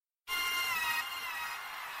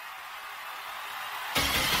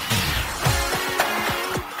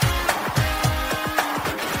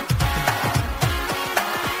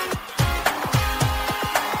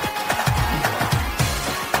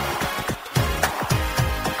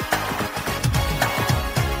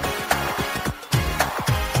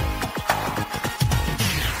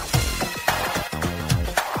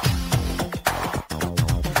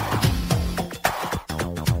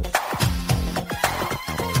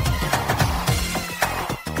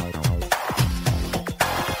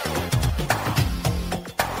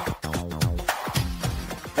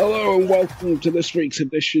and welcome to this week's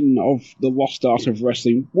edition of the Lost Art of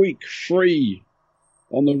Wrestling, Week 3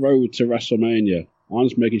 on the road to Wrestlemania. I'm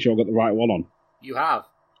just making sure I got the right one on. You have,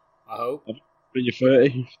 I hope. Been your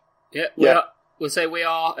 30? Yeah, we'll say we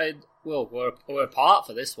are, we're apart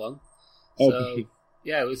for this one. So,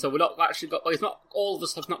 so we're not actually got, it's not, all of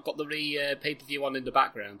us have not got the pay-per-view on in the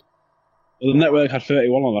background. Well, the network had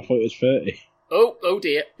 31 on, I thought it was 30. Oh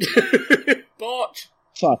dear. Borch.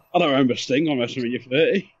 So, I don't remember Sting on WrestleMania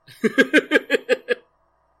 30.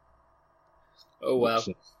 Oh well.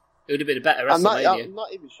 It would have been a better WrestleMania. I'm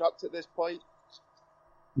not even shocked at this point.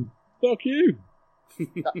 Fuck you.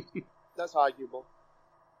 That's arguable.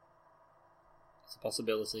 It's a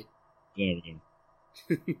possibility. There we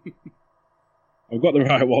go. I've got the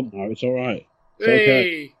right one now, it's alright.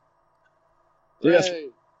 Hey! Yes,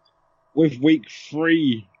 with week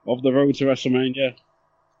 3 of the road to WrestleMania,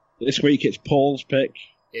 this week it's Paul's pick.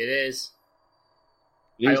 It is.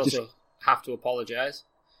 I also have to apologise.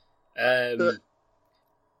 When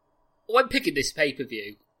picking this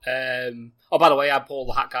pay-per-view, by the way, I'm Paul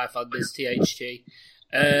the Hat Guy fan, this THG.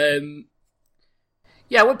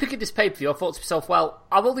 When picking this pay-per-view, I thought to myself, well,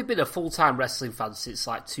 I've only been a full-time wrestling fan since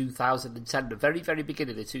like 2010, the very, very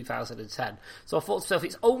beginning of 2010. So I thought to myself,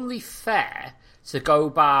 it's only fair to go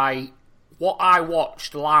by what I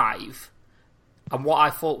watched live and what I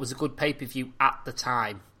thought was a good pay-per-view at the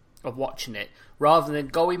time of watching it, rather than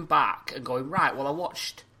going back and going, right, well, I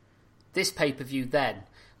watched this pay-per-view then.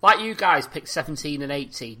 Like you guys picked 17 and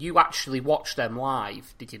 18, you actually watched them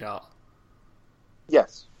live, did you not?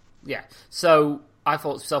 Yes. Yeah. So I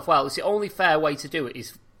thought to myself, well, it's the only fair way to do it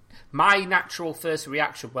is my natural first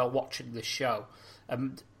reaction while watching this show.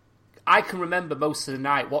 I can remember most of the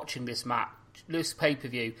night watching this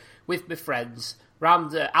pay-per-view with my friends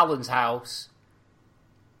round Alan's house,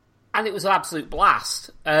 and it was an absolute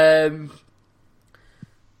blast. For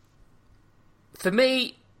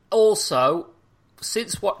me, also,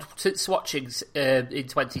 since watching in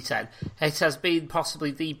 2010, it has been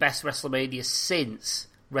possibly the best WrestleMania since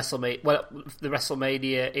WrestleMania. Well, the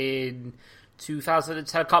WrestleMania in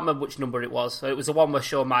 2010. I can't remember which number it was. So it was the one where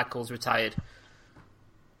Shawn Michaels retired.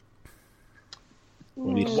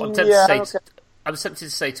 I'm tempted to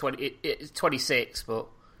say 26, but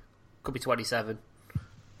could be 27.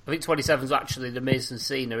 I think 27 is actually The Miz and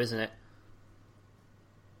Cena, isn't it?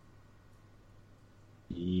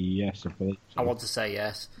 Yes, I believe so. I want to say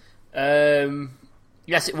yes.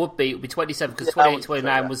 Yes, it would be. It would be 27 because 28,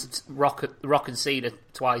 29 was Rock and Cena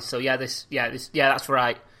twice. So that's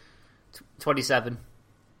right. 27.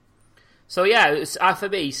 So for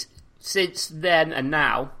me, since then and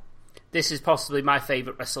now, this is possibly my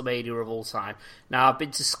favourite WrestleMania of all time. Now, I've been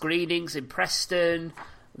to screenings in Preston,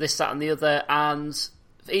 this, that, and the other, and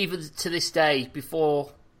even to this day,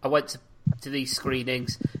 before I went to these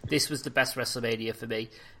screenings, this was the best WrestleMania for me.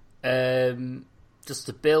 Just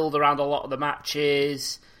to build around a lot of the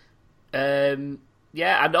matches. And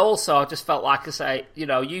also I just felt like, I say,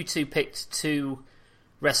 you two picked 2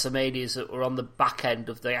 WrestleManias that were on the back end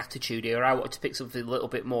of the Attitude Era. I wanted to pick something a little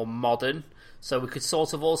bit more modern, so we could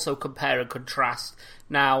sort of also compare and contrast.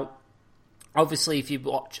 Now, obviously, if you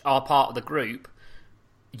are part of the group,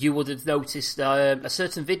 you would have noticed a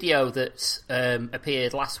certain video that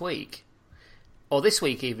appeared last week, or this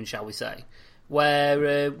week even, shall we say,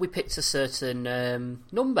 where we picked a certain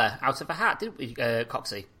number out of a hat, didn't we,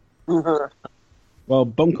 Coxie? Well,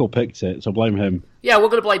 Bunkle picked it, so blame him. Yeah, we're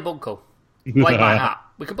going to blame Bunkle. Blame my hat.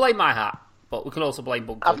 We can blame my hat, but we can also blame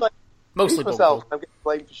Bunkle. Mostly Bunkle. I'm getting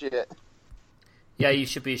blamed for shit. Yeah, you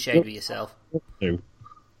should be ashamed of yourself.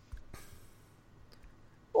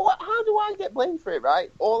 Well, how do I get blamed for it, right?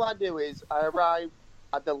 All I do is I arrived,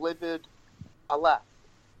 I delivered, I left.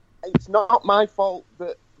 It's not my fault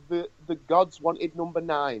that the gods wanted number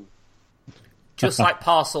 9. Just like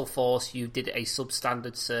Parcel Force, you did a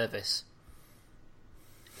substandard service.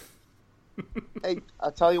 Hey, I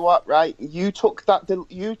tell you what, right? You took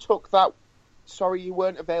that. Sorry, you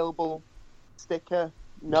weren't available. Sticker,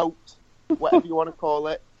 note, whatever you want to call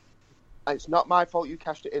it. And it's not my fault you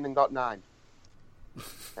cashed it in and got 9.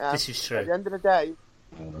 This is true. At the end of the day,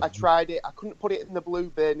 I tried it. I couldn't put it in the blue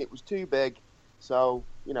bin. It was too big, so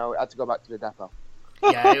I had to go back to the depot.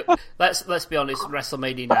 Yeah, let's be honest.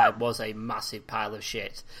 WrestleMania 9 was a massive pile of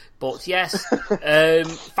shit. But yes,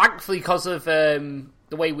 thankfully, because of the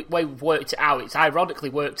way we've worked it out, it's ironically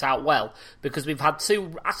worked out well because we've had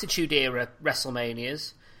 2 Attitude Era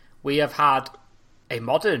WrestleManias. We have had a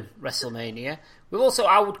modern WrestleMania. We've also,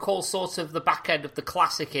 I would call, sort of the back end of the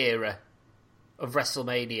classic era of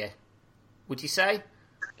WrestleMania. Would you say?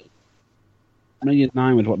 Mania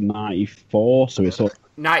 9 was 94, so it's sort of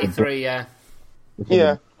 93, yeah.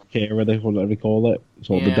 Yeah. era, whatever they call it.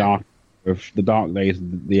 So the dark days,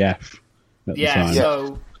 the F. At the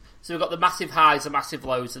time. So we've got the massive highs, the massive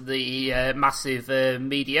lows, and the massive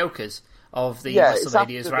mediocres of the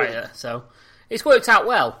WrestleManias right here. So it's worked out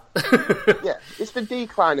well. It's the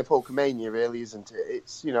decline of Hulkamania, really, isn't it?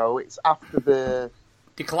 It's it's after the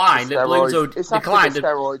decline. The steroid, it's after the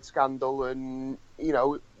steroid scandal, and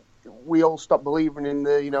we all stopped believing in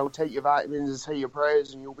the take your vitamins and say your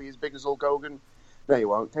prayers, and you'll be as big as Hulk Hogan. No, you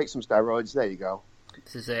won't. Take some steroids. There you go.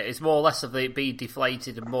 This is it. It's more or less of it being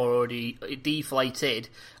deflated and more already deflated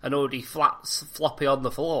and already floppy on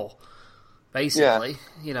the floor, basically.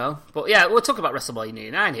 But we'll talk about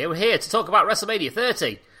WrestleMania 9 here. We're here to talk about WrestleMania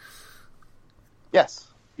 30. Yes,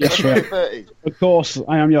 right. 30. Of course,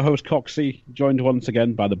 I am your host Coxie, joined once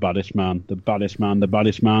again by the baddest man.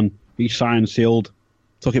 He signed, sealed,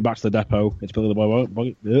 took it back to the depot. It's Billy the Boy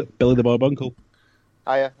Bunkle.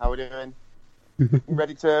 Hiya, how are we doing?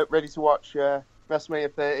 ready to watch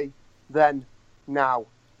WrestleMania 30, then, now,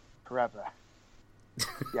 forever.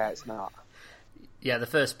 Yeah, it's not. Yeah, the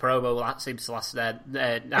first promo seems to last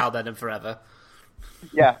now, then, and forever.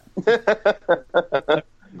 Yeah.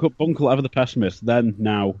 Bunkle, ever the pessimist, then,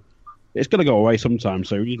 now. It's going to go away sometime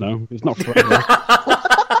soon, it's not forever.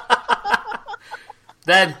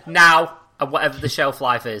 Then, now, and whatever the shelf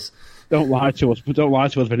life is. Don't lie to us,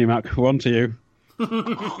 Vinnie Mac. We're on to you.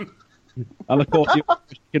 And of course, you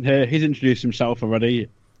can hear he's introduced himself already.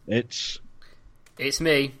 It's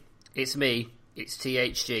me. It's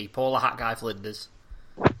THG, Paula Hat Guy Flinders.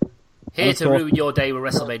 Here to ruin your day with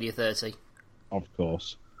WrestleMania 30. Of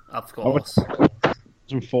course.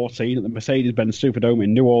 2014 at the Mercedes-Benz Superdome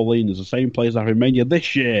in New Orleans, the same place as Mania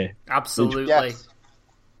this year. Absolutely. Yes.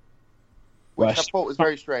 Which I thought was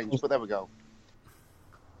very strange, but there we go.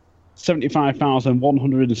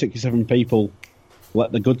 75,167 people.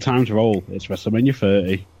 Let the good times roll. It's WrestleMania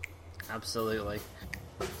 30. Absolutely.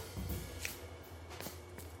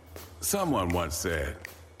 Someone once said,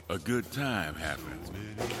 a good time happens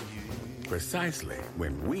precisely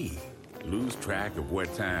when we lose track of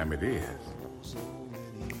what time it is.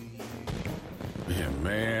 And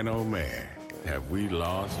man, oh man, have we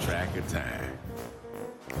lost track of time.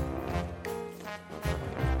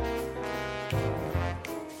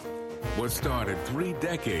 What started 3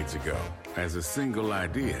 decades ago as a single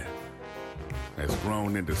idea has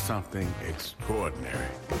grown into something extraordinary.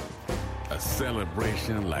 A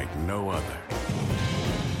celebration like no other.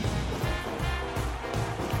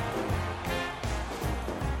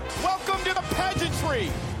 Welcome to the pageantry,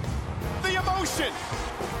 the emotion,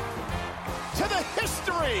 to the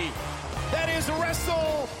history that is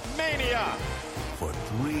WrestleMania. For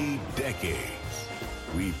 3 decades,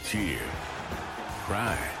 we've cheered,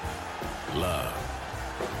 cried, loved,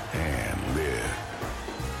 and lived.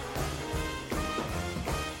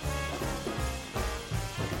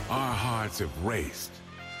 Our hearts have raced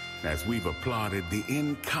as we've applauded the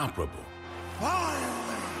incomparable.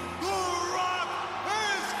 Finally, The Rock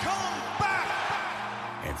has come back!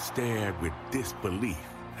 And stared with disbelief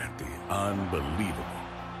at the unbelievable.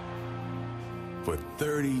 For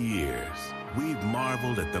 30 years, we've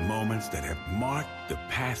marveled at the moments that have marked the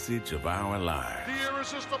passage of our lives. The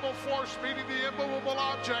irresistible force meeting the immovable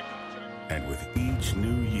object. And with each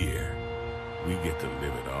new year, we get to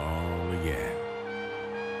live it all again.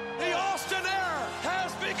 The Austin era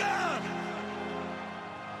has begun!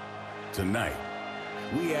 Tonight,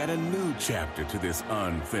 we add a new chapter to this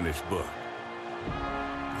unfinished book.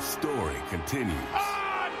 The story continues.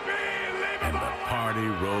 And the party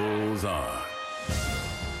rolls on.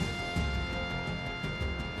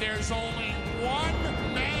 There's only one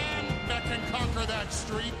man that can conquer that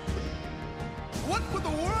streak. What would the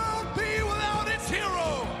world be without its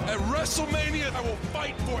hero? At WrestleMania, I will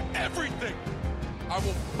fight for everything. I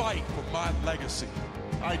will fight for my legacy.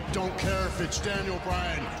 I don't care if it's Daniel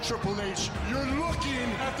Bryan, Triple H. You're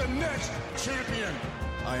looking at the next champion.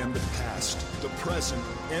 I am the past, the present,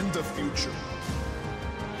 and the future.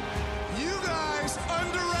 You guys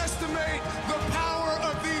underestimate the power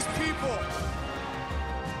of these people.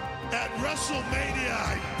 At WrestleMania,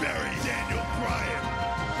 I bury Daniel Bryan.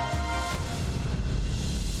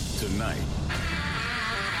 Tonight,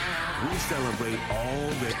 we celebrate all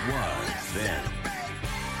that was then,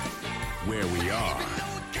 where we are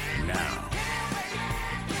now,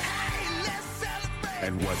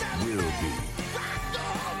 and what will be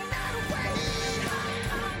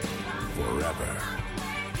forever.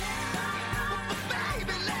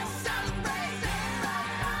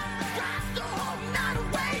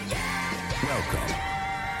 Welcome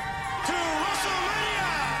to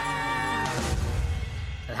WrestleMania!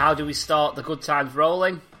 And how do we start the good times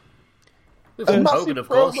rolling? With Hogan, of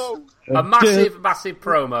course. A massive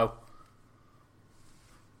promo.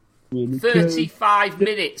 35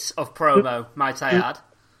 minutes of promo, might I add.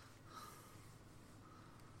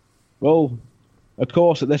 Well, of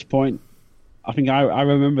course, at this point, I think I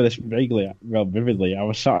remember this vividly. I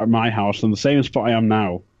was sat at my house in the same spot I am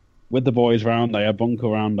now, with the boys round. I had Bunker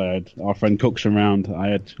round. I had our friend Cookson round. I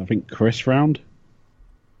had, I think, Chris round.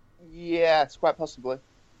 Yes, quite possibly.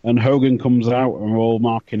 And Hogan comes out, and we're all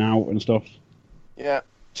marking out and stuff. Yeah.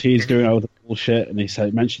 He's doing all the bullshit, and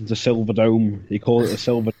he mentions the Silver Dome. He calls it a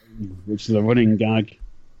Silver Dome, which is a running gag.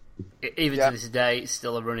 Even to this day, it's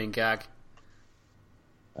still a running gag.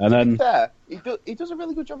 And then he does a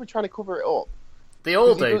really good job of trying to cover it up. They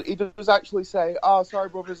all do. He does actually say, "Oh, sorry,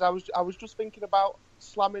 brothers, I was just thinking about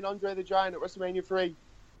slamming Andre the Giant at WrestleMania 3." And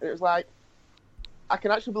it was like, I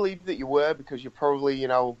can actually believe that you were, because you're probably,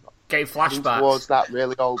 getting flashbacks towards that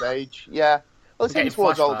really old age. Yeah. Well, it's getting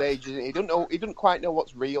towards old age, isn't it? He doesn't quite know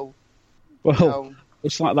what's real. Well,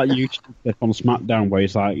 it's like that YouTube clip on SmackDown where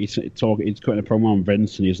he's like, he's cutting a promo on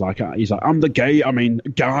Vince, and he's like, I'm the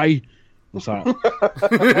guy. It's like, what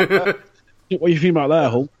do you think about that,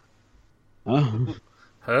 Hulk?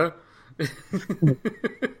 Huh?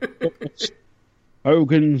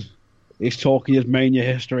 Hogan is talking his Mania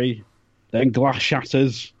history, then glass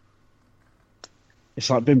shatters. It's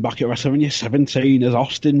like being back at WrestleMania 17 as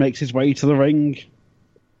Austin makes his way to the ring.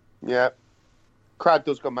 Yeah. Crowd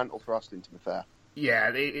does go mental for Austin, to be fair.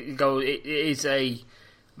 Yeah, it is a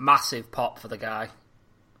massive pop for the guy.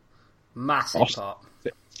 Massive pop.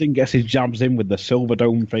 Austin gets his jabs in with the Silver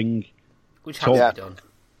Dome thing. Which has to be done.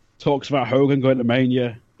 Talks about Hogan going to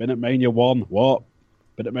Mania. Been at Mania 1, what?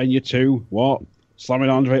 Been at Mania 2, what? Slamming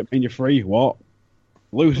Andre at Mania 3, what?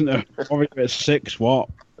 Losing to Warwick at 6, what?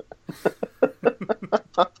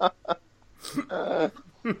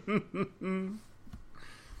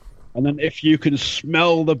 And then if you can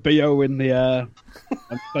smell the BO in the air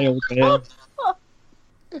and fail there,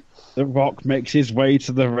 The Rock makes his way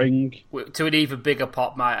to the ring. To an even bigger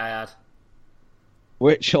pop, might I add.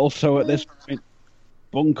 Which also at this point,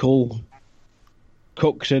 Bunkle,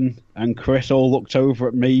 Cookson and Chris all looked over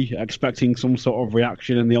at me expecting some sort of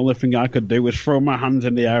reaction, and the only thing I could do was throw my hands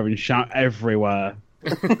in the air and shout everywhere.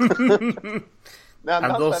 And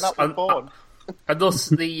thus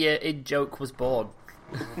the in-joke was born.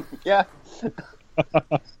 Yeah.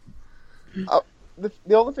 The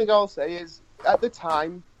only thing I'll say is, at the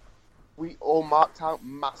time, we all marked out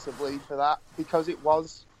massively for that, because it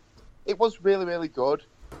was really, really good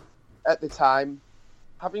at the time.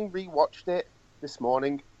 Having rewatched it this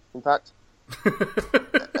morning, in fact,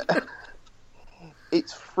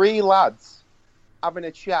 it's three lads having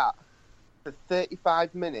a chat for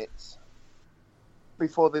 35 minutes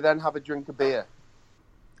before they then have a drink of beer.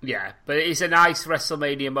 Yeah, but it's a nice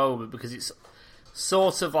WrestleMania moment because it's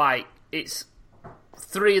sort of like it's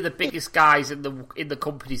three of the biggest guys in the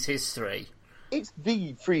company's history. It's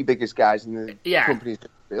the three biggest guys in the company's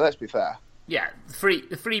history. Let's be fair. Yeah, the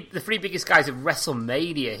three biggest guys in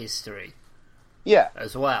WrestleMania history. Yeah,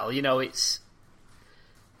 as well. You know, it's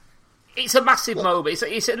a massive moment.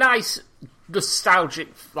 It's a nice nostalgic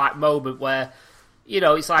moment where, you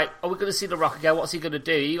know, it's like, are we going to see The Rock again? What's he going to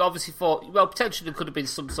do? You obviously thought, well, potentially there could have been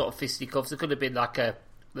some sort of fisticuffs. There could have been like a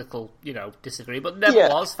little, disagreement, but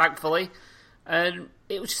never was, thankfully. And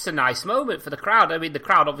it was just a nice moment for the crowd. I mean, the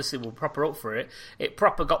crowd obviously were proper up for it. It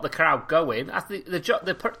proper got the crowd going. I think the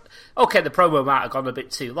promo might have gone a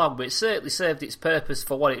bit too long, but it certainly served its purpose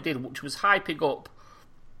for what it did, which was hyping up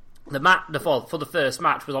the match. For the first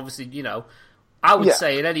match was obviously, I would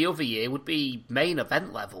say in any other year would be main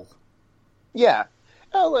event level. Yeah.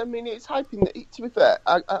 Well, I mean, it's hyping. To be fair,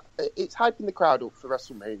 it's hyping the crowd up for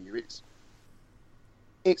WrestleMania.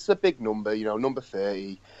 It's a big number, number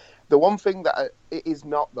 30. The one thing that it is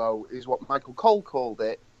not, though, is what Michael Cole called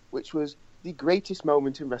it, which was the greatest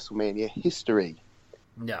moment in WrestleMania history.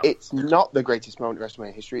 No. It's not the greatest moment in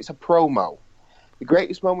WrestleMania history. It's a promo. The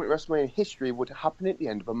greatest moment in WrestleMania history would happen at the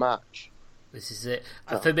end of a match. This is it.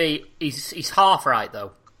 For me, he's half right,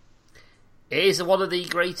 though. It is one of the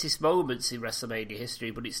greatest moments in WrestleMania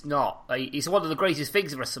history, but it's not. It's one of the greatest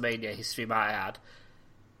things in WrestleMania history, might I add.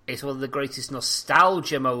 It's one of the greatest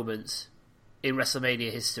nostalgia moments in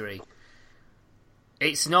WrestleMania history.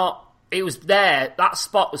 It's not. It was there. That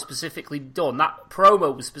spot was specifically done. That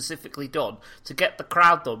promo was specifically done to get the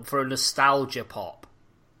crowd done for a nostalgia pop.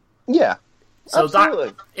 Yeah. So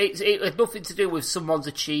absolutely. It had nothing to do with someone's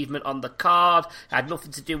achievement on the card. It had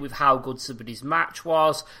nothing to do with how good somebody's match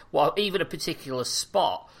was, or even a particular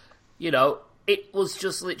spot. It was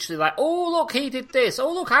just literally like, oh, look, he did this.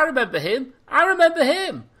 Oh, look, I remember him.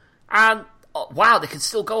 And wow, they can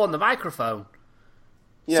still go on the microphone.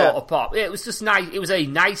 Sort of pop. It was just nice. It was a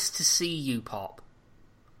nice to see you pop.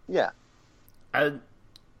 Yeah. And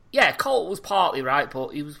yeah, Colt was partly right, but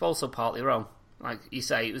he was also partly wrong. Like you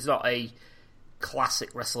say, it was not a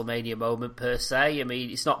classic WrestleMania moment per se. I mean,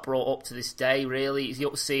 it's not brought up to this day, really.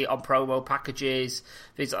 You see it on promo packages,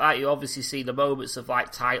 things like that. You obviously see the moments of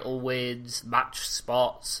like title wins, match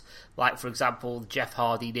spots, like for example, Jeff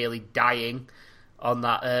Hardy nearly dying on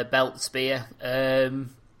that belt spear.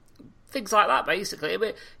 Things like that, basically. I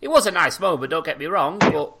mean, it was a nice moment, don't get me wrong,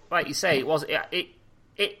 but like you say, it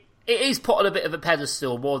is put on a bit of a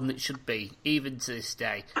pedestal more than it should be, even to this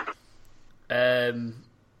day.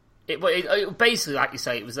 It basically, like you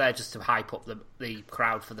say, it was there just to hype up the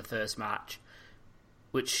crowd for the first match.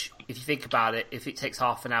 Which, if you think about it, if it takes a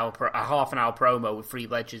half an hour promo with 3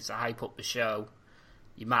 legends to hype up the show,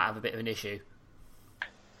 you might have a bit of an issue.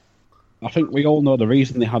 I think we all know the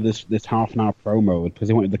reason they had this half an hour promo was because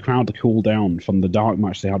they wanted the crowd to cool down from the dark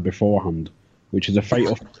match they had beforehand, which is a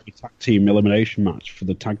fatal tag team elimination match for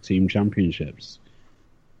the tag team championships,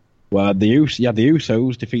 where the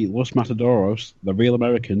Usos defeat Los Matadoros, the Real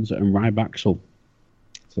Americans, and Ryback. So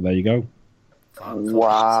there you go.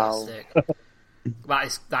 Wow. That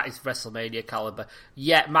is WrestleMania caliber.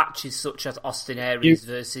 Yet matches such as Austin Aries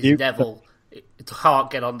versus Neville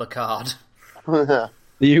can't get on the card.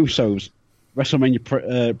 The Usos,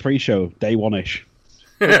 WrestleMania pre-show, day one-ish.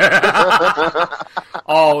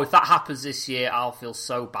 Oh, if that happens this year, I'll feel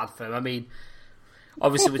so bad for him. I mean,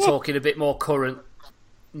 obviously we're talking a bit more current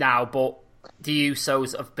now, but the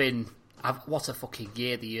Usos have been... What a fucking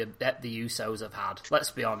year the Usos have had.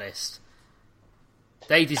 Let's be honest.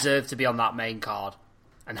 They deserve to be on that main card.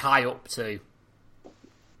 And high up too.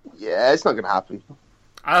 Yeah, it's not going to happen.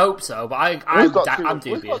 I hope so, but I'm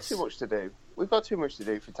dubious. We've got too much to do. We've got too much to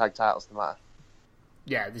do for tag titles to matter.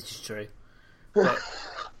 Yeah, this is true. But,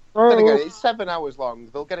 then again, it's 7 hours long.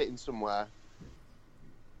 They'll get it in somewhere.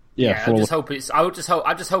 Yeah, I just hope it's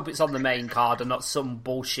on the main card and not some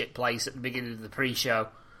bullshit place at the beginning of the pre-show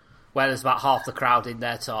where there's about half the crowd in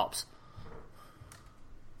their tops.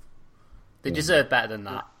 They deserve better than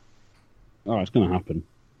that. Oh, it's going to happen.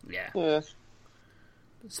 Yeah.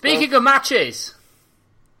 Speaking of matches,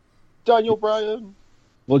 Daniel Bryan.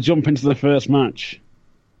 We'll jump into the first match.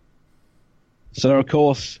 So, of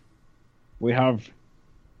course, we have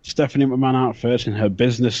Stephanie McMahon out first in her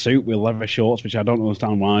business suit with leather shorts, which I don't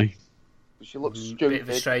understand why. She looks stupid. Bit of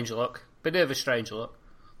a strange look.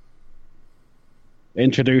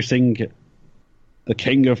 Introducing the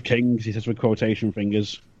King of Kings, he says with quotation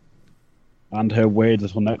fingers, and her weird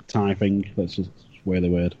little necktie thing. That's just really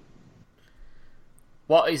weird.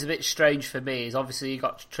 What is a bit strange for me is obviously you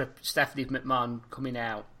got Stephanie McMahon coming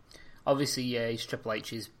out. Obviously, yeah, he's Triple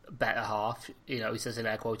H's better half. You know, he says in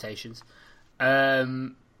air quotations.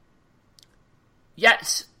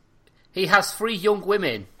 Yet, he has 3 young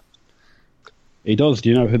women. He does. Do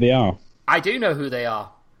you know who they are? I do know who they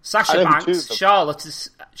are. Sasha Banks,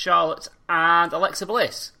 Charlotte, and Alexa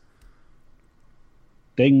Bliss.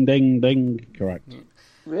 Ding, ding, ding. Correct.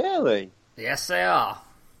 Really? Yes, they are.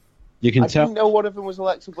 You can tell. I didn't know one of them was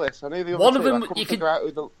Alexa Bliss. I knew the other one two. of them. I couldn't figure out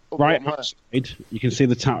who the right outside, you can see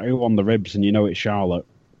the tattoo on the ribs, and you know it's Charlotte.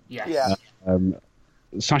 Yes. Yeah.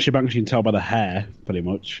 Sasha Banks, you can tell by the hair, pretty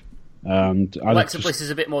much. And Alexa Bliss is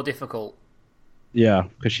a bit more difficult. Yeah,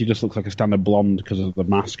 because she just looks like a standard blonde because of the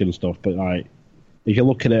mask and stuff. But like, if you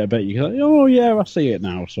look at it a bit, you can say, "Oh yeah, I see it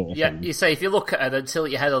now." Sort of. Yeah, thing. you say if you look at her and tilt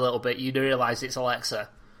your head a little bit, you realise it's Alexa.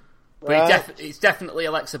 But it's definitely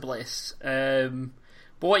Alexa Bliss.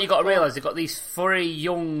 But what you got to realise, they've got these 3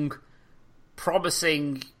 young,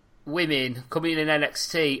 promising women coming in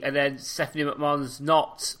NXT, and then Stephanie McMahon's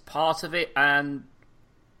not part of it, and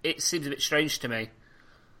it seems a bit strange to me.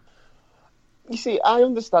 You see, I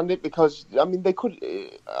understand it because I mean they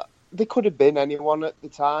could have been anyone at the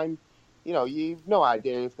time. You know, you've no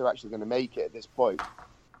idea if they're actually going to make it at this point.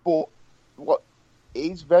 But what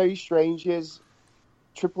is very strange is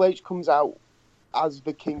Triple H comes out as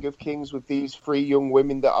the King of Kings with these 3 young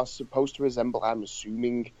women that are supposed to resemble, I'm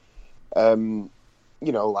assuming, you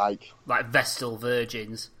know, like Vestal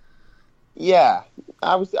virgins. Yeah,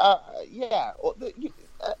 yeah.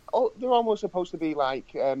 They're almost supposed to be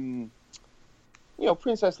like, you know,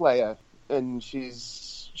 Princess Leia, and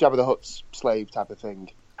she's Jabba the Hutt's slave type of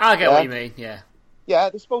thing. I get what you mean. Yeah. Yeah,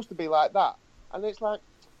 they're supposed to be like that, and it's like,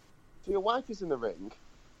 so your wife is in the ring.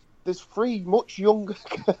 There's 3 much younger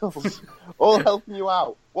girls all helping you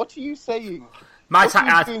out. What are you saying? Might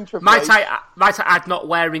I add, not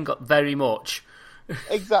wearing very much.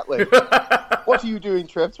 Exactly. What are you doing,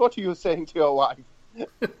 Trips? What are you saying to your wife?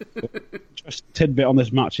 Just a tidbit on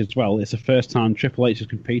this match as well. It's the first time Triple H has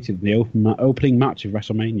competed in the opening match of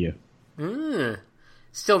WrestleMania.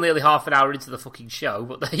 Still nearly half an hour into the fucking show,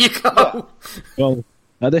 but there you go. Yeah. Well,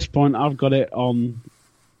 at this point, I've got it on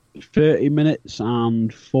 30 minutes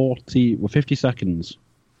and 50 seconds.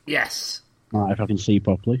 Yes. Right, if I can see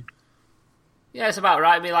properly. Yeah, it's about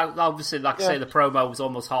right. I mean, obviously, I say, the promo was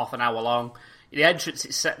almost half an hour long. The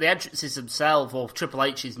entrances themselves, or Triple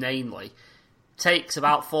H's namely, takes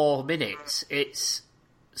about 4 minutes. It's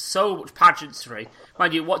so much pageantry.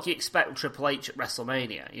 Mind you, what do you expect with Triple H at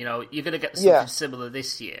WrestleMania? You know, you're going to get something similar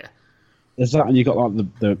this year. There's that, and you got like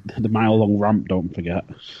the mile long ramp. Don't forget.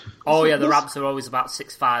 Oh yeah, the ramps are always about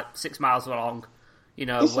 6 miles long. You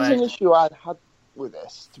know, this is an issue I'd had with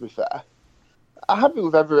this. To be fair, I have it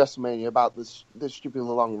with every WrestleMania about this stupid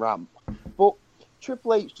long ramp, but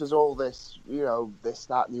Triple H does all this, you know, this,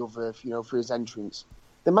 that, and the other, you know, for his entrance.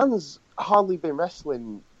 The man's hardly been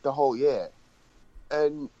wrestling the whole year,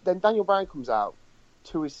 and then Daniel Bryan comes out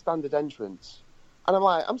to his standard entrance, and I'm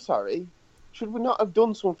like, I'm sorry, should we not have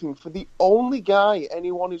done something for the only guy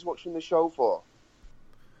anyone is watching the show for?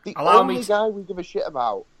 The only guy we give a shit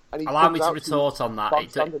about. And allow me to retort on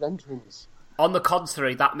that. Standard entrance. On the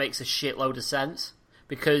contrary, that makes a shitload of sense.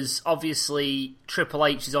 Because obviously Triple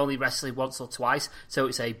H is only wrestling once or twice, so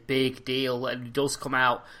it's a big deal, and he does come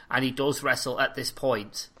out and he does wrestle at this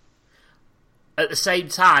point. At the same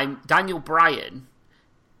time, Daniel Bryan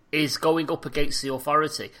is going up against the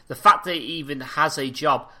Authority. The fact that he even has a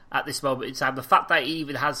job at this moment in time, the fact that he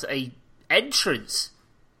even has a entrance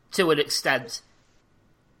to an extent,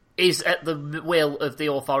 is at the will of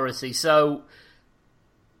the Authority. So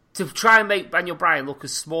to try and make Daniel Bryan look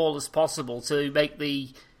as small as possible, to make the,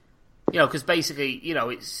 you know, because basically, you know,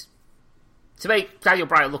 it's to make Daniel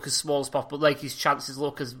Bryan look as small as possible, make his chances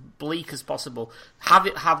look as bleak as possible,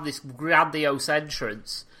 have this grandiose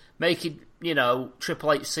entrance, making, you know,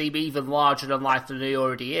 Triple H seem even larger than life than he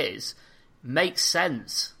already is, makes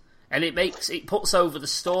sense. And it puts over the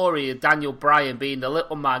story of Daniel Bryan being the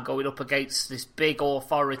little man going up against this big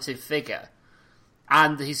authoritative figure.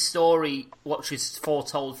 And his story, what is told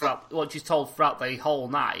throughout the whole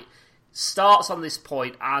night, starts on this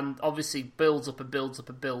point and obviously builds up and builds up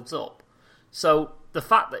and builds up. So the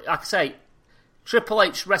fact that, like I say, Triple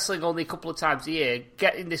H wrestling only a couple of times a year,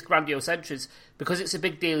 getting this grandiose entrance, because it's a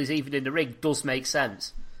big deal, he's even in the ring, does make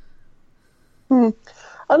sense.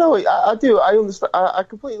 I know, I do. I understand. I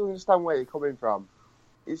completely understand where you're coming from.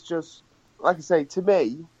 It's just, like I say, to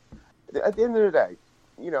me, at the end of the day,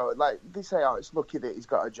 you know, like they say, oh, it's lucky that he's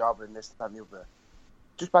got a job and this, that, and the other.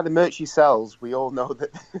 Just by the merch he sells, we all know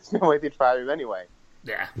that there's no way they'd fire him anyway.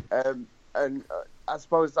 Yeah. And I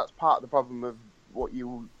suppose that's part of the problem of what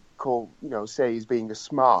you call, you know, say he's being a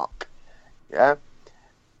smart. Yeah.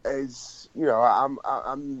 Is, you know,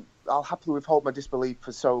 I'll happily withhold my disbelief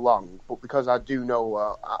for so long, but because I do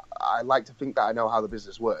know, I like to think that I know how the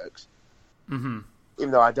business works. Mm-hmm.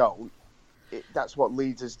 Even though I don't. That's what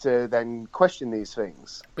leads us to then question these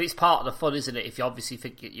things. But it's part of the fun, isn't it? If you obviously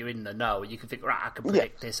think that you're in the know, you can think, right, I can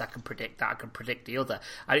predict this, I can predict that, I can predict the other.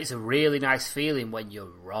 And it's a really nice feeling when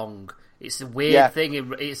you're wrong. It's a weird thing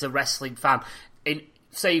as a wrestling fan.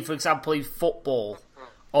 Say, for example, in football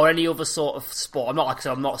or any other sort of sport. I'm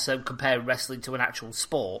not comparing wrestling to an actual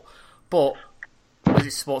sport, but because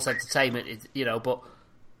it's sports entertainment, you know. But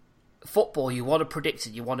football, you want to predict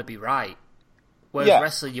it, you want to be right. Whereas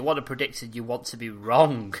wrestling, you want to predict it, you want to be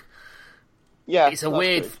wrong. Yeah, it's a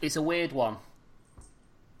weird one.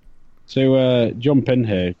 So jump in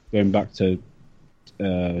here, going back to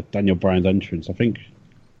Daniel Bryan's entrance. I think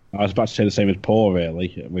I was about to say the same as Paul,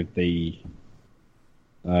 really, with the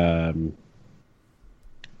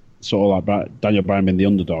sort of like Daniel Bryan being the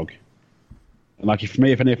underdog. And like, for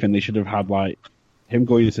me, if anything, they should have had like him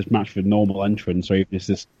going into this match with a normal entrance, or even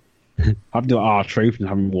this having R-Truth and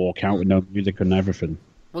having him walk out with no music and everything.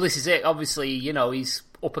 Well, this is it. Obviously, you know, he's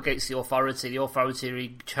up against the Authority. The Authority are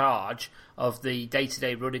in charge of the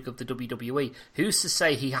day-to-day running of the WWE. Who's to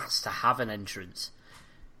say he has to have an entrance?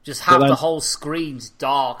 Just have the whole screens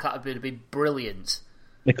dark. That would have been brilliant.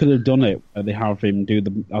 They could have done it. They have him do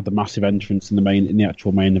the massive entrance in the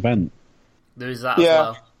actual main event. There is that as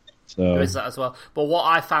well. So. There is that as well. But what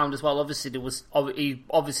I found as well, obviously they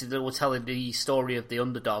were telling the story of the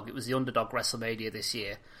underdog. It was the underdog WrestleMania this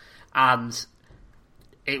year, and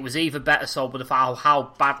it was even better so. But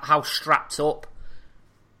how strapped up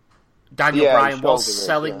Daniel Bryan was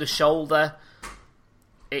selling the shoulder.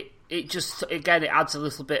 It just, again, it adds a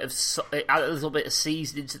little bit of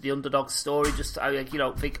seasoning to the underdog story. Just you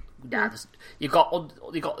know, think you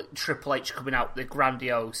got Triple H coming out, the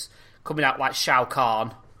grandiose, coming out like Shao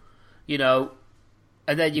Kahn. You know,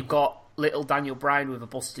 And then you've got little Daniel Bryan with a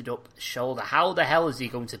busted up shoulder. How the hell is he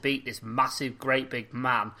going to beat this massive, great big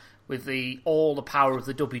man with all the power of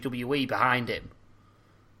the WWE behind him?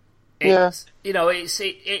 It's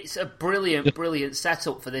a brilliant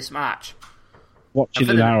setup for this match. Watching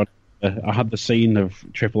it now, I had the scene of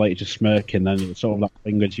Triple H just smirking, then it's sort of that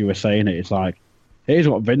thing as you were saying it. It's like, here's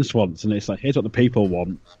what Vince wants, and it's like, here's what the people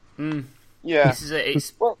want. Yeah. This is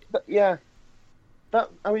it. Yeah.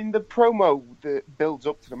 The promo that builds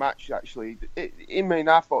up to the match, actually,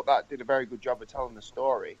 I thought that did a very good job of telling the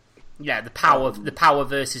story. Yeah, the power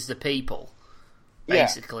versus the people.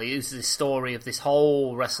 Basically, it's the story of this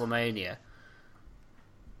whole WrestleMania.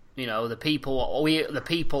 You know, the people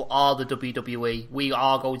are the WWE. We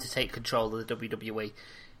are going to take control of the WWE.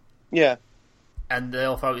 Yeah. And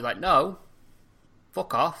the authority's like, no,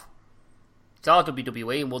 fuck off. It's our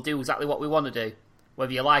WWE, and we'll do exactly what we want to do,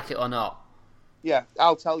 whether you like it or not. Yeah,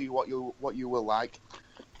 I'll tell you what you will like.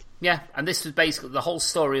 Yeah, and this was basically the whole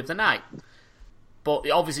story of the night. But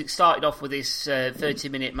obviously, it started off with this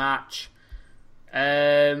 30-minute match.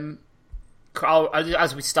 As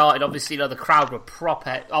we started, obviously, the crowd were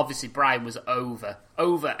proper. Obviously, Bryan was over.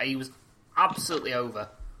 He was absolutely over.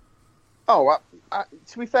 Oh,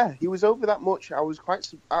 to be fair, he was over that much. I was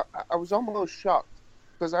almost shocked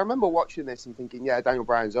because I remember watching this and thinking, yeah, Daniel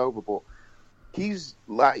Bryan's over, but he's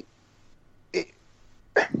like,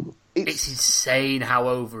 it's insane how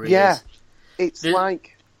over he is. Yeah, it's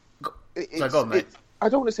like, go on, mate. I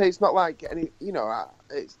don't want to say it's not like any,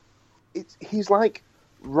 he's like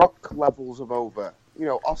Rock levels of over,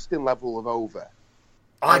 Austin level of over.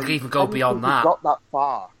 I'd even go beyond that. Got that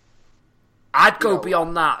far. I'd go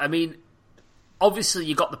beyond that. I mean, obviously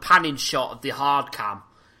you got the panning shot of the hard cam.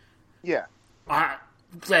 Yeah.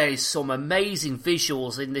 There's some amazing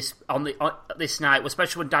visuals in this this night,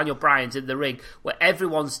 especially when Daniel Bryan's in the ring, where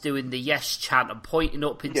everyone's doing the yes chant and pointing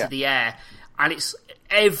up into the air, and it's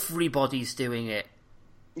everybody's doing it.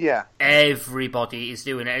 Yeah. Everybody is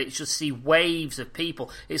doing it. It's just see waves of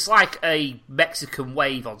people. It's like a Mexican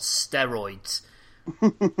wave on steroids.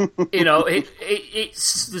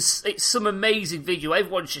 It's some amazing video.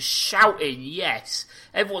 Everyone's just shouting yes.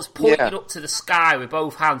 Everyone's pointing up to the sky with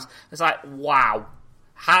both hands. It's like, wow.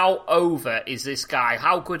 How over is this guy?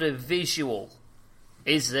 How good a visual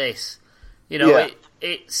is this?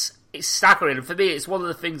 It's staggering. And for me, it's one of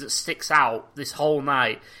the things that sticks out this whole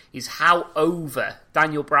night is how over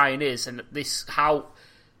Daniel Bryan is, and how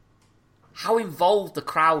involved the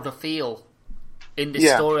crowd feel in this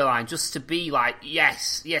storyline. Just to be like,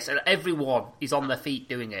 yes, and everyone is on their feet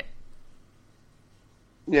doing it.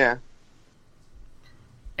 Yeah.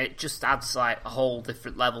 It just adds like a whole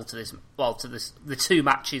different level to this. Well, to the two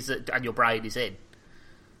matches that Daniel Bryan is in.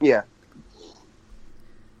 Yeah.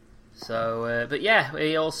 So, but yeah,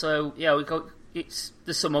 he also there's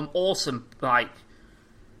some awesome like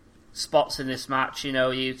spots in this match.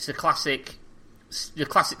 It's the classic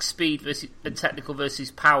speed versus and technical versus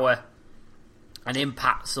power and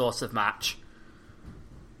impact sort of match.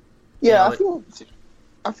 Yeah,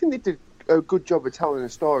 I think they did a good job of telling a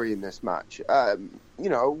story in this match. Like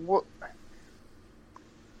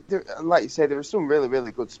you say, there were some really,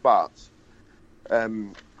 really good spots.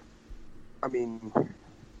 Well,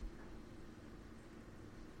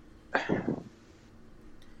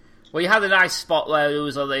 you had a nice spot where there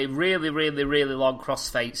was a really, really, really long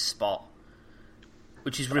crossface spot,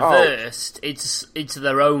 which is reversed into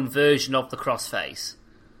their own version of the crossface.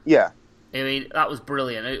 Yeah. I mean, that was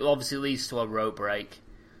brilliant. It obviously leads to a rope break.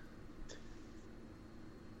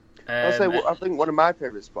 I think one of my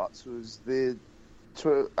favourite spots was I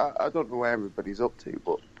don't know where everybody's up to,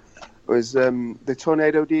 but it was the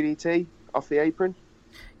tornado DDT off the apron.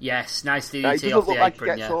 Yes, nice DDT off the apron. It doesn't look like he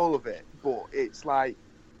gets all of it, but it's like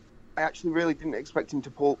I actually really didn't expect him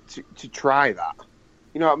to try that.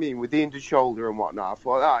 You know what I mean? With the injured shoulder and whatnot, I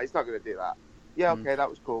thought, he's not going to do that. Yeah, okay, that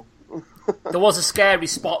was cool. There was a scary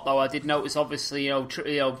spot though. I did notice. Obviously,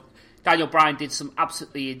 Daniel Bryan did some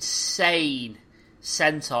absolutely insane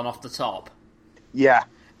senton off the top. Yeah.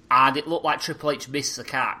 And it looked like Triple H missed the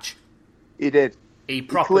catch. He did. He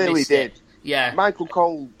clearly did. Yeah. Michael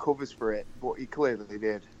Cole covers for it, but he clearly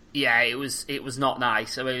did. Yeah, it was not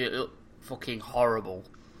nice. I mean, it looked fucking horrible.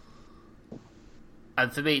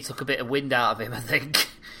 And for me, it took a bit of wind out of him, I think.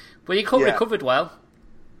 But he recovered well.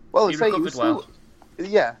 Well, he recovered well.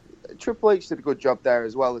 Yeah, Triple H did a good job there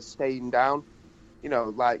as well as staying down. It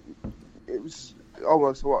was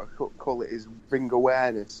almost what I call it is ring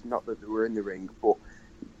awareness. Not that they were in the ring, but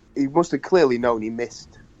he must have clearly known he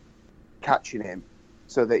missed catching him,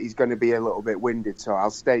 so that he's going to be a little bit winded. So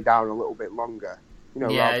I'll stay down a little bit longer,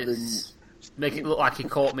 rather than Make it look like he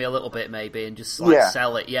caught me a little bit, maybe, and just like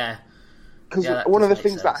sell it. Yeah. Because one of the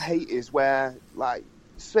things that I hate is where, like,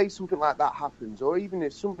 say something like that happens, or even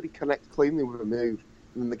if somebody connects cleanly with a move,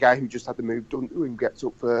 and the guy who just had the move done to him gets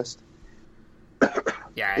up first.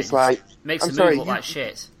 Yeah, it's like makes the move look like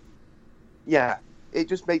shit. Yeah, it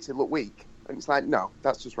just makes it look weak, and it's like, no,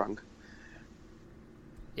 that's just wrong.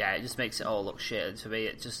 Yeah, it just makes it all look shit, and for me,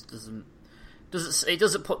 it just doesn't. It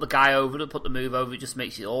doesn't put the guy over, doesn't put the move over. It just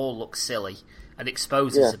makes it all look silly and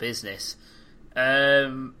exposes the business.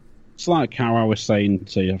 It's like how I was saying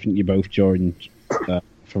to you, I think you both joined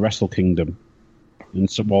for Wrestle Kingdom, and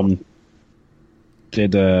someone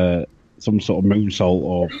did some sort of moonsault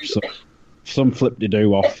or some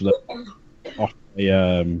flip-de-doo off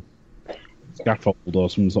a scaffold or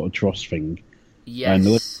some sort of truss thing.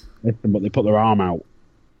 Yes. But they put their arm out.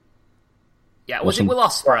 Yeah, was it Will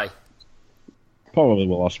Ospreay? Probably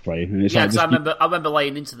Will Ospreay. And it's I remember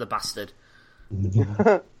laying into the bastard.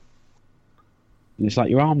 And it's like,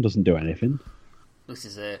 your arm doesn't do anything. This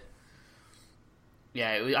is it.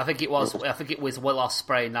 Yeah, I think it was Will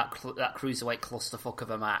Ospreay in that cruiserweight clusterfuck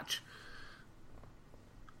of a match,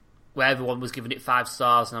 where everyone was giving it 5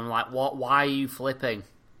 stars, and I'm like, what? Why are you flipping?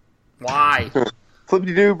 Why?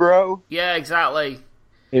 Flip-de-doo, bro. Yeah, exactly.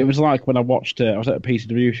 It was like when I watched I was at a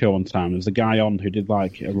PCW show one time. There was a guy on who did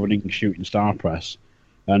like a running shooting star press,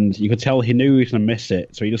 and you could tell he knew he was going to miss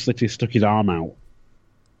it, so he just literally stuck his arm out.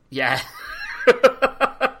 Yeah.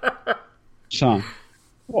 So,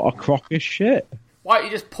 what a crock of shit. Why don't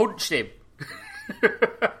you just punch him?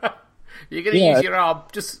 You're going to use your arm,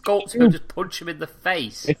 just go up to him and just punch him in the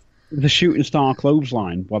face. It's the shooting star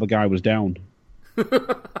clothesline while the guy was down.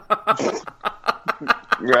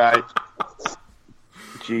 Right.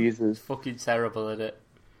 Jesus. Fucking terrible, isn't it?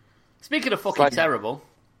 Speaking of fucking terrible,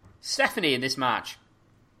 Stephanie in this match.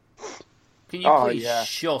 Can you please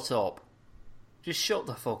shut up? Just shut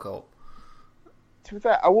the fuck up. To be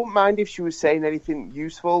fair, I wouldn't mind if she was saying anything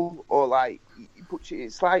useful or like, but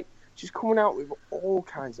it's like she's coming out with all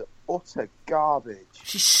kinds of utter garbage.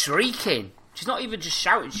 She's shrieking. She's not even just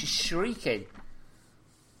shouting, she's shrieking.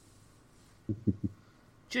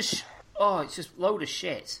 It's just load of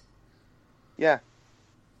shit. Yeah.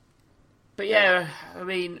 But yeah, I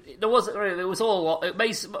mean, most of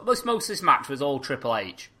this match was all Triple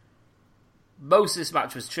H. Most of this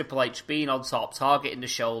match was Triple H being on top, targeting the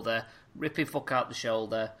shoulder, ripping fuck out the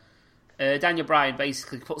shoulder. Daniel Bryan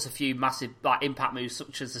basically puts a few massive impact moves,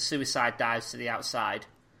 such as the suicide dives to the outside.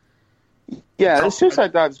 Yeah, the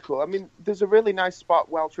suicide dive is cool. I mean, there's a really nice spot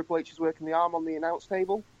while Triple H is working the arm on the announce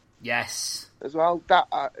table. Yes. As well, that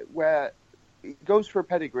where he goes for a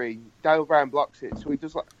pedigree, Daniel Bryan blocks it, so he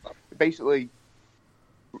does basically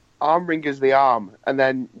arm ringers the arm and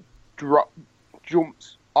then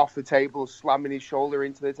jumps off the table, slamming his shoulder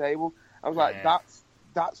into the table. I was like,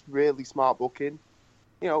 that's really smart booking.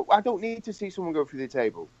 You know, I don't need to see someone go through the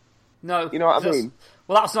table. No. You know what I mean?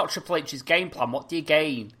 Well, that's not Triple H's game plan. What do you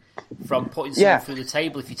gain from putting someone through the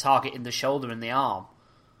table if you target in the shoulder and the arm?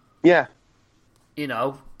 Yeah. You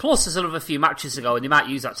know, plus there's another few matches to go, and they might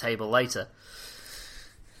use that table later.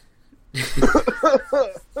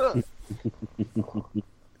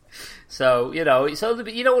 So you know, it's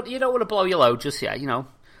only, you don't want to blow your load just yet. You know,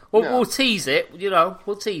 we'll tease it. You know,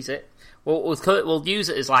 we'll tease it. We'll use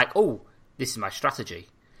it as like, oh, this is my strategy.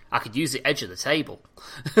 I could use the edge of the table.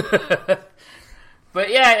 But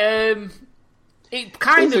yeah, it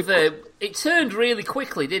kind of it turned really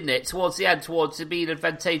quickly, didn't it? Towards the end, towards it being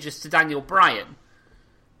advantageous to Daniel Bryan.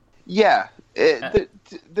 Yeah,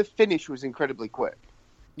 the finish was incredibly quick.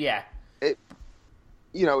 Yeah. It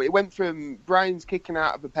went from Bryan's kicking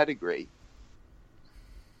out of a pedigree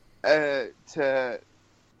to,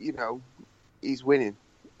 he's winning.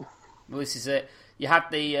 Well, this is it. You had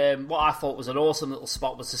the what I thought was an awesome little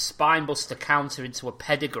spot was a spinebuster counter into a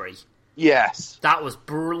pedigree. Yes, that was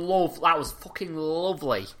that was fucking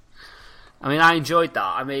lovely. I mean, I enjoyed that.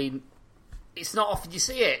 I mean, it's not often you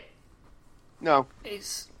see it. No,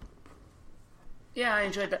 I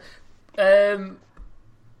enjoyed that.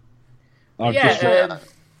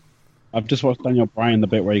 I've just watched Daniel Bryan, the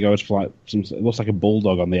bit where he goes for like it looks like a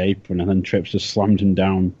bulldog on the apron, and then Trips just slammed him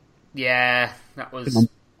down. Yeah, that was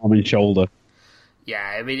on his shoulder.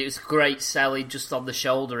 Yeah, I mean, it was great selling just on the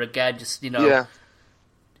shoulder again. Just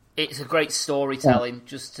it's a great storytelling.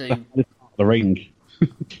 Just to the ring.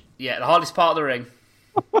 Yeah, the hardest part of the ring.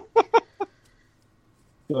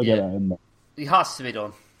 Gotta get that in there. It has to be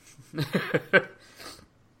done.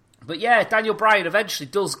 But yeah, Daniel Bryan eventually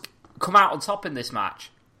does come out on top in this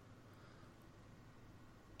match.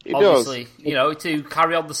 obviously, to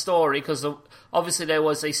carry on the story, because obviously there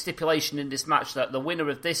was a stipulation in this match that the winner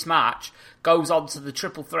of this match goes on to the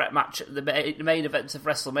triple threat match at the main event of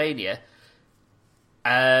WrestleMania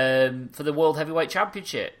for the World Heavyweight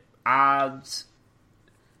Championship. And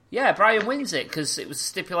yeah, Bryan wins it because it was a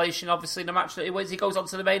stipulation, obviously, in the match that he wins. He goes on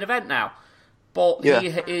to the main event now. But he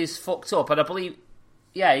is fucked up, and I believe,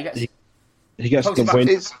 he gets the win.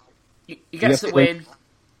 He gets the win.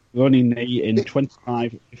 Running knee in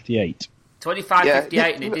 25:58.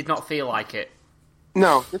 25:58, and it did not feel like it.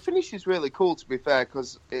 No, the finish is really cool, to be fair,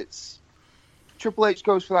 because it's Triple H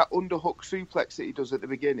goes for that underhook suplex that he does at the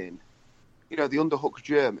beginning. The underhook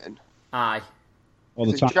German. Aye.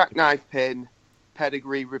 It's a jackknife pin,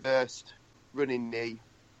 pedigree reversed, running knee.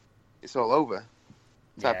 It's all over.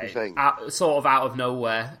 Type of thing. Sort of out of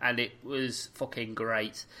nowhere, and it was fucking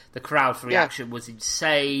great. The crowd's reaction was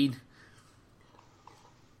insane.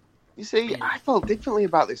 You see, I felt differently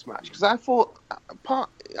about this match because I thought,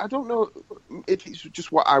 I don't know if it's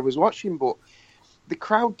just what I was watching, but the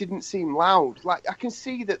crowd didn't seem loud. Like, I can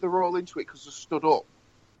see that they're all into it because they stood up,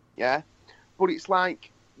 yeah? But it's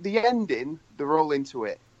like, the ending, they're all into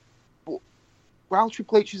it. But while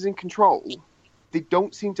Triple H is in control, they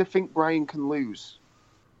don't seem to think Bryan can lose.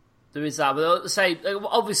 There is that, but say,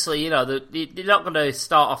 obviously, they're not going to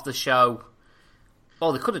start off the show.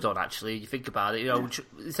 Well, they could have done, actually, you think about it.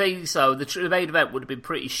 The main event would have been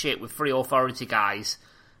pretty shit with 3 Authority guys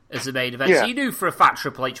as the main event. Yeah. So you knew for a fact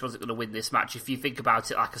Triple H wasn't going to win this match if you think about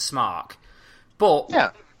it like a smart. But,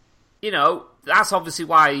 that's obviously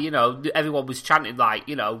why, everyone was chanting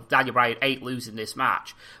Daniel Bryan ain't losing this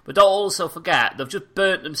match. But don't also forget, they've just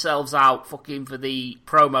burnt themselves out fucking for the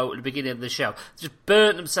promo at the beginning of the show. They've just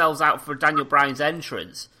burnt themselves out for Daniel Bryan's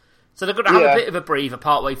entrance. So they're going to have a bit of a breather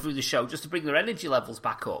partway through the show just to bring their energy levels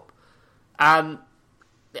back up. And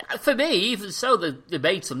for me, even so, they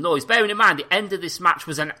made some noise. Bearing in mind, the end of this match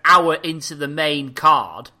was an hour into the main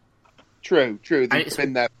card. True. They've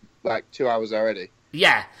been there like 2 hours already.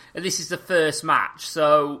 Yeah, and this is the first match.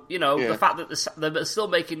 So, the fact that they're still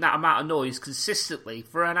making that amount of noise consistently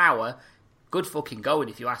for an hour, good fucking going,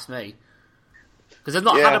 if you ask me. Because they've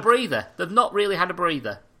not had a breather. They've not really had a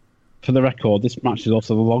breather. For the record, this match is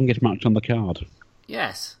also the longest match on the card.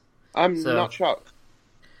 Yes. I'm not shocked.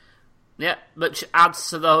 Yeah, which adds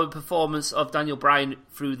to the performance of Daniel Bryan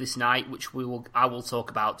through this night, which I will talk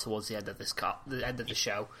about towards the end of the end of the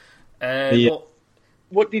show. But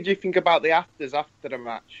what did you think about the afters after the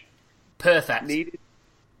match? Perfect. Needed?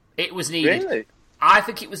 It was needed. Really? I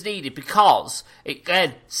think it was needed because it,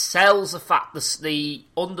 again, sells the fact, the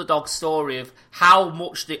underdog story of how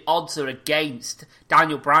much the odds are against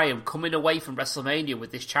Daniel Bryan coming away from WrestleMania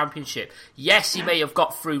with this championship. Yes, he may have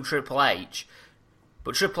got through Triple H,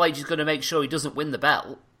 but Triple H is going to make sure he doesn't win the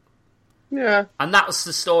belt. Yeah. And that's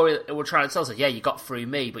the story that we're trying to tell. So, yeah, you got through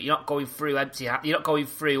me, but you're not going through you're not going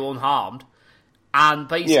through unharmed. And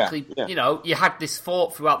basically, you had this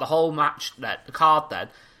thought throughout the whole match, the card then,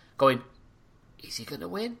 going, is he going to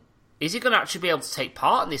win? Is he going to actually be able to take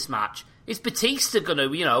part in this match? Is Batista going to,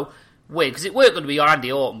 win? Because it weren't going to be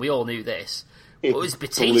Randy Orton, we all knew this. But it was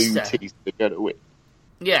Batista. Going to win.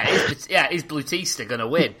 Yeah, is Batista going to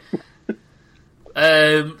win?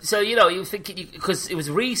 So, you think because it was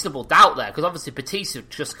reasonable doubt there, because obviously Batista had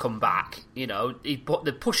just come back,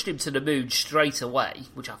 they pushed him to the moon straight away,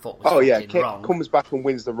 which I thought was wrong. Comes back and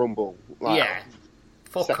wins the Rumble.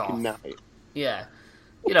 Fuck off. Night. Yeah.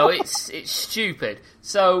 It's stupid.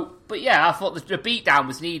 So, but yeah, I thought the beatdown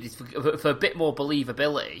was needed for a bit more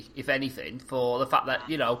believability, if anything, for the fact that,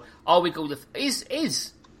 are we going to...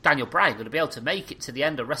 Is Daniel Bryan going to be able to make it to the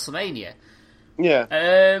end of WrestleMania?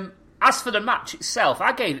 Yeah. As for the match itself,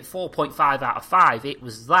 I gave it 4.5 out of 5. It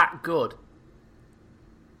was that good.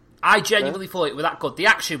 I genuinely thought it was that good. The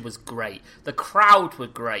action was great. The crowd were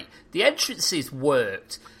great. The entrances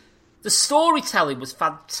worked. The storytelling was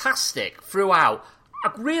fantastic throughout.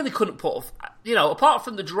 I really couldn't put, apart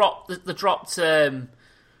from the dropped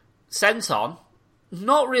senton,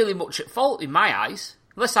 not really much at fault in my eyes,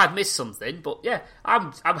 unless I've missed something. But yeah,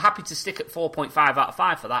 I'm happy to stick at 4.5 out of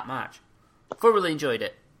 5 for that match. Thoroughly enjoyed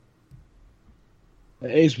it. It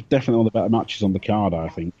is definitely one of the better matches on the card, I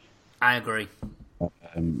think. I agree.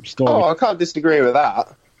 I can't disagree with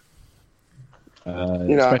that.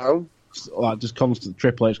 Just constant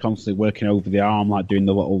Triple H constantly working over the arm, like doing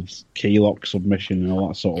the little key lock submission and all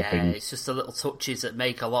that sort of thing. Yeah, it's just the little touches that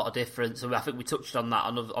make a lot of difference. I think we touched on that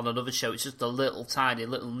on another show. It's just the little tiny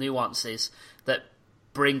little nuances that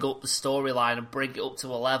bring up the storyline and bring it up to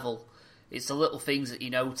a level. It's the little things that you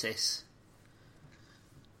notice.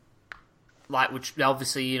 like, which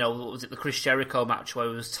obviously, what was it, the Chris Jericho match where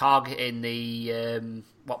he was targeting the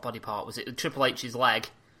what body part was it? Triple H's leg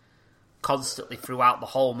constantly throughout the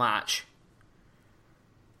whole match.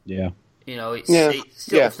 Yeah. It's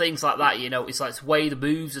still things like that. It's like the way the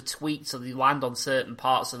moves are tweaked so they land on certain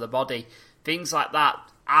parts of the body. Things like that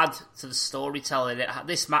add to the storytelling.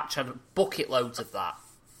 This match had bucket loads of that.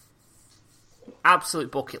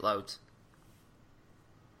 Absolute bucket loads.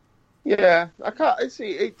 Yeah, I can't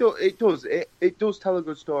see it. It does tell a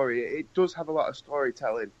good story. It does have a lot of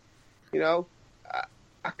storytelling. I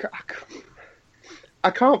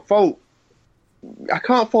can't fault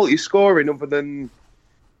your scoring other than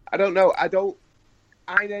I don't know. I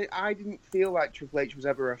didn't feel like Triple H was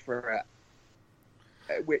ever a threat.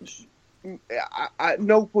 Which at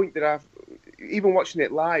no point did I, even watching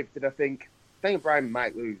it live, did I think Daniel Bryan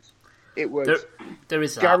might lose. It was there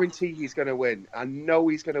is guarantee he's going to win. I know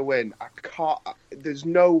he's going to win. I can't. There's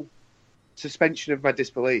no suspension of my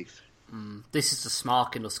disbelief. This is the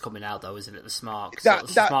smark in us coming out, though, isn't it? The smark.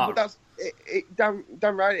 That's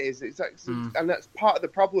damn right it is. It's like, and that's part of the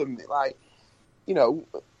problem. Like,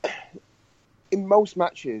 in most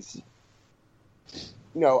matches,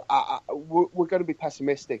 we're going to be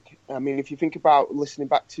pessimistic. I mean, if you think about listening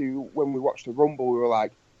back to when we watched the Rumble, we were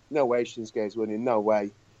like, no way Shinsuke's winning. No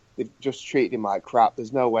way. They've just treated him like crap.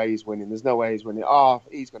 There's no way he's winning. There's no way he's winning. Oh,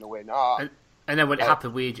 he's going to win. Oh. And then when it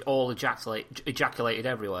happened, we all ejaculated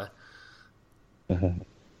everywhere.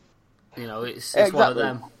 It's exactly. One of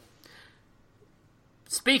them.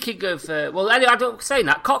 Speaking of... anyway, I don't saying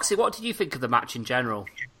that. Coxie, what did you think of the match in general?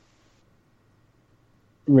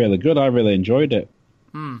 Really good. I really enjoyed it.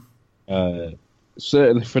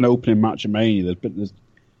 Certainly for an opening match at Mania, there's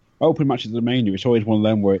opening matches at Mania, it's always one of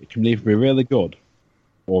them where it can either be really good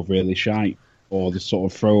or really shite, or the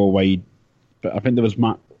sort of throwaway. But I think there was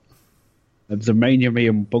a Mania me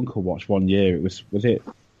and Bunker watched one year. It was it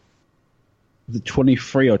the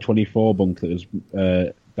 23 or 24 Bunker? It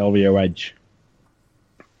was Del Rio Edge.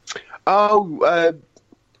 Oh,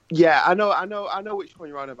 yeah, I know which one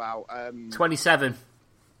you're on about. 27.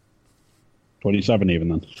 27 even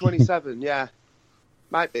then. 27, yeah,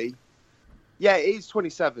 might be. Yeah, it is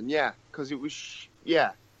 27. Yeah, because it was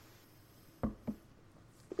It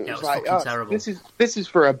was like, terrible. This is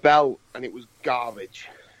for a belt, and it was garbage.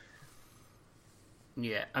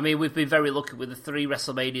 Yeah, I mean, we've been very lucky with the 3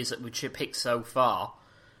 WrestleManias that we've picked so far.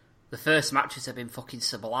 The first matches have been fucking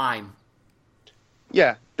sublime.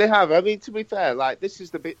 Yeah, they have. I mean, to be fair, like this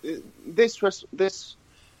is the bit.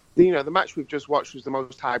 The match we've just watched was the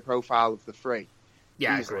most high profile of the 3.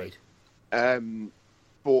 Yeah, easily. Agreed.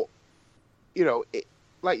 But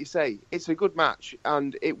like you say, it's a good match,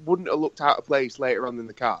 and it wouldn't have looked out of place later on in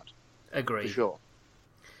the card. Agreed.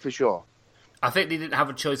 For sure. I think they didn't have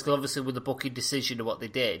a choice, because obviously with the booking decision of what they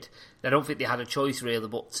did, I don't think they had a choice really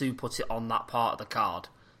but to put it on that part of the card.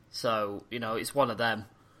 So, it's one of them.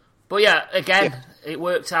 But yeah, again, It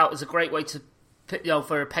worked out as a great way to,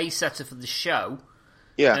 for a pace setter for the show.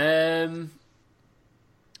 Yeah.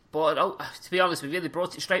 But to be honest with you, they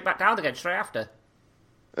brought it straight back down again, straight after.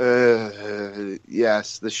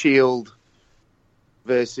 Yes, the Shield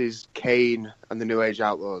versus Kane and the New Age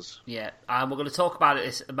Outlaws. Yeah, and we're going to talk about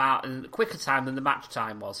it about in a quicker time than the match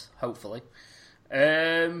time was, hopefully.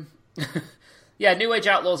 Yeah, New Age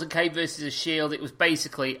Outlaws and Kane versus the Shield. It was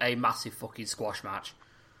basically a massive fucking squash match.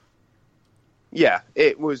 Yeah,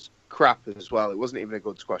 it was crap as well. It wasn't even a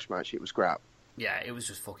good squash match. It was crap. Yeah, it was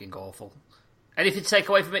just fucking awful. Anything to take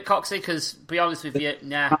away from it, Coxie? Because, to be honest with you,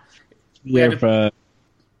 nah. Yeah,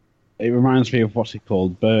 it reminds me of what's it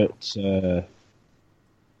called? Bert's.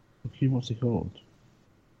 What's he called?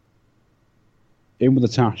 In with the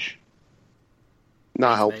Tash.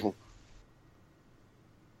 Not helpful.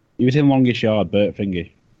 He was in Longest Yard, Bert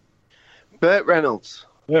Thingy. Burt Reynolds.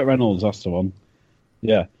 Burt Reynolds, that's the one.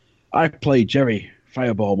 Yeah. I played Jerry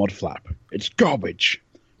Fireball Mudflap. It's garbage.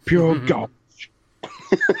 Pure garbage.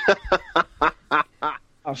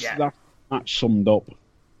 That match summed up.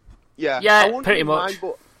 Yeah, pretty much.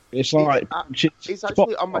 But it's like... It's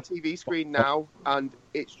actually on my TV screen now, and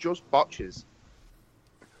it's just botches.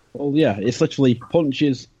 Well, yeah, it's literally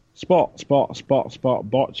punches, spot, spot, spot, spot,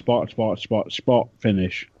 bot, spot, spot, spot, spot,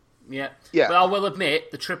 finish. Yeah. But I will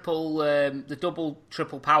admit, the double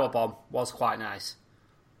triple power bomb was quite nice.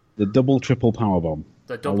 The double triple power bomb.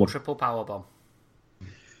 Triple power bomb.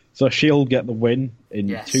 So Shield get the win in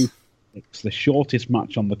 2. It's the shortest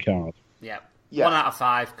match on the card. Yeah. 1 out of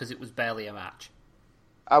 5 because it was barely a match.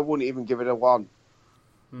 I wouldn't even give it a 1.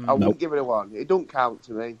 I wouldn't give it a 1. It don't count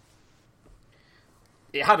to me.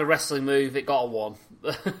 It had a wrestling move. It got a 1.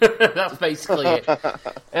 That's basically it.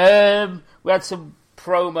 We had some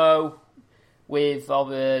promo. with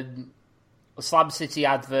a Slam City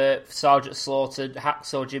advert for Sergeant Slaughter,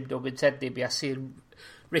 Hacksaw Jim Duggan, Ted DiBiase, and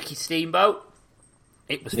Ricky Steamboat.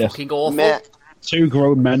 It was fucking awful. Meh. 2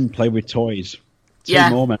 grown men play with toys. 2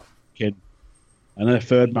 more men, kid. And then a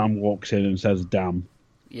third man walks in and says, damn.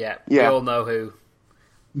 Yeah, we all know who.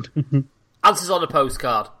 Answers on a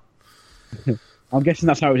postcard. I'm guessing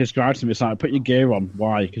that's how it describes to me. It's like, put your gear on.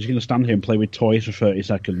 Why? Because you're going to stand here and play with toys for 30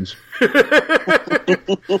 seconds. Hang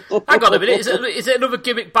on a minute. Is it another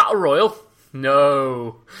gimmick battle royal?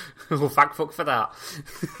 No. Well, thank fuck for that.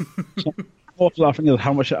 Also, I think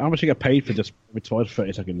how much you get paid for just with toys for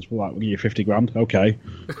 30 seconds? Well, like, we'll give you 50 grand. Okay.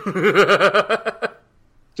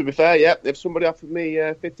 To be fair, yeah, if somebody offered me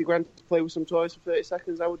 50 grand to play with some toys for 30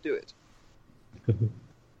 seconds, I would do it.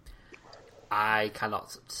 I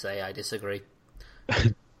cannot say I disagree.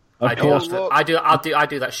 Of course. I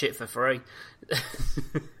do that shit for free.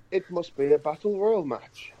 It must be a battle royal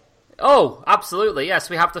match. Oh, absolutely, yes.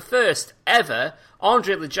 We have the first ever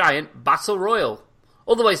Andre the Giant Battle Royal,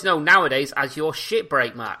 otherwise known nowadays as your shit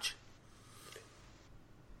break match.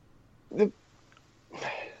 The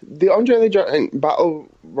Andre the Giant Battle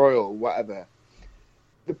Royal, whatever,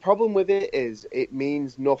 the problem with it is it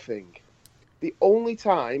means nothing. The only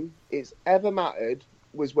time it's ever mattered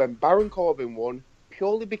was when Baron Corbin won,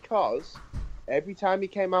 purely because every time he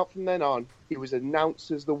came out from then on, he was announced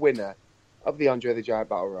as the winner of the Andre the Giant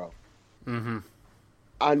Battle Royal. Mm-hmm.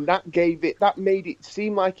 And that made it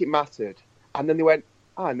seem like it mattered. And then they went,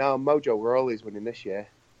 now Mojo Rawley's winning this year.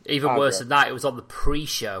 Even worse than that, it was on the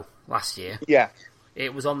pre-show last year. Yeah.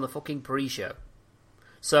 It was on the fucking pre-show.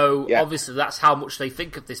 So, obviously, that's how much they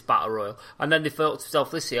think of this Battle Royal. And then they thought to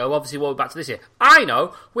themselves this year, obviously, we're back to this year. I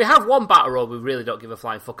know, we have one Battle Royal we really don't give a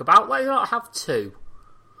flying fuck about. Why not have 2?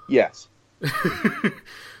 Yes.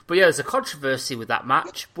 But yeah, there's a controversy with that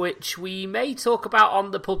match, which we may talk about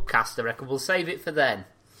on the podcast, I reckon. We'll save it for then,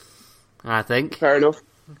 I think. Fair enough.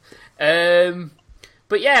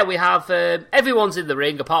 But yeah, we have... everyone's in the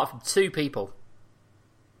ring, apart from 2 people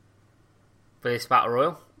for this Battle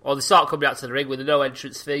Royal. Or they start coming out to the ring with a no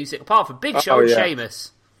entrance music, apart from Big Show and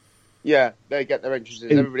Sheamus. Yeah, they get their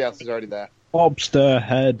entrances. Everybody else is already there. Lobster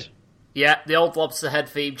Head. Yeah, the old Lobster Head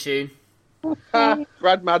theme tune.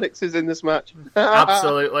 Brad Maddox is in this match.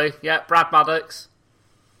 Absolutely. Yeah, Brad Maddox.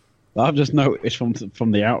 I've just noticed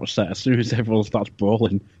from the outset, as soon as everyone starts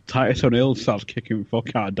brawling, Titus O'Neil starts kicking the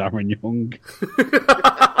fuck out of Darren Young.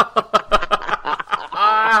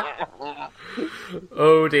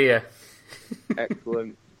 Oh dear.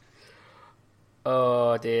 Excellent.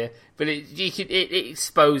 Oh dear. But it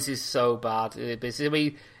exposes so bad. I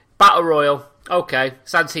mean, Battle Royal, okay,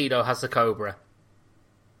 Santino has the Cobra.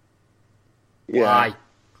 Yeah.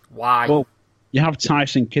 Why? Well, you have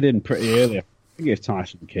Tyson Kidd in pretty early. I think it's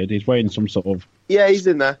Tyson Kidd. He's wearing some sort of... Yeah, he's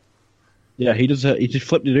in there. Yeah, he just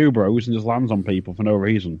flipped the Ubros and just lands on people for no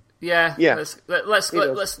reason. Yeah.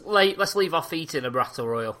 Let's leave our feet in a Battle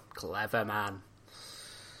Royal. Clever man.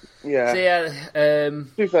 Yeah. So yeah, to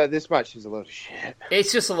be fair, this match is a load of shit.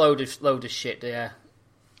 It's just a load of shit. Yeah.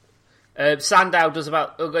 Sandow does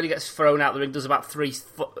about, when he gets thrown out the ring, does about 3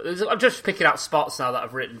 foot. I'm just picking out spots now that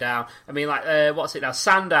I've written down. I mean, like, what's it now?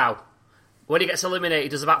 Sandow, when he gets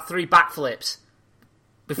eliminated, does about 3 backflips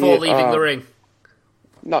before leaving the ring.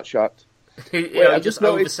 Not shocked. He just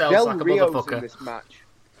oversells Del like a Rio's motherfucker. In this match.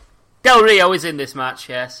 Del Rio is in this match,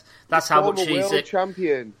 yes. That's how much he's world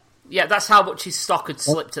champion. Yeah, that's how much his stock had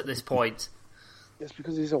slipped at this point. It's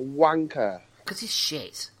because he's a wanker. Because he's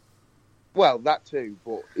shit. Well, that too,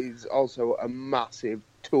 but he's also a massive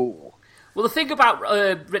tool. Well, the thing about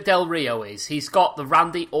Del Rio is he's got the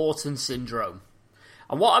Randy Orton syndrome.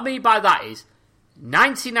 And what I mean by that is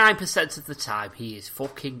 99% of the time he is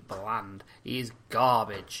fucking bland. He is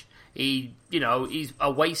garbage. He's a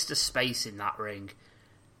waste of space in that ring.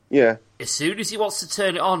 Yeah. As soon as he wants to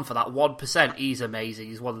turn it on for that 1%, he's amazing.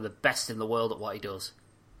 He's one of the best in the world at what he does.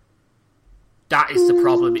 That is the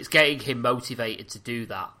problem. It's getting him motivated to do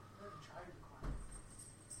that.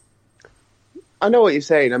 I know what you're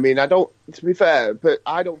saying. I mean, to be fair, but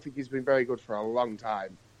I don't think he's been very good for a long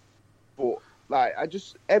time. But,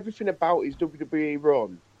 everything about his WWE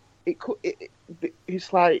run,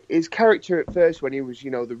 it's like his character at first when he was,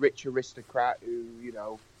 the rich aristocrat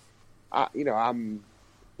who, I'm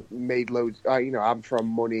made loads, I'm from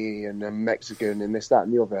money and I'm Mexican and this, that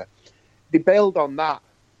and the other. They bailed on that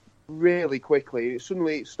really quickly.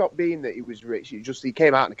 Suddenly it stopped being that he was rich. He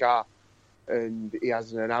came out in a car and he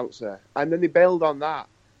has an announcer. And then they bailed on that.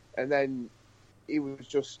 And then it was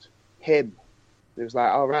just him. It was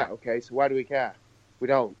like, all right, okay, so why do we care? We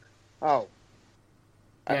don't. Oh.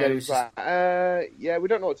 And then it was like, we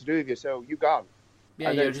don't know what to do with you, so you gone. Yeah,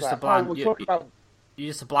 And you're it's just like, a bland. we're talking about, You're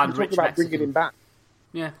just a bland we're rich talking about Mexican. bringing him back.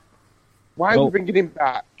 Yeah. Why are we bringing him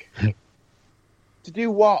back? To do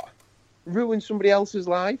what? Ruin somebody else's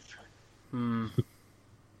life?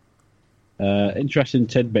 Interesting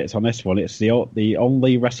tidbits on this one. It's the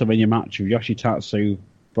only WrestleMania match of Yoshitatsu,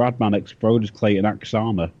 Brad Mannix, Brodus Clayton,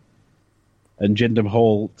 Aksana, and Jinder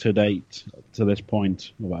Mahal to date, to this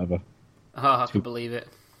point, or whatever. Oh, I can believe it.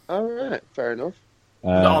 All right, fair enough.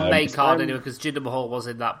 Not on main card anyway, because Jinder Mahal was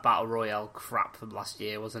in that Battle Royale crap from last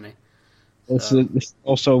year, wasn't he? This is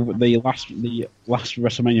also the last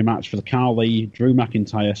WrestleMania match for the Carly, Drew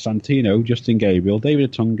McIntyre, Santino, Justin Gabriel,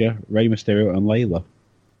 David Otunga, Rey Mysterio, and Layla.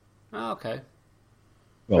 Oh, okay.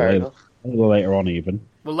 Well, Layla later on, even.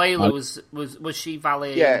 Well, Layla was she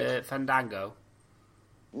valeting Fandango?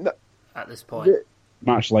 No, at this point.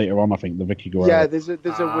 Match later on, I think the Vicky Guerrero. Yeah, there's a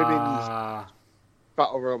women's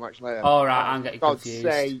Battle Royal match later. All right, I'm getting confused.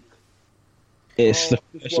 Sake. It's the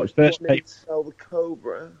first sell the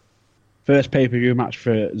Cobra. First pay-per-view match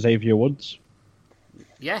for Xavier Woods.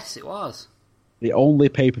 Yes, it was. The only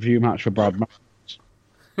pay-per-view match for Brad Mannix.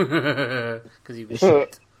 Because he was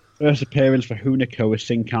shit. First appearance for Hunico with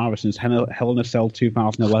Sin Cara since Hell in a Cell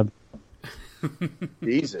 2011.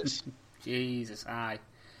 Jesus, aye.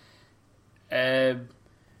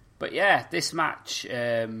 But yeah, this match...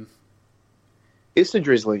 it's the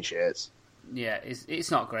drizzling shits. Yeah,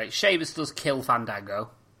 it's not great. Sheamus does kill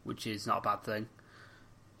Fandango, which is not a bad thing.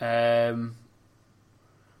 But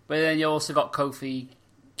then you also got Kofi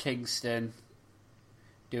Kingston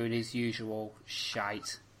doing his usual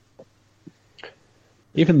shite.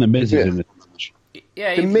 Even the Miz is in the match.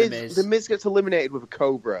 Yeah, the even Miz. The Miz gets eliminated with a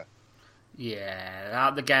Cobra.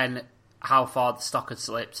 Yeah, again, how far the stock had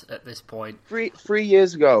slipped at this point. 3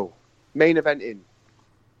 years ago, main eventing.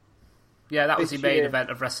 Yeah, that was the main event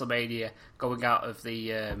of WrestleMania, going out of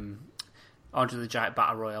the Andre the Giant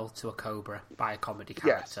Battle Royal to a Cobra by a comedy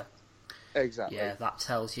character. Yes, exactly. Yeah, that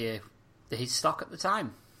tells you his stock at the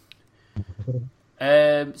time.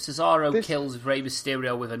 Cesaro kills Rey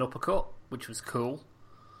Mysterio with an uppercut, which was cool.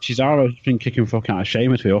 Cesaro's been kicking fuck out of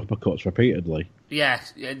Sheamus with uppercuts repeatedly. Yeah,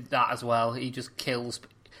 that as well. He just kills...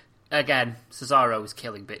 Again, Cesaro is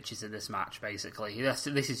killing bitches in this match, basically. This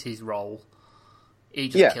is his role. He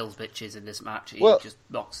just kills bitches in this match. He just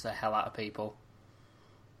knocks the hell out of people.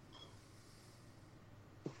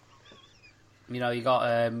 You know, you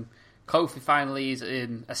got Kofi finally is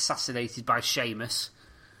assassinated by Sheamus.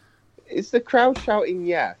 Is the crowd shouting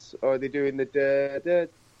yes, or are they doing the da?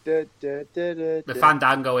 The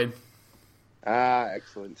Fandangoing. Ah,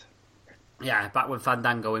 excellent. Yeah, back when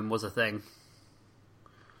Fandangoing was a thing.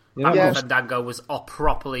 Yeah. Back when Fandango was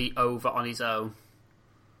properly over on his own.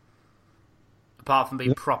 Apart from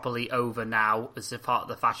being properly over now as a part of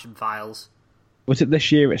the Fashion Files. Was it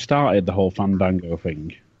this year it started, the whole Fandango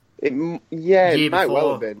thing? It might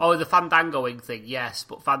well have been. Oh, the Fandangoing thing, yes.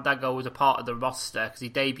 But Fandango was a part of the roster because he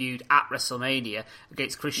debuted at WrestleMania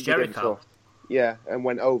against Chris Jericho. Yeah, and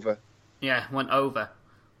went over. Yeah, went over.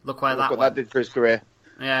 Look where that what went. that did for his career.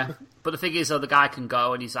 Yeah, but the thing is, though, the guy can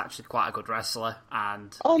go, and he's actually quite a good wrestler,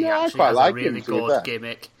 and he actually I quite has like a really him, good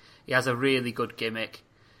gimmick. He has a really good gimmick,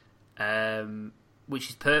 which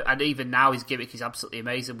is and even now his gimmick is absolutely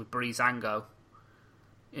amazing with Breezango.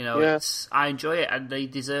 You know, I enjoy it, and they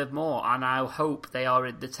deserve more, and I hope they are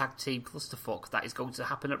in the tag team clusterfuck that is going to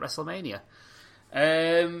happen at WrestleMania.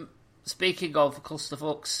 Speaking of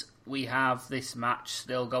clusterfucks, we have this match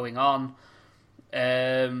still going on.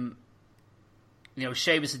 You know,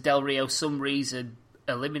 Sheamus and Del Rio, some reason,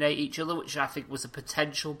 eliminate each other, which I think was a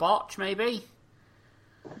potential botch, maybe?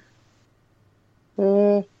 I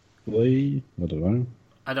don't know.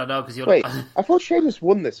 I don't know, because you're... Wait, I thought Sheamus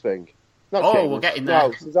won this thing. Not Sheamus. We're getting there. No,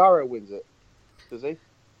 Cesaro wins it. Does he?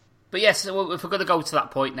 But yes, if we're going to go to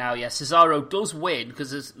that point now, Cesaro does win,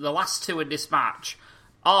 because the last two in this match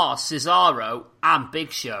are Cesaro and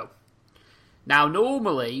Big Show. Now,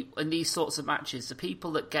 normally, in these sorts of matches, the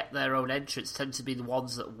people that get their own entrance tend to be the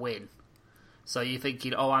ones that win. So you're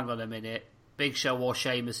thinking, oh, hang on a minute, Big Show or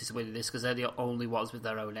Sheamus is winning this because they're the only ones with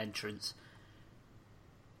their own entrance.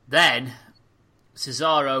 Then,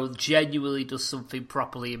 Cesaro genuinely does something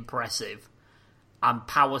properly impressive and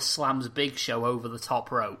power slams Big Show over the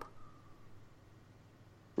top rope.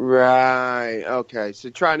 Right, okay. So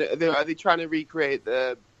are they trying to recreate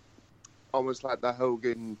the almost like the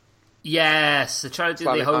Hogan... Yes, they're trying to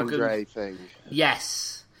do the Hogan Andre thing.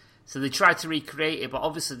 Yes, so they tried to recreate it, but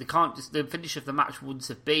obviously they can't. The finish of the match wouldn't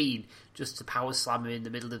have been just to power slam him in the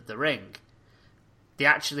middle of the ring. They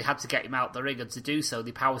actually had to get him out the ring, and to do so,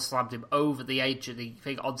 they power slammed him over the edge of the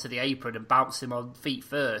thing onto the apron and bounced him on feet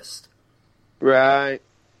first. Right.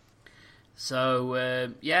 So,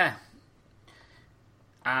 yeah.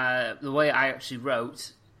 The way I actually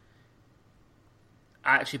wrote,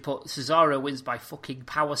 I actually put Cesaro wins by fucking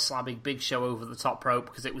power slamming Big Show over the top rope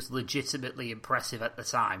because it was legitimately impressive at the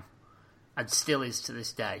time. And still is to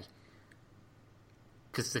this day.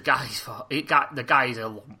 Because the guy's a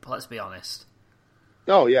lump, let's be honest.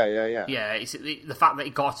 Oh, yeah. Yeah, it's the fact that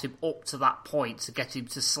he got him up to that point to get him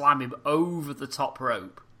to slam him over the top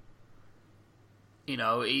rope. You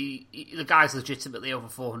know, the guy's legitimately over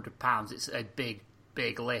 400 pounds. It's a big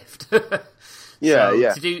lift.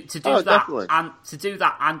 Yeah. To do that definitely. and to do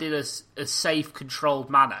that and in a safe, controlled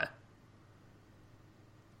manner.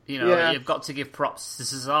 You know, you've got to give props to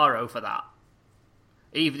Cesaro for that.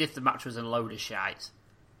 Even if the match was a load of shite.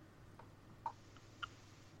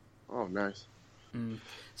 Oh, nice.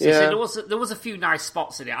 So there was a few nice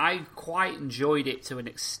spots in it. I quite enjoyed it to an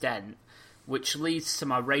extent, which leads to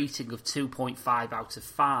my rating of 2.5 out of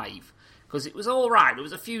 5. Because it was all right. There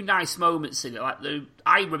was a few nice moments in it. Like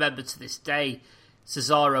I remember to this day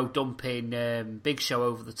Cesaro dumping Big Show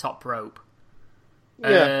over the top rope.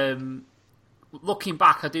 Yeah. Looking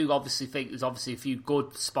back, I do obviously think there's obviously a few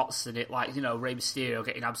good spots in it, like, you know, Rey Mysterio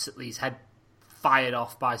getting absolutely his head fired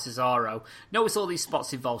off by Cesaro. Notice all these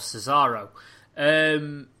spots involve Cesaro.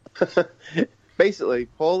 Basically,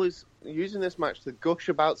 Paul is using this match to gush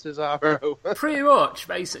about Cesaro. Pretty much,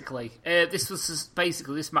 basically.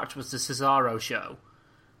 This match was the Cesaro show,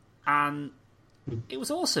 and it was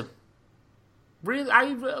awesome. Really,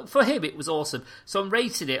 for him, it was awesome. So I'm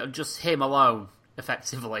rating it on just him alone,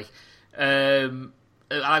 effectively. I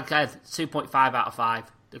had 2.5 out of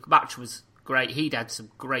 5. The match was great. He'd had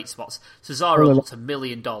some great spots. Cesaro looked $1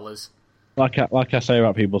 million. Like I say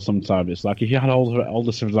about people sometimes, it's like if you had older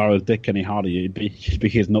Cesaro's dick any harder, you'd be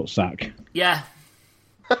his nutsack. Yeah.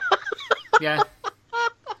 Yeah.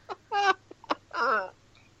 I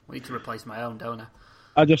need to replace my own, don't I?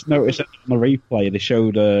 I just noticed on the replay they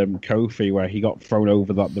showed Kofi where he got thrown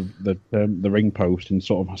over the ring post and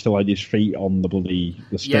sort of still had his feet on the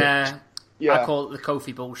sticks. Yeah. I call it the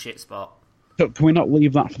Kofi bullshit spot. So can we not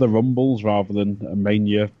leave that for the Rumbles rather than a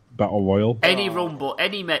Mania Battle Royal? Any Rumble,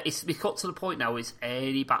 it's cut to the point now. It's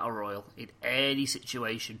any Battle Royal in any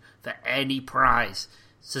situation for any prize.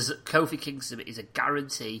 So Kofi Kingston is a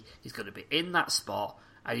guarantee. He's going to be in that spot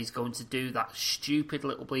and he's going to do that stupid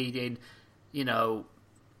little bleeding, you know,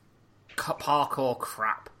 parkour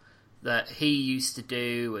crap that he used to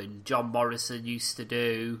do and John Morrison used to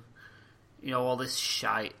do. You know, all this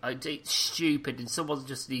shite. It's stupid, and someone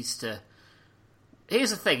just needs to... Here's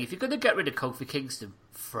the thing, if you're going to get rid of Kofi Kingston,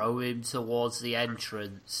 throw him towards the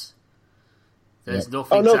entrance. There's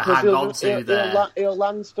nothing to hang on to there. He'll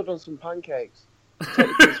land stood on some pancakes. Take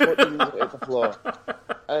his foot and hit the floor.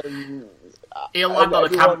 He'll land on a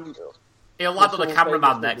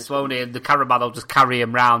cameraman next, won't he? And the cameraman will just carry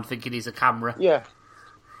him round thinking he's a camera. Yeah.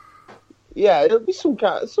 Yeah, it'll be some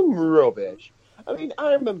rubbish. I mean,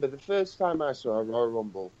 I remember the first time I saw a Royal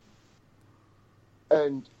Rumble,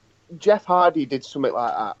 and Jeff Hardy did something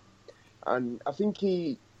like that, and I think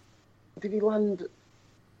did he land?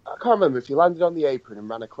 I can't remember if he landed on the apron and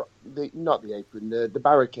ran across the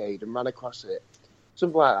barricade and ran across it,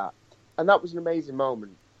 something like that. And that was an amazing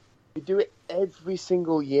moment. You do it every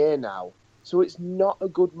single year now, so it's not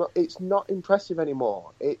it's not impressive anymore.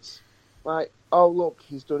 It's like, oh look,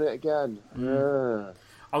 he's done it again.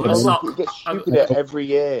 It gets stupider every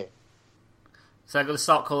year. So I'm going to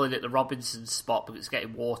start calling it the Robinson spot, but it's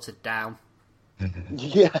getting watered down.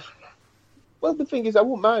 Yeah. Well, the thing is, I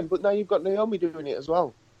wouldn't mind, but now you've got Naomi doing it as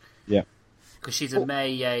well. Yeah. Because she's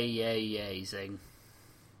amazing.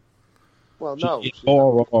 Well, no.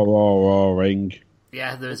 Ring.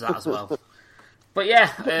 Yeah, there's that as well. But yeah,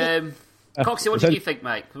 Coxie, what did you think,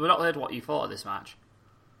 mate? We've not heard what you thought of this match.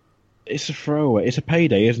 It's a throwaway. It's a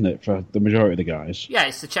payday, isn't it, for the majority of the guys? Yeah,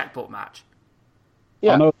 it's the checkbook match.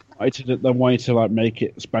 Yeah. I know they wanted to like make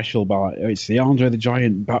it special by it's the Andre the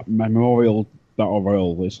Giant Memorial Battle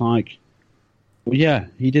Royal. It's like, well, yeah,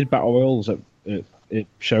 he did Battle Royals at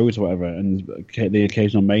shows or whatever, and the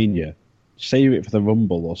occasional Mania. Save it for the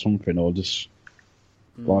Rumble or something, or just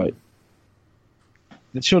like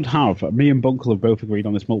it should have. Me and Bunkle have both agreed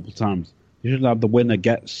on this multiple times. You should have the winner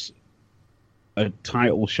gets a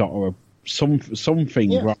title shot or something.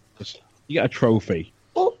 Yeah. Right? You get a trophy.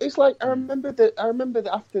 Well, it's like I remember that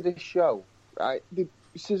after this show, right?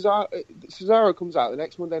 Cesaro comes out the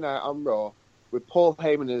next Monday night on Raw with Paul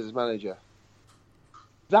Heyman as his manager.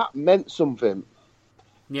 That meant something.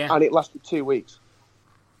 Yeah, and it lasted 2 weeks.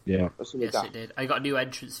 Yeah, yes, it did. I got a new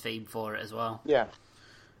entrance theme for it as well. Yeah.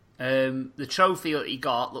 The trophy that he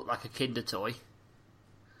got looked like a Kinder toy.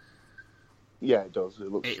 Yeah, it does.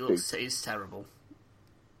 It's terrible.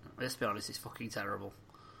 Let's be honest, it's fucking terrible.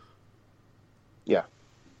 Yeah.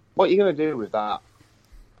 What are you going to do with that?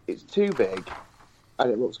 It's too big,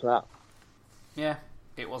 and it looks crap. Yeah,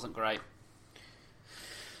 it wasn't great.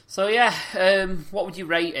 So yeah, what would you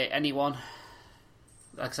rate it? Anyone?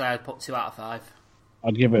 Like I said, I'd put 2 out of 5.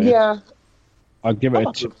 I'd give it. I'd give it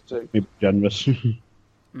a 2. Be generous.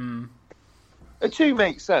 A 2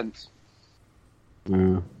 makes sense.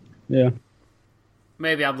 Yeah.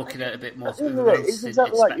 Maybe I'm looking at a bit more. It's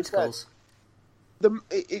exactly like you said.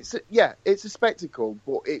 It's a spectacle,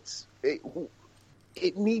 but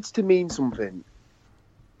it needs to mean something.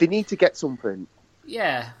 They need to get something.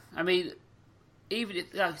 Yeah, I mean, even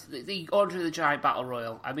the Andre the Giant Battle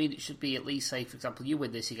Royal, I mean, it should be at least, say, for example, you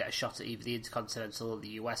win this, you get a shot at either the Intercontinental or the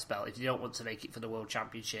US belt if you don't want to make it for the World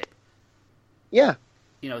Championship. Yeah.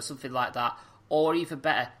 Something like that. Or even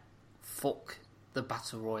better, fuck the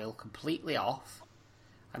Battle Royal completely off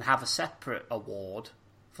and have a separate award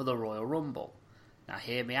for the Royal Rumble. Now,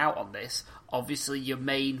 hear me out on this. Obviously, your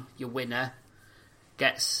winner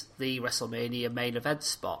gets the WrestleMania main event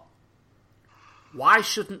spot. Why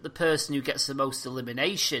shouldn't the person who gets the most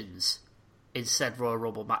eliminations in said Royal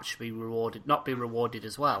Rumble match not be rewarded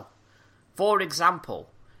as well? For example,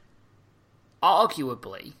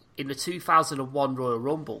 arguably, in the 2001 Royal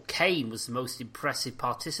Rumble, Kane was the most impressive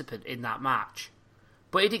participant in that match.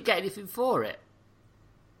 But he didn't get anything for it.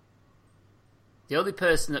 The only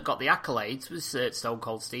person that got the accolades was Stone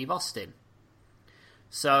Cold Steve Austin.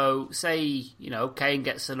 So, say, Kane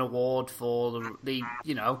gets an award for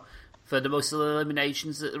for the most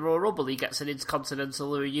eliminations at the Royal Rumble, he gets an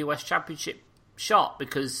Intercontinental or a US Championship shot,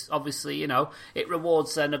 because, obviously, it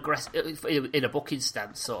rewards an aggressive, in a booking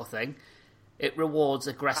stance sort of thing, it rewards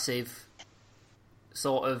aggressive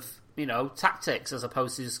sort of, tactics, as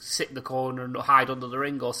opposed to just sit in the corner and hide under the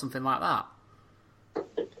ring or something like that.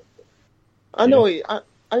 I know. I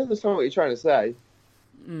understand what you're trying to say.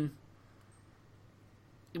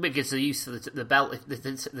 It gives the use of the belt,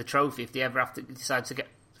 the trophy, if they ever have to decide to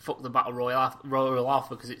fuck the Battle Royal off,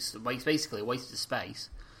 because it's basically a waste of space.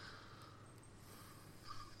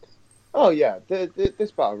 Oh yeah,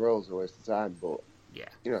 this Battle Royal's a waste of time, but yeah,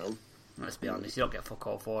 let's be honest, you don't get fuck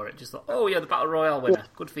all for it. Just like, oh yeah, the Battle Royal winner,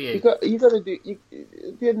 good for you. You got to do.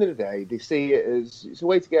 At the end of the day, they see it as it's a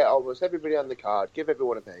way to get almost everybody on the card, give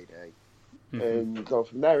everyone a payday, and go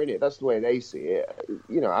from there. Innit? That's the way they see it.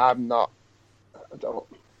 I'm not. I don't.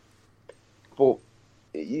 But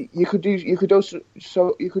you could do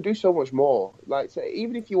so much more. Like, say,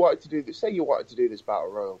 even if you wanted to do this, say you wanted to do this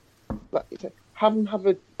Battle Royal, like, have them have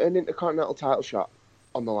an Intercontinental title shot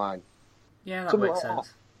on the line. Yeah, that makes sense.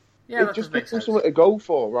 That. Yeah, that just makes gives them sense. something to go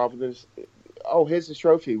for, rather than here's the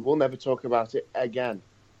trophy. We'll never talk about it again.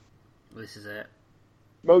 This is it.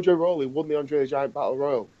 Mojo Rawley won the Andre the Giant Battle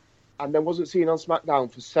Royal, and then wasn't seen on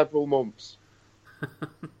SmackDown for several months.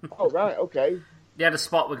 Oh right, okay. They had a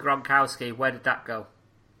spot with Gronkowski. Where did that go?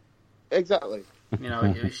 Exactly.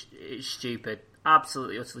 It's stupid.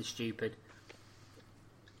 Absolutely, utterly stupid.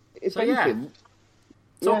 If anything,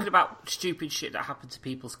 talking about stupid shit that happened to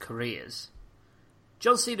people's careers.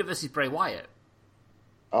 John Cena versus Bray Wyatt.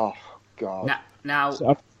 Oh God! Now, so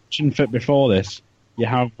I've mentioned fit before this. You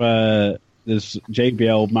have there's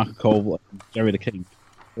JBL, McCall, and Jerry the King.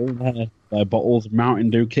 All their bottles of Mountain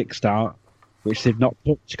Dew Kickstart, which they've not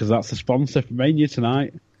touched because that's the sponsor for Mania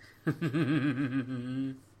tonight.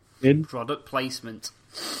 Product placement.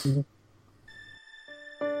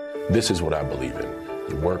 This is what I believe in.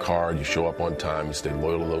 You work hard, you show up on time, you stay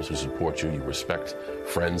loyal to those who support you, you respect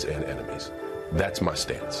friends and enemies. That's my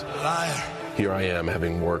stance. Liar. Here I am,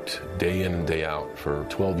 having worked day in and day out for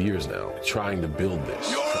 12 years now, trying to build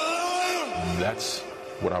this. You're a liar! That's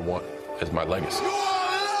what I want as my legacy. You're a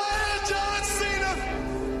liar, John Cena!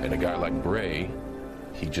 And a guy like Bray,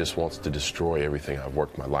 he just wants to destroy everything I've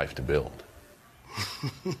worked my life to build.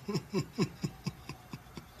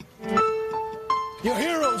 You're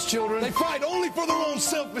heroes, children. They fight only for their own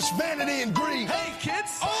selfish vanity and greed. Hey,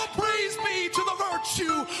 kids, all praise be to the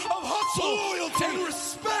virtue of hustle, loyalty, and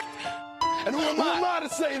respect. And who am I to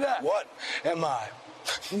say that? What am I?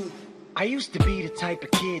 I used to be the type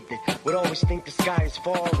of kid that would always think the sky is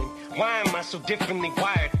falling. Why am I so differently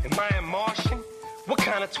wired? Am I a Martian? What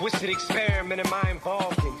kind of twisted experiment am I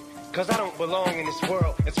involved in? Cause I don't belong in this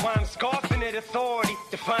world. That's why I'm scoffing at authority,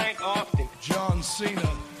 defiant often. John Cena.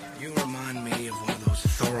 You remind me of one of those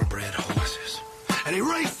thoroughbred horses. And he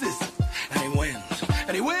races. And he wins.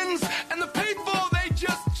 And he wins. And the people, they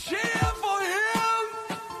just cheer for him.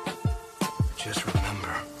 Just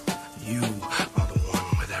remember, you are the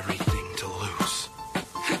one with everything to lose.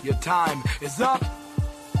 Your time is up.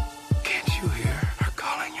 Can't you hear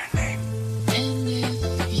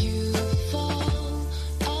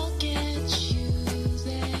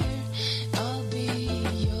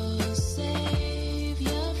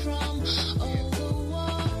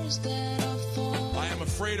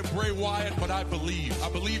of Bray Wyatt, but I believe. I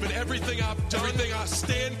believe in everything I've done, everything I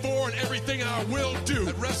stand for, and everything I will do.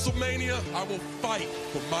 At WrestleMania, I will fight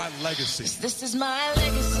for my legacy. This is my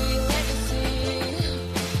legacy.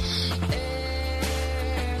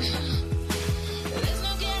 There's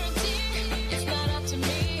no guarantee, it's not up to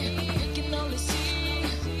me. We can only see.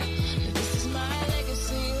 This is my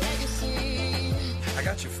legacy. I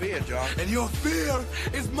got your fear, John. And your fear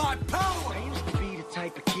is my power. I used to be the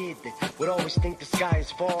type of kid that would always think the sky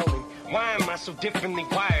is falling. Why am I so differently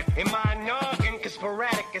wired? Am I noggin? Cause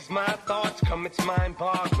sporadic as my thoughts come, it's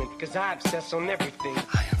mind-boggling. Cause I obsess on everything.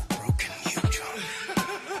 I have broken you, John.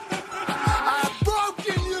 I've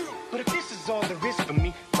broken you! But if this is all there is for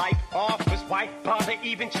me, life offers, why bother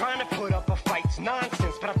even trying to put up a fight? It's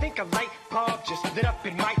nonsense, but I think a light bulb just lit up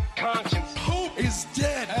in my conscience. Hope is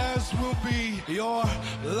dead, as will be your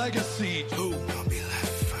legacy. Who will be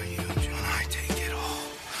left for you, John? I take it all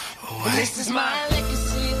away. This is my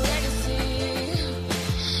legacy.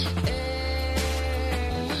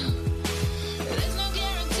 There's no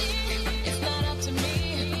guarantee, it's not up to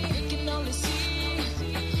me. We can only see.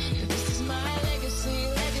 This is my legacy.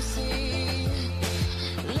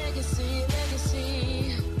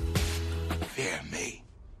 Fear me.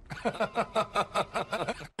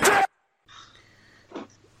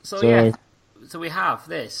 So we have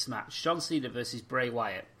this match, John Cena versus Bray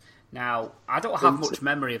Wyatt. Now, I don't have much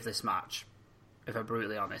memory of this match, if I'm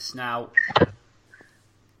brutally honest. Now,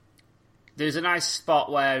 there's a nice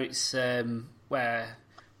spot where it's where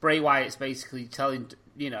Bray Wyatt's basically telling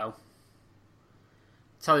Bray.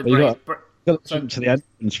 Got to the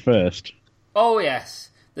entrance first. Oh yes,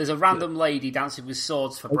 there's a random lady dancing with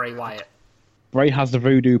swords for Bray Wyatt. Bray has the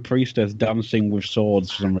voodoo priestess dancing with swords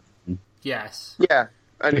for some reason. Yes. Yeah,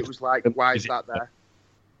 and it was like, why is that there?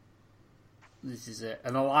 This is it.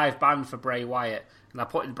 And a live band for Bray Wyatt. And I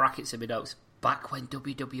put in brackets in my notes, back when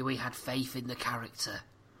WWE had faith in the character.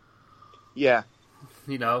 Yeah.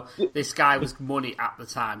 You know, this guy was money at the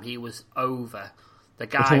time. He was over. The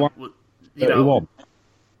guy was, 31.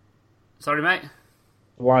 Sorry, mate?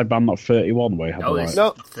 The live band, not 31, where he had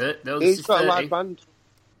he's got a live band.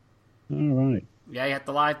 All right. Yeah, he had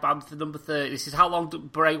the live band for number 30. This is how long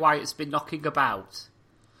Bray Wyatt's been knocking about.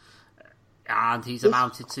 And he's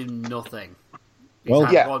amounted to nothing. He's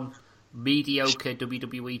had one mediocre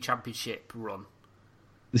WWE Championship run.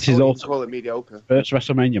 This is also call it mediocre. First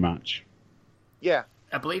WrestleMania match. Yeah.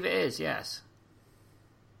 I believe it is, yes.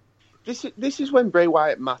 This is when Bray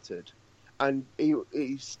Wyatt mattered. And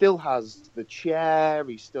he still has the chair,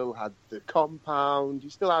 he still had the compound, he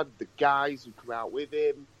still had the guys who come out with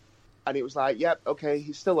him. And it was like, yep, okay,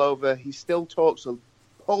 he's still over. He still talks a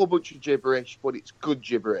whole bunch of gibberish, but it's good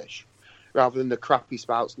gibberish, rather than the crap he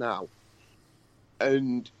spouts now.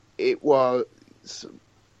 And it was,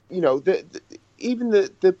 even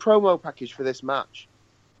the promo package for this match.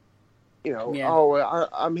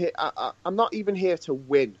 I'm here. I'm not even here to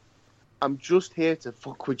win. I'm just here to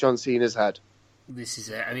fuck with John Cena's head. This is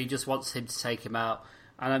it. And he just wants him to take him out.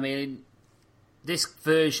 And I mean, this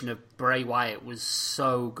version of Bray Wyatt was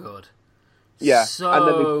so good. Yeah.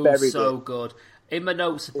 So good. In my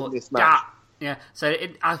notes, I put,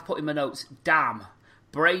 I put in my notes, damn,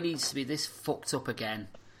 Bray needs to be this fucked up again.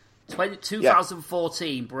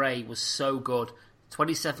 2014, Bray was so good.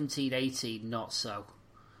 2017-18, not so.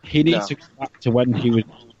 He needs to go back to when he was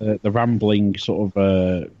the rambling sort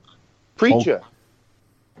of... preacher.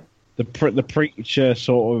 The preacher,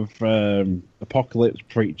 sort of apocalypse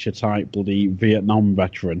preacher type bloody Vietnam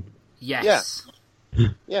veteran. Yes.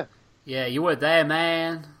 Yeah. Yeah, you were there,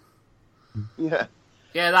 man. Yeah.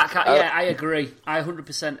 Yeah, I agree. I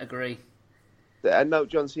 100% agree. I know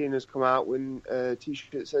John Cena's come out with a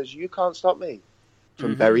T-shirt that says, "You can't stop me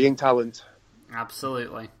from burying talent."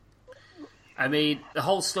 Absolutely. I mean, the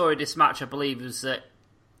whole story of this match, I believe, was that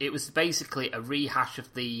it was basically a rehash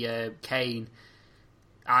of the Kane.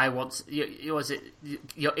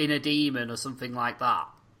 You're inner demon or something like that.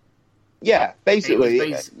 Yeah,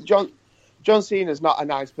 basically, John Cena's not a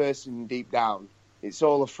nice person deep down. It's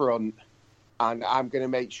all a front, and I'm going to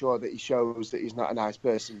make sure that he shows that he's not a nice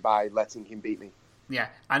person by letting him beat me. Yeah,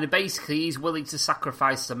 and basically he's willing to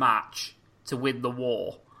sacrifice the match to win the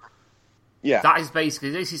war. Yeah. That is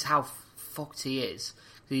basically, this is how fucked he is.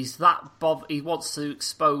 He's that he wants to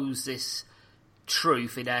expose this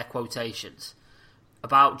truth, in air quotations,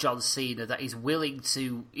 about John Cena, that he's willing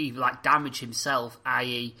to even damage himself,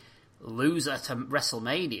 i.e. loser to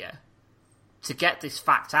WrestleMania, to get this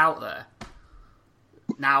fact out there.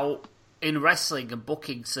 Now, in wrestling and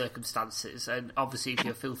booking circumstances, and obviously if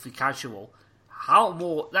you're filthy casual,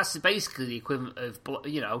 that's basically the equivalent of,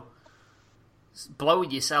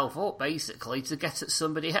 blowing yourself up basically to get at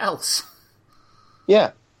somebody else.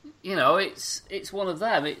 Yeah. You know, it's one of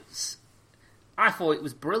them. I thought it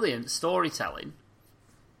was brilliant storytelling.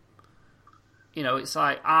 You know, it's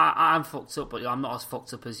like I'm fucked up, but I'm not as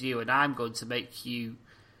fucked up as you, and I'm going to make you.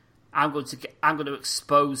 I'm going to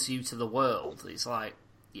expose you to the world. It's like,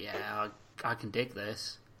 yeah, I can dig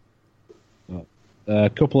this. A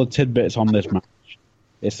couple of tidbits on this match.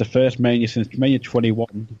 It's the first Mania since Mania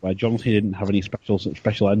 21 where John Cena didn't have any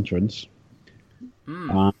special entrance.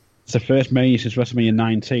 It's the first Mania since WrestleMania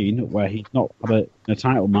 19 where he's not had a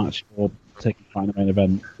title match or taken part in the main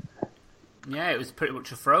event. Yeah, it was pretty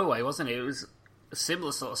much a throwaway, wasn't it? It was a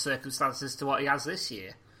similar sort of circumstances to what he has this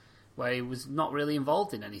year, where he was not really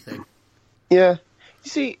involved in anything. Yeah. You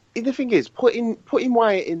see, the thing is, putting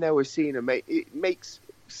Wyatt in there with Cena, it makes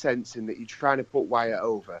sense in that you're trying to put Wyatt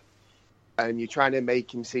over and you're trying to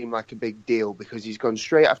make him seem like a big deal because he's gone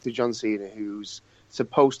straight after John Cena, who's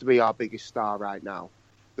supposed to be our biggest star right now.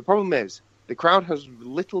 The problem is, the crowd has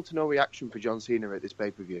little to no reaction for John Cena at this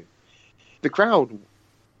pay-per-view. The crowd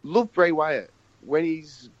love Bray Wyatt when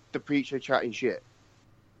he's the preacher chatting shit.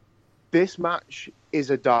 This match is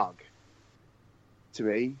a dog to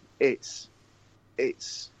me. It's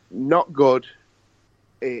not good.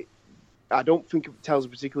 I don't think it tells a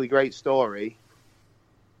particularly great story.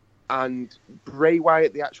 And Bray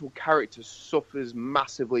Wyatt, the actual character, suffers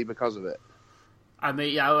massively because of it. I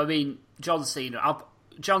mean, John Cena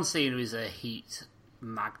is a heat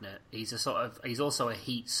magnet. He's also a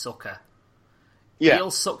heat sucker. Yeah.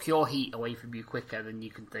 He'll suck your heat away from you quicker than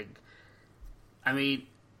you can think. I mean,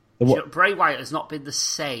 Bray Wyatt has not been the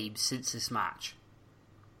same since this match.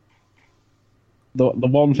 The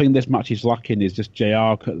one thing this match is lacking is just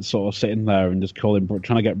JR sort of sitting there and just trying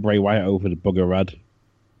to get Bray Wyatt over the bugger red.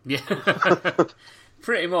 Yeah,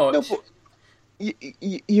 pretty much. No, but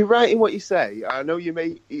you're right in what you say. I know you're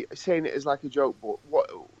saying it as like a joke, but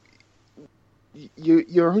you're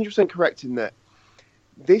 100% correct in that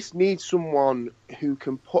this needs someone who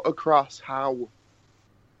can put across how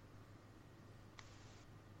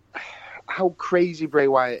crazy Bray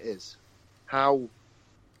Wyatt is, how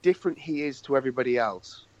different he is to everybody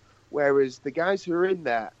else. Whereas the guys who are in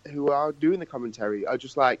there, who are doing the commentary, are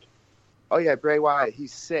just like, oh yeah, Bray Wyatt,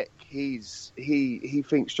 he's sick. He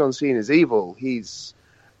thinks John Cena's evil. He's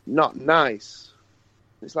not nice.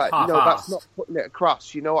 It's like, that's not putting it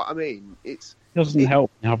across. You know what I mean? It doesn't help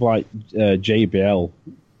have like JBL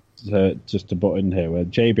just to butt in here. Where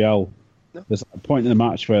JBL, there's a point in the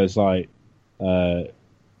match where it's like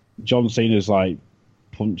John Cena's like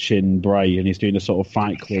punching Bray and he's doing a sort of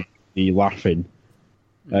Fight Club, he laughing,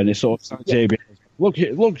 and it's sort of JBL. Look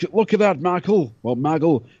at that, Michael. Well,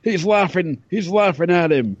 Michael, he's laughing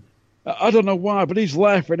at him. I don't know why, but he's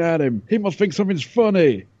laughing at him. He must think something's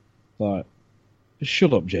funny. Like,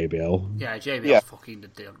 shut up, JBL. Yeah, JBL's fucking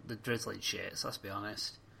the drizzling shits, let's be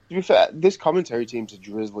honest. To be fair, this commentary team's a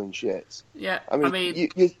drizzling shits. Yeah, I mean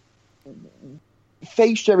you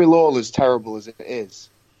face Jerry Lawler's terrible as it is,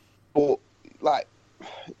 but like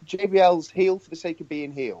JBL's heel for the sake of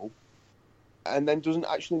being heel, and then doesn't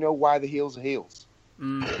actually know why the heels are heels.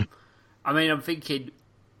 I mean, I'm thinking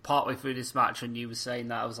partway through this match, and you were saying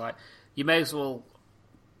that, I was like, you may as well,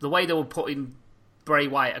 the way they were putting Bray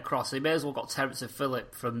Wyatt across, they may as well got Terrence and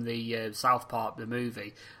Phillip from the South Park, the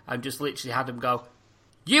movie, and just literally had him go,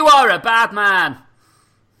 "You are a bad man."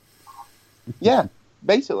 Yeah,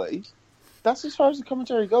 basically. That's as far as the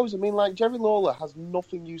commentary goes. I mean, like, Jerry Lawler has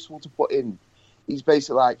nothing useful to put in. He's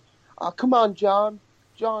basically like, oh, come on, John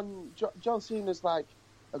Cena's like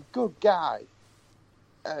a good guy.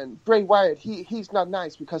 And Bray Wyatt, he's not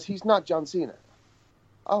nice because he's not John Cena.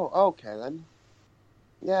 Oh, okay then.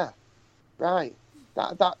 Yeah, right.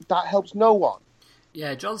 That helps no one.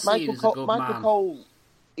 Yeah, John Cena's a good man.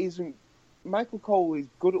 Michael Cole is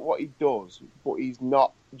good at what he does, but he's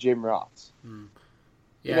not Jim Ross. Yeah.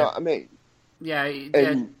 You know what I mean? Yeah,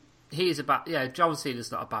 he's a bad. Yeah, John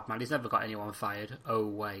Cena's not a bad man. He's never got anyone fired. Oh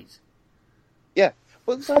wait. Yeah,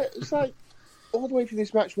 but it's like all the way through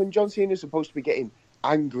this match when John Cena's supposed to be getting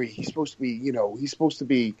angry. He's supposed to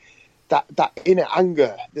be that inner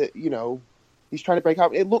anger that he's trying to break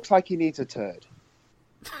out. It looks like he needs a turd.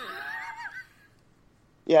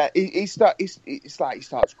 Yeah, he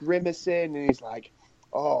starts grimacing and he's like,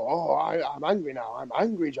 I'm angry now. I'm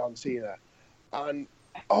angry, John Cena, and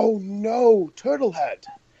oh no, turtle head.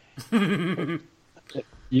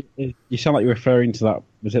 You sound like you're referring to that.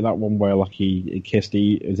 Was it that one where like he kissed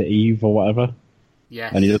Eve? Is it Eve or whatever?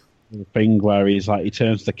 Yes. And he does the thing where he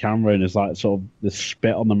turns to the camera and there's like sort of the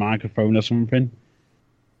spit on the microphone or something.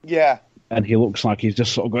 Yeah. And he looks like he's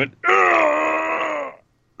just sort of going.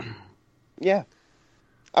 Yeah.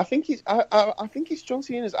 I think it's John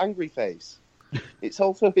Cena's angry face. It's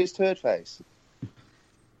also his turd face.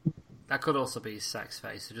 That could also be his sex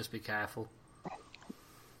face, so just be careful.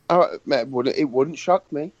 It wouldn't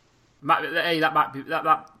shock me.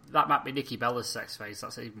 That might be Nikki Bella's sex face.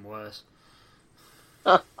 That's even worse.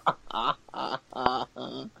 But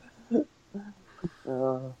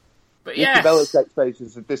Nikki Bella's sex face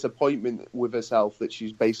is a disappointment with herself that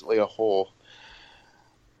she's basically a whore.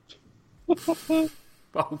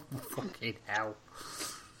 Oh, fucking hell.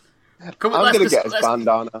 I'm going to get his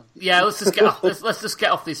bandana. Yeah, let's just get off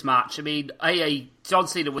this match. I mean, John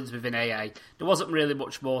Cena wins within AA. There wasn't really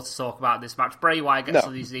much more to talk about in this match. Bray Wyatt gets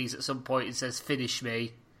on his knees at some point and says, "Finish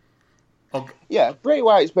me." Yeah, Bray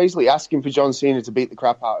Wyatt is basically asking for John Cena to beat the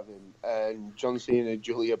crap out of him, and John Cena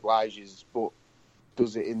duly obliges, but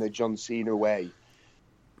does it in the John Cena way.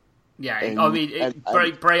 Yeah,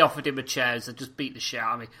 Bray offered him a chair and said, "Just beat the shit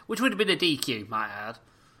out of me," which would have been a DQ, might I add.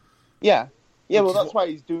 Yeah. Yeah, well, that's why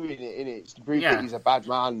he's doing it, innit? It's to prove that he's a bad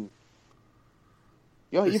man.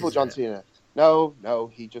 You're evil, John Cena. No,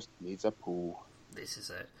 he just needs a pool. This is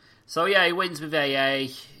it. So, yeah, he wins with AA.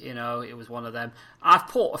 You know, it was one of them. I've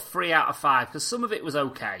put a 3 out of 5, because some of it was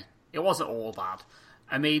okay. It wasn't all bad.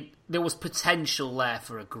 I mean, there was potential there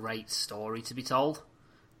for a great story to be told.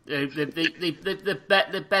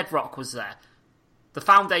 The bedrock was there. The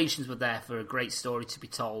foundations were there for a great story to be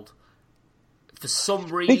told. For some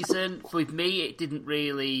reason, with me, it didn't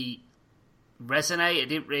really resonate. It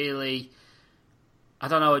didn't really... I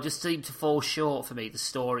don't know, it just seemed to fall short for me, the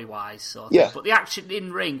story-wise. Sort of. But the action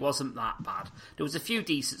in-ring wasn't that bad. There was a few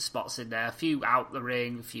decent spots in there, a few out the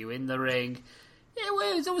ring, a few in the ring.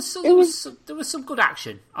 There was some good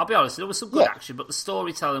action. I'll be honest, there was some good action, but the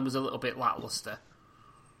storytelling was a little bit lackluster.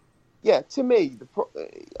 Yeah, to me,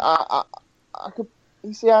 I could...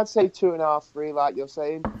 You see, I'd say 2.5, 3, like you're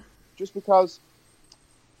saying, just because...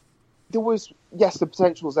 There was, the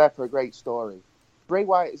potential was there for a great story. Bray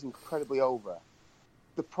Wyatt is incredibly over.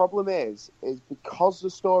 The problem is because the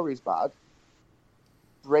story is bad,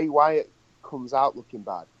 Bray Wyatt comes out looking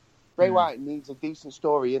bad. Bray Wyatt needs a decent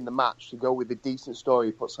story in the match to go with the decent story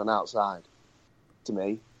he puts on outside, to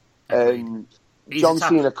me. John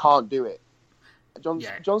Cena can't do it. John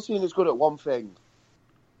Cena's good at one thing,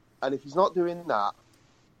 and if he's not doing that,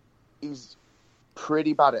 he's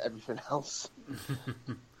pretty bad at everything else.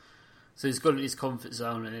 So he's good at his comfort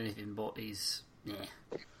zone and anything, but he's...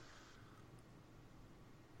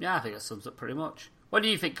 Yeah, I think that sums up pretty much. What do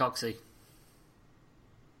you think, Coxie?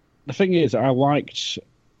 The thing is, I liked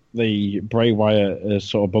the Bray Wyatt,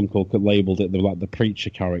 sort of Bunkle labelled it the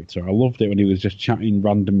preacher character. I loved it when he was just chatting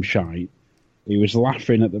random shite. He was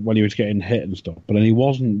laughing when he was getting hit and stuff, but then he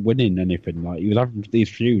wasn't winning anything. Like, he was having these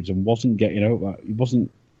feuds and wasn't getting out. Like, he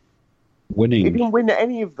wasn't winning. He didn't win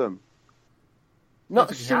any of them. Not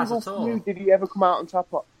a single feud did he ever come out on top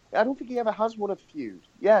of. I don't think he ever has won a feud.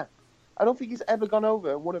 Yeah. I don't think he's ever gone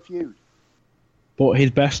over and won a feud. But his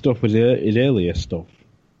best stuff was his earlier stuff.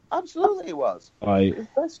 Absolutely it was. His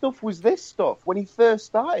best stuff was this stuff when he first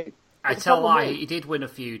started. I tell a lie, he did win a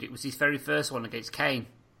feud. It was his very first one against Kane.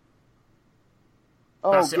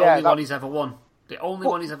 That's the only one he's ever won. The only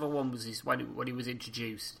one he's ever won was when he was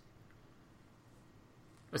introduced.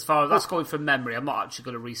 As far as that's going from memory, I'm not actually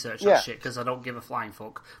going to research that shit because I don't give a flying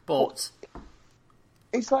fuck. But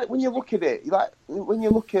it's like when you look at it, you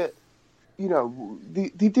know, they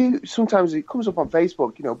do sometimes. It comes up on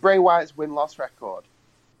Facebook. You know, Bray Wyatt's win-loss record.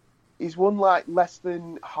 He's won like less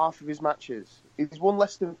than half of his matches. He's won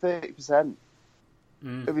less than 30%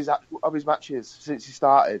 of his matches since he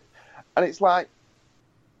started, and it's like,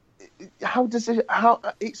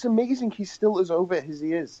 it's amazing he's still as over as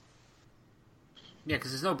he is. Yeah,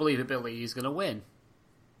 because there's no believability he's going to win.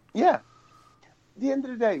 Yeah. At the end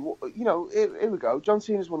of the day, you know, here we go. John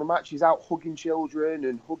Cena's won a match. He's out hugging children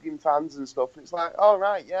and hugging fans and stuff. And it's like, all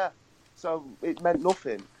right, yeah. So it meant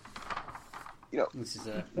nothing. You know,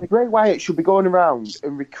 Bray Wyatt should be going around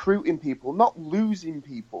and recruiting people, not losing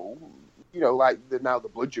people. You know, like the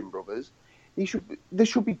Bludgeon Brothers. There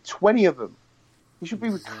should be 20 of them. He should be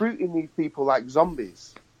recruiting these people like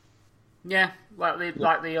zombies. Yeah, like the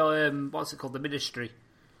what's it called, the Ministry.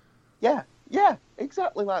 Yeah,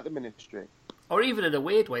 exactly like the Ministry. Or even in a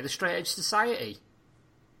weird way, the Straight Edge Society.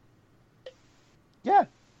 Yeah,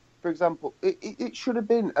 for example, it should have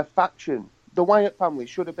been a faction. The Wyatt family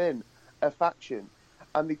should have been a faction,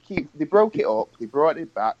 and they broke it up. They brought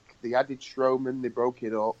it back. They added Strowman. They broke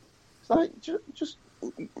it up. It's like just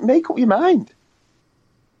make up your mind.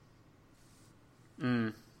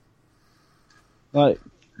 Like,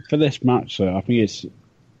 for this match, I think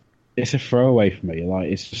it's a throwaway for me.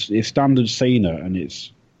 Like, it's standard Cena, and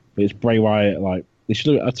it's But it's Bray Wyatt. Like they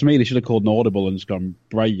should have, to me, they should have called an audible and just gone,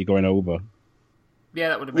 Bray, you're going over. Yeah,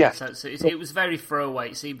 that would have made sense. It was very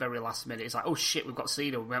throwaway. It seemed very last minute. It's like, oh shit, we've got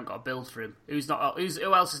Cena. We haven't got a build for him. Who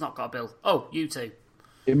else has not got a build? Oh, you two.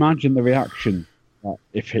 Imagine the reaction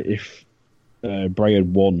if Bray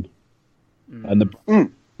had won, and the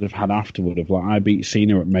would have had afterward of like, I beat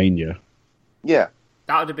Cena at Mania. Yeah,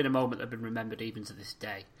 that would have been a moment that would have been remembered even to this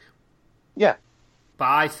day. Yeah, but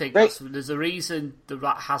I think there's a reason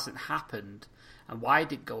that hasn't happened, and why it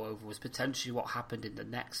didn't go over was potentially what happened in the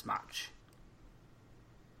next match.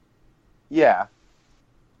 Yeah,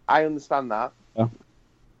 I understand that. Yeah.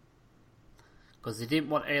 Because they didn't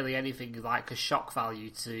want really anything like a shock value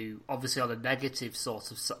to, obviously on a negative sort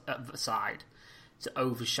of side, to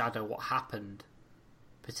overshadow what happened,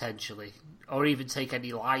 potentially. Or even take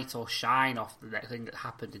any light or shine off the next thing that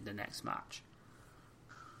happened in the next match.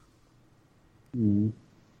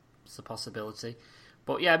 It's a possibility.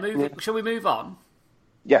 But yeah, shall we move on?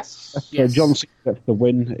 Yes. So John Cena gets the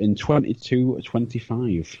win in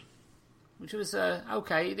 22-25. Which was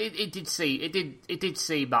okay. It did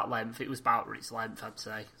seem that length. It was about its length, I'd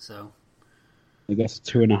say. So I guess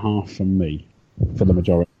 2.5 from me for the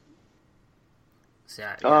majority. So,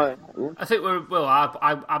 yeah. I think we're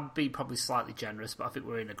I'd be probably slightly generous, but I think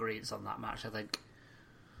we're in agreement on that match. I think.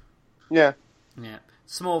 Yeah. Yeah.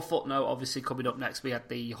 Small footnote. Obviously, coming up next, we had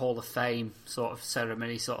the Hall of Fame sort of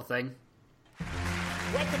ceremony, sort of thing.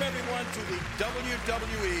 Welcome everyone to the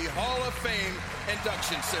WWE Hall of Fame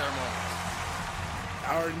induction ceremony.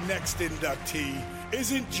 Our next inductee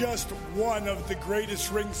isn't just one of the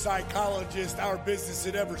greatest ring psychologists our business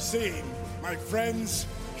had ever seen. My friends,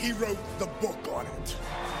 he wrote the book on it.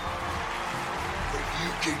 If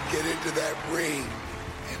you can get into that ring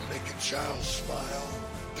and make a child smile,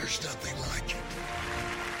 there's nothing like it.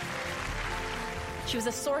 She was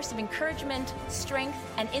a source of encouragement, strength,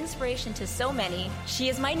 and inspiration to so many. She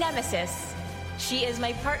is my nemesis. She is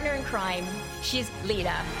my partner in crime. She's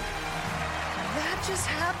Lita. That just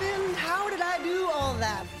happened? How did I do all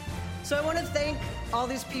that? So I want to thank all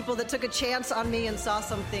these people that took a chance on me and saw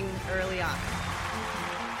something early on.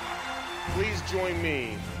 Please join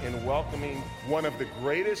me in welcoming one of the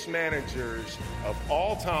greatest managers of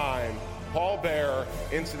all time, Paul Bearer,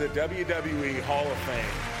 into the WWE Hall of Fame.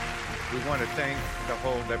 We want to thank the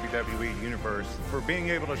whole WWE universe for being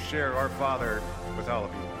able to share our Father with all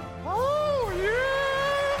of you. Oh, yeah!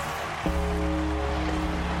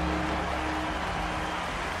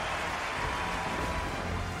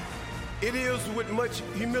 It is with much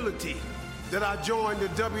humility that I joined the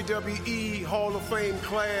WWE Hall of Fame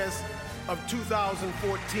class of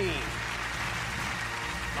 2014.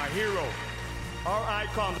 My hero, our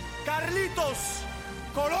icon, Carlitos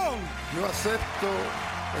Colón. Yo acepto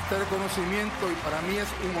este reconocimiento y para mí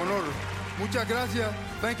es un honor. Muchas gracias.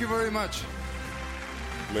 Thank you very much.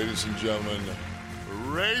 Ladies and gentlemen,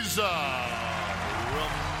 Razor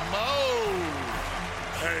Ramon.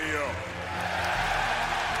 Hey, yo.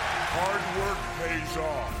 Hard work pays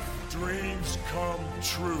off. Dreams come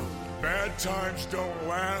true. Bad times don't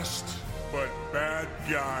last, but bad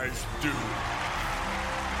guys do.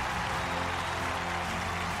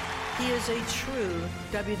 He is a true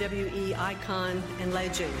WWE icon and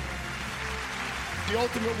legend. The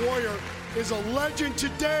Ultimate Warrior is a legend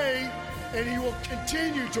today, and he will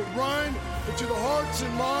continue to run into the hearts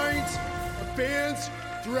and minds of fans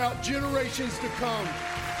throughout generations to come.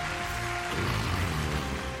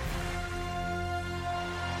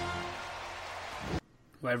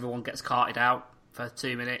 Where everyone gets carted out for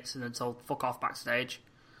 2 minutes and then told fuck off backstage.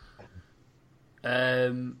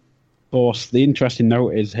 Of course, the interesting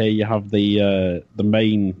note is here you have the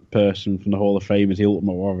main person from the Hall of Fame is the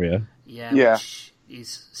Ultimate Warrior. Yeah, which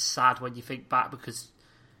is sad when you think back because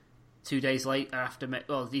 2 days later after...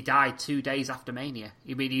 Well, he died 2 days after Mania.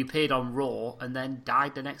 I mean, he appeared on Raw and then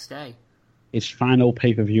died the next day. His final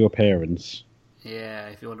pay-per-view appearance. Yeah,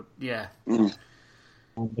 if you want to... Yeah.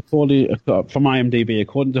 According, from IMDb,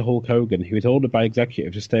 according to Hulk Hogan, he was ordered by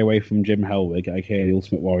executives to stay away from Jim Hellwig, aka the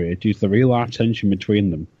Ultimate Warrior, due to the real-life tension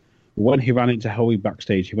between them. But when he ran into Hellwig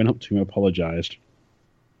backstage, he went up to him and apologised.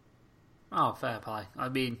 Oh, fair play. I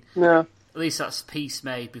mean, yeah. At least that's peace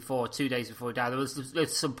made before 2 days before he died.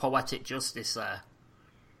 There's some poetic justice there.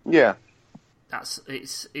 Yeah.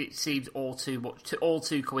 It seems all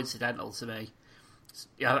too coincidental to me.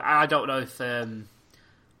 Yeah, I don't know if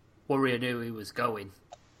Warrior knew he was going.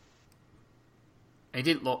 He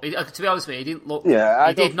didn't look. To be honest with you, he didn't look. Yeah,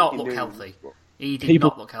 he did not look healthy. He did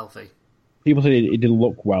not look healthy. People say he didn't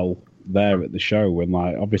look well there at the show, and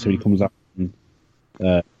like obviously he comes out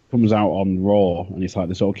on Raw, and it's like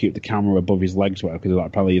they sort of keep the camera above his legs, because like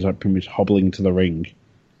apparently he's like pretty much hobbling to the ring.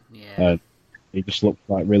 Yeah. He just looked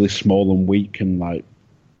like really small and weak and like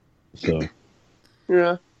so.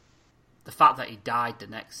 Yeah. The fact that he died the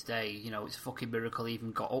next day, it's a fucking miracle he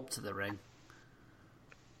even got up to the ring.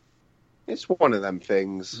 It's one of them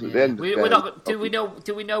things. Yeah. At the end of the day,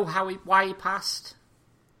 Do we know why he passed?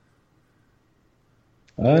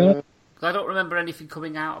 Uh, I don't remember anything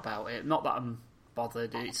coming out about it. Not that I'm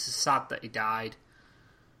bothered. It's sad that he died.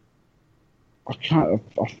 I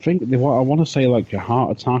think I want to say like a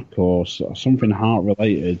heart attack or something heart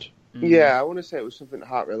related. Yeah, I want to say it was something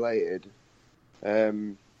heart related.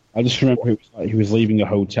 I just remember it was like he was leaving a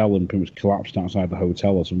hotel and pretty much collapsed outside the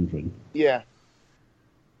hotel or something. Yeah.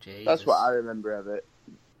 Jesus. That's what I remember of it.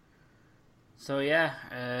 So yeah,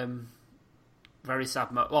 very sad.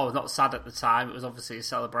 Well, not sad at the time. It was obviously a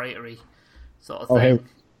celebratory sort of thing. Hey,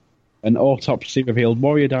 an autopsy revealed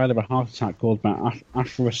Warrior died of a heart attack caused by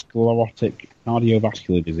atherosclerotic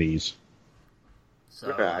cardiovascular disease.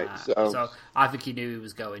 So, Right, so I think he knew he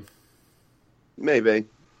was going. Maybe.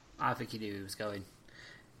 I think he knew he was going.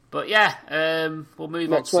 But yeah, we'll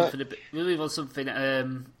move on to something. We'll move on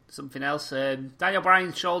to something else. Daniel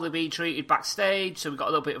Bryan's shoulder being treated backstage, so we got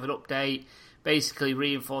a little bit of an update, basically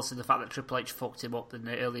reinforcing the fact that Triple H fucked him up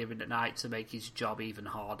earlier in the night to make his job even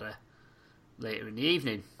harder later in the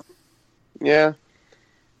evening. Yeah.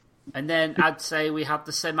 And then I'd say we have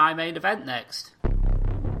the semi-main event next.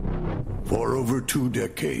 For over 2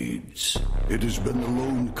 decades, it has been the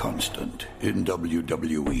lone constant in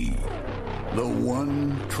WWE. The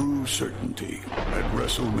one true certainty at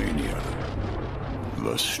WrestleMania.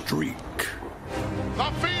 The streak.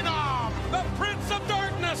 The Phenom! The Prince of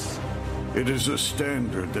Darkness! It is a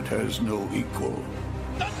standard that has no equal.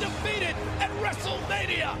 Undefeated at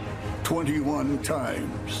WrestleMania! 21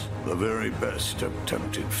 times, the very best have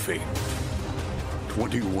tempted fate.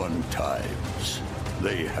 21 times,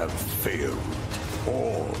 they have failed.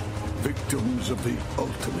 All victims of the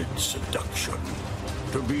ultimate seduction.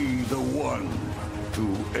 To be the one to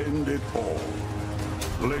end it all.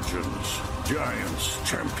 Legends, giants,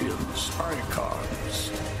 champions, icons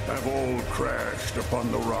have all crashed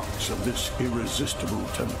upon the rocks of this irresistible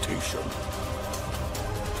temptation.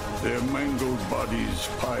 Their mangled bodies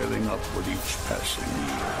piling up with each passing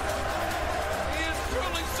year. He is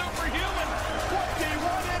truly superhuman!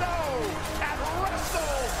 21-0 at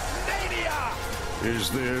WrestleMania! Is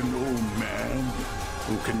there no man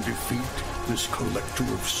who can defeat this collector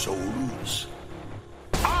of souls?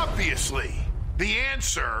 Obviously, the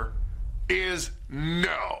answer is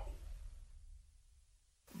no.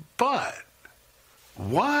 But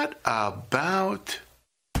what about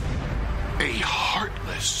a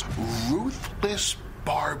heartless, ruthless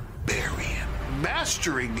barbarian,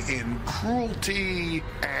 mastering in cruelty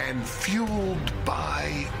and fueled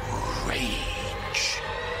by rage?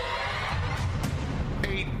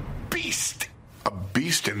 A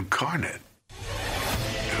beast incarnate,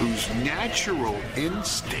 whose natural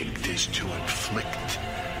instinct is to inflict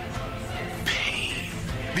pain.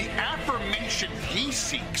 The affirmation he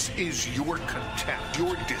seeks is your contempt,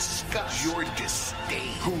 your disgust, your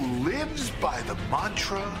disdain. Who lives by the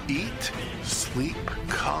mantra, eat, sleep,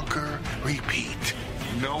 conquer, repeat.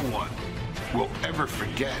 No one will ever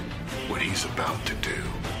forget what he's about to do.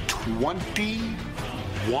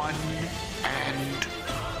 21 and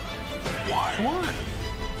 1.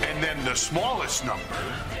 And then the smallest number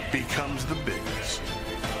becomes the biggest.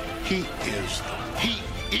 He is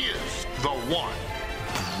the one.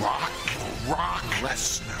 Brock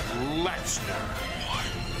Lesnar won.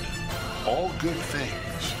 All good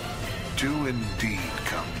things do indeed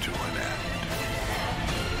come to an end.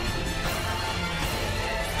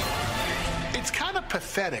 It's kind of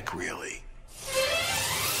pathetic, really.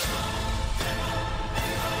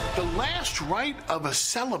 The last rite of a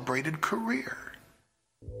celebrated career.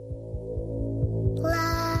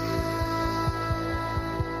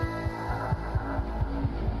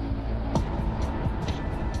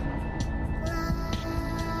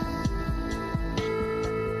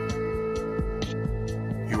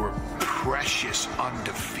 Your precious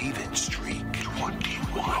undefeated streak, 21,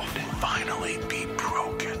 will finally be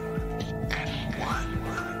broken. And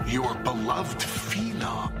one, your beloved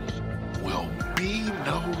Phenom, will be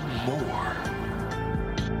no more.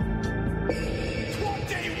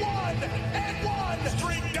 21 and 1.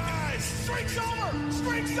 Streak dies. Streak's over.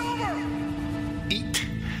 Streak's over. Eat,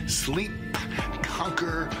 sleep,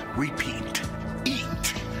 conquer, repeat.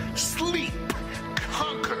 Eat, sleep,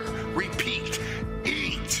 conquer, repeat.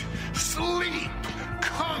 Eat, sleep,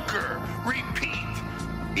 conquer, repeat.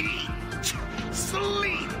 Eat,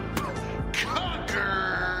 sleep,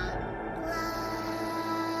 conquer.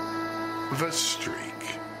 The streak.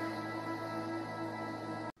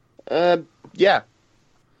 Yeah.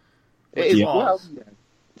 It is, Yeah. well,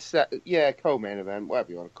 co-main event,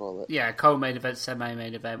 whatever you want to call it. Yeah, co-main event,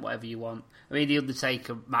 semi-main event, whatever you want. I mean, the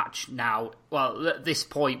Undertaker match now, well, at this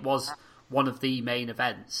point was one of the main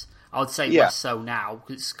events. I would say less so now,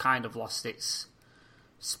 because it's kind of lost its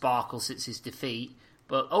sparkle since his defeat.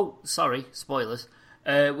 But, sorry, spoilers.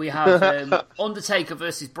 We have Undertaker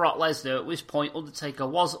versus Brock Lesnar, at which point Undertaker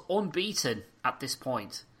was unbeaten at this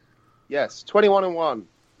point. Yes, 21-1.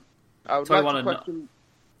 I would 21 like to and question...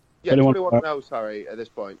 Yeah, 21-0, sorry, at this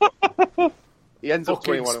point. He ends up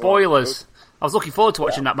 21-1. Spoilers. I was looking forward to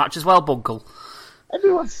watching that match as well, Bunkle.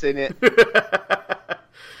 Everyone's seen it.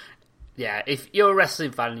 Yeah, if you're a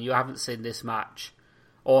wrestling fan and you haven't seen this match,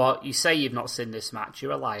 or you say you've not seen this match,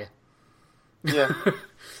 you're a liar. Yeah.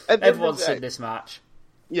 Everyone's seen this match.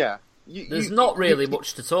 Yeah. There's not really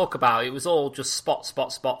much to talk about. It was all just spot,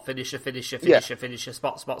 finisher, finisher,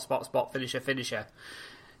 spot, finisher.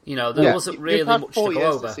 You know, there wasn't really much to go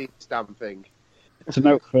over. To see this damn thing. To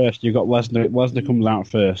note first, you've got Lesnar. Lesnar comes out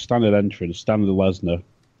first, standard entrance, standard Lesnar.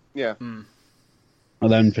 Yeah. And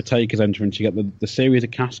then for Taker's entrance, you get the series of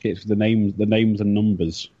caskets with the names and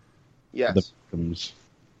numbers. Yes. Of the victims.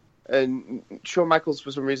 And Shawn Michaels,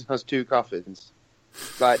 for some reason, has 2 coffins.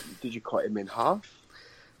 Like, did you cut him in half?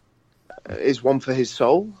 Is one for his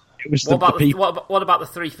soul? It was what about the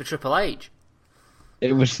 3 for Triple H?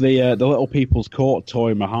 It was the little people's court tore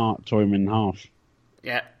him in half.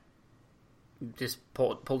 Yeah. Just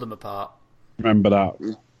pulled them apart. Remember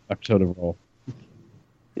that episode of Raw?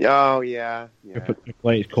 Oh, yeah. You put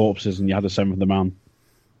Triple H corpses and you had a 7th man.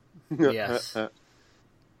 Yes.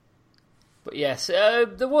 But yes,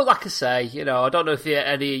 there was, like I say, you know, I don't know if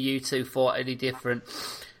any of you two thought any different.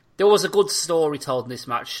 There was a good story told in this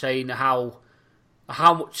match, saying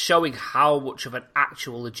showing how much of an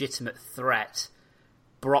actual legitimate threat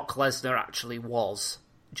Brock Lesnar actually was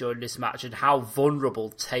during this match, and how vulnerable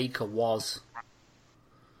Taker was.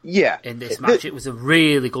 Yeah, in this match, it was a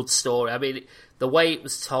really good story. I mean, the way it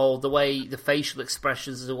was told, the facial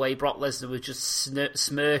expressions, the way Brock Lesnar was just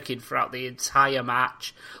smirking throughout the entire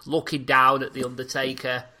match, looking down at the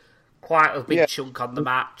Undertaker, quite a big chunk on the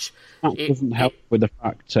match. That doesn't help with the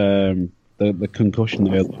fact the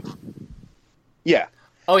concussion earlier. Yeah.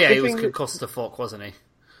 Oh yeah, he was concussed to fuck, wasn't he?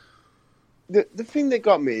 The thing that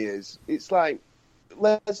got me is, it's like,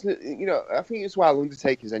 Lesnar, you know, I think it's while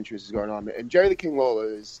Undertaker's entrance is going on, and Jerry the King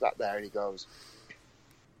Lawler is sat there and he goes,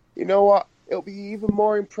 you know what, it'll be even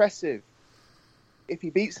more impressive if he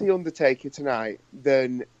beats the Undertaker tonight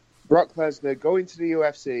than Brock Lesnar going to the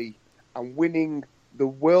UFC and winning the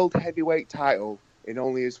World Heavyweight title in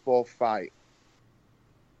only his 4th fight.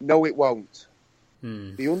 No, it won't.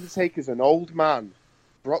 The Undertaker's an old man.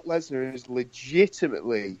 Brock Lesnar is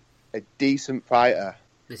legitimately a decent fighter.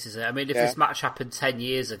 This is it. I mean, if this match happened 10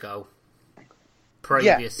 years ago,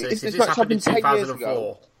 previous to this, if this happened in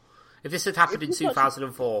 2004, if this had happened in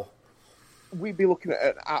 2004, we'd be looking at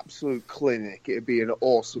an absolute clinic. It'd be an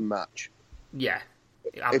awesome match. Yeah,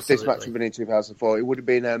 absolutely. If this match had been in 2004, it would have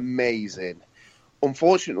been amazing.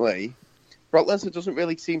 Unfortunately, Brock Lesnar doesn't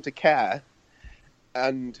really seem to care,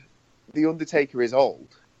 and the Undertaker is old.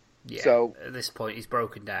 Yeah, so at this point, he's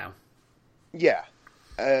broken down. Yeah.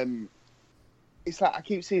 It's like I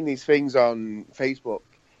keep seeing these things on Facebook.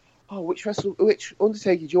 Oh, which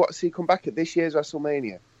Undertaker do you want to see come back at this year's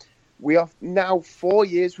WrestleMania? We are now 4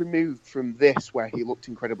 years removed from this, where he looked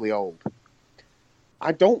incredibly old.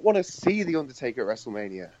 I don't want to see the Undertaker at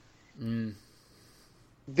WrestleMania.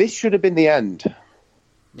 This should have been the end.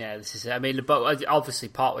 Yeah, this is it. I mean, obviously,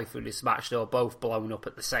 partway through this match, they were both blown up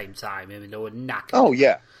at the same time. I mean, they were knackered. Oh,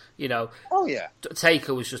 yeah. You know, yeah.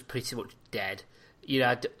 Taker was just pretty much dead. You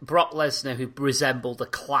know, Brock Lesnar, who resembled a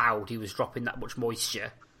cloud, he was dropping that much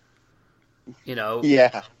moisture. You know,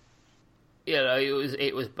 yeah. You know,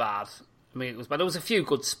 it was bad. I mean, it was bad. There was a few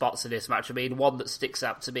good spots in this match. I mean, one that sticks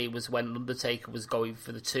out to me was when Undertaker was going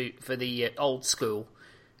for the old school,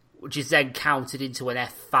 which is then counted into an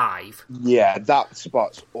F5. Yeah, that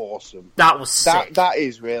spot's awesome. That was sick. That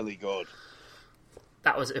is really good.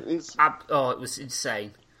 That was it was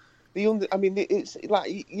insane. It's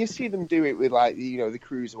like you see them do it with, like, you know, the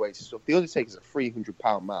cruiserweights and stuff. The Undertaker's a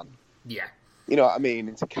 300-pound man. Yeah. You know what I mean?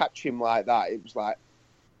 And to catch him like that, it was like,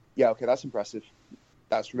 yeah, okay, that's impressive.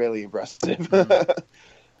 That's really impressive. But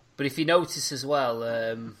if you notice as well,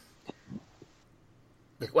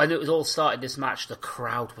 when it was all starting this match, the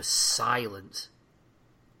crowd was silent.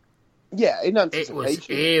 Yeah, in anticipation. It was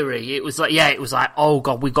eerie. It was like, oh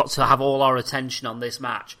god, we've got to have all our attention on this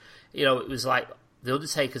match. You know, it was like the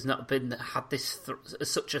Undertaker's not had this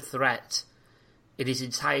such a threat in his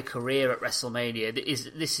entire career at WrestleMania.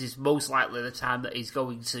 This is most likely the time that he's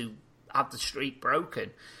going to have the streak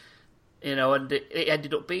broken, you know, and it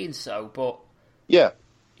ended up being so. But yeah,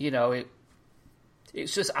 you know,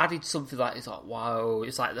 it's just added something that is like, wow,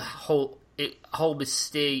 it's like the whole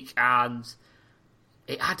mystique, and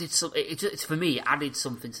it added some. It's for me, it added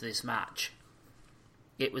something to this match.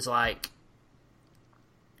 It was like,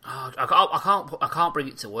 oh, I can't bring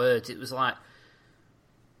it to words. It was like,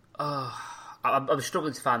 I'm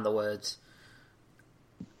struggling to find the words.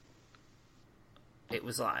 It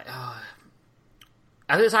was like, I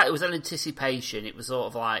think it was an anticipation. It was sort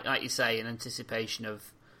of like you say, an anticipation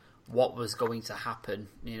of what was going to happen,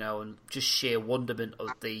 you know, and just sheer wonderment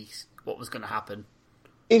of what was going to happen.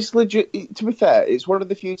 It's legit. To be fair, it's one of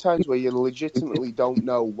the few times where you legitimately don't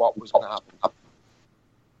know what was going to happen.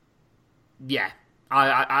 Yeah,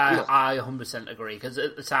 I 100% agree, because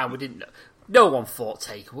at the time we didn't know. No one thought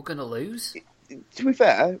Taker were going to lose. To be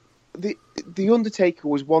fair, the Undertaker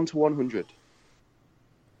was 1 to 100.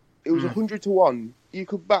 It was 100 to 1. You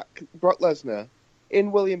could back Brock Lesnar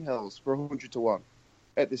in William Hills for 100 to 1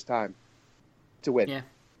 at this time to win. Yeah,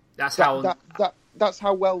 that's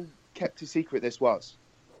how well kept a secret this was.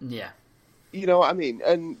 Yeah, you know what I mean.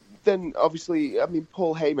 And then obviously, I mean,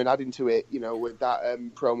 Paul Heyman adding to it, you know, with that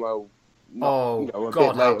promo.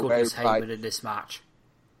 God, how good was Heyman in this match?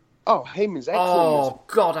 Oh, Heyman's excellent. Oh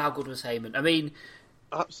God, how good was Heyman? I mean,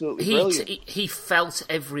 absolutely brilliant. He felt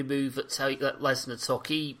every move that Lesnar took.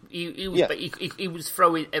 He was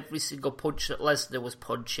throwing every single punch that Lesnar was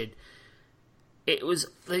punching. It was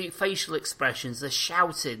the facial expressions, the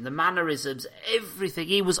shouting, the mannerisms, everything.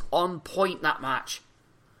 He was on point that match.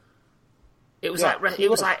 It was like it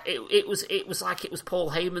was like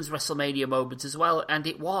Paul Heyman's WrestleMania moment as well, and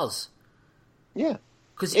it was. Yeah,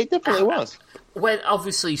 because it definitely was. When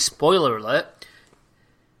obviously, spoiler alert,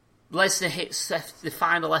 Lesnar hits the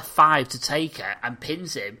final F5 to Taker and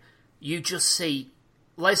pins him. You just see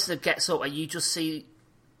Lesnar gets up, and you just see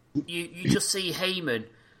Heyman,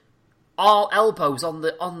 all elbows on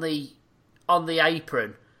the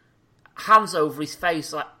apron, hands over his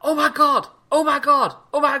face, like, oh my god, oh my god,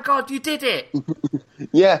 oh my god, you did it.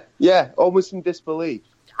 yeah, almost in disbelief.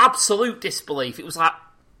 Absolute disbelief. It was like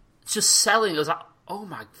just selling. It was like, oh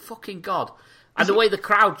my fucking god. And the way the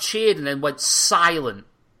crowd cheered and then went silent.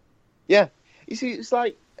 Yeah. You see, it's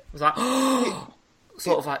like... It was like...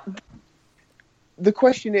 sort of like... The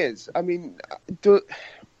question is, I mean...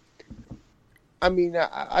 I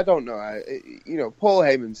don't know. You know, Paul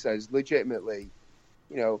Heyman says, legitimately,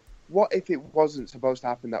 you know, what if it wasn't supposed to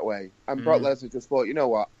happen that way? And Brock Lesnar just thought, you know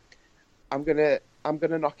what? I'm gonna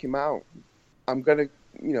knock him out. I'm gonna,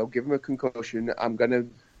 you know, give him a concussion. I'm gonna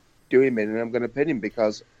do him in, and I'm gonna pin him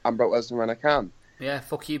because I'm Brock Lesnar and I can. Yeah,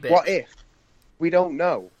 fuck you, bitch. What if? We don't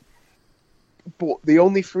know. But there's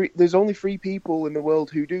only three people in the world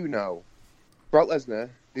who do know: Brock Lesnar,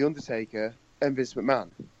 The Undertaker, and Vince McMahon.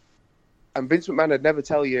 And Vince McMahon would never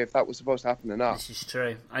tell you if that was supposed to happen or not. This is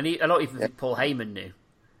true. I don't even think Paul Heyman knew.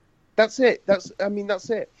 That's it. That's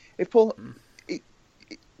it. If Paul,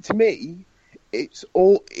 to me, it's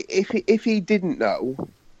all. If he didn't know,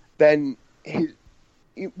 then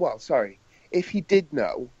if he did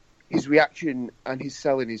know, his reaction and his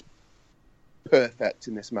selling is perfect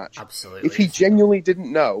in this match. Absolutely. If he genuinely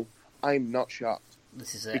didn't know, I'm not shocked.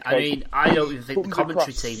 This is it. I mean, I don't even think the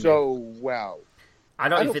commentary team knew. So well. I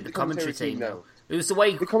don't even think the commentary team knew. It was the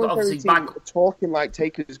way the commentary team talking like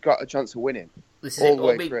Taker's got a chance of winning. This is all the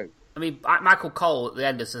way through. I mean, Michael Cole at the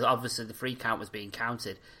end, obviously the free count was being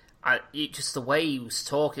counted. Just the way he was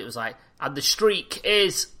talking, it was like, and the streak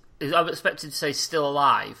is I'm expected to say still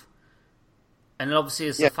alive. And then obviously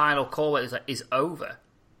as the final call, it was like, is over.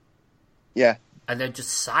 Yeah. And then just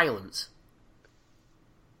silence.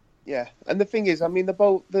 Yeah. And the thing is, I mean,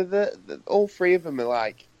 all three of them are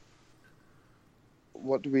like,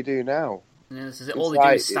 what do we do now? Yeah, this is it. All they do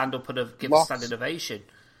is stand up and give a standing ovation.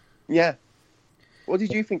 Yeah. What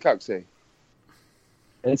did you think, Coxie?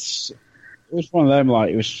 It was one of them,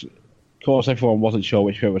 like, it was, of course, everyone wasn't sure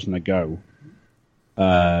which way it was going to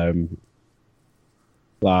go.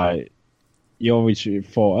 Like, you always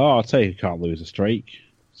thought, I'll tell you, can't lose a streak.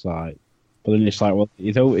 It's like, but then it's like, well,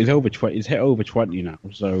 he's over 20, he's hit over 20 now,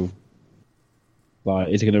 so, like,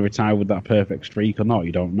 is he going to retire with that perfect streak or not?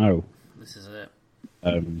 You don't know. This is it.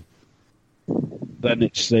 Then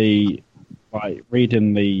it's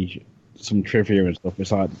reading some trivia and stuff.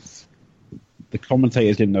 It's like the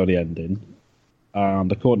commentators didn't know the ending,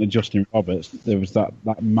 and according to Justin Roberts, there was that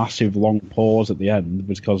massive long pause at the end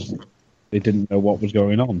because they didn't know what was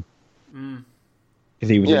going on. Because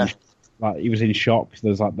he was in shock.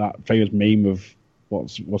 There's like that famous meme of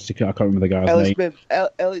what's I can't remember the guy's name.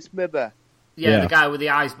 Ellis Mibber. Yeah, the guy with the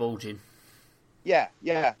eyes bulging. Yeah.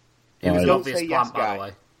 It was an Don't obvious say plan, yes, by guy. the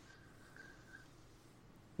way.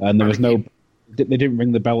 And there was no. They didn't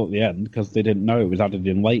ring the bell at the end because they didn't know it was added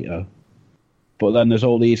in later. But then there's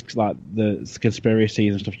all these like the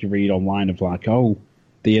conspiracies and stuff you read online of like, oh,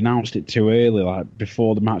 they announced it too early. Like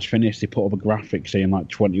before the match finished, they put up a graphic saying like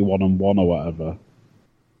 21-1 or whatever.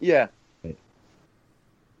 Yeah. It's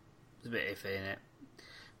a bit iffy, innit?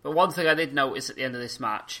 But one thing I did notice at the end of this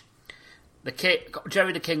match,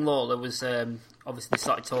 Jerry the King Lawler was obviously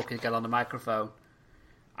started talking again on the microphone,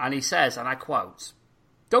 and he says, and I quote,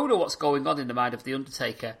 "Don't know what's going on in the mind of the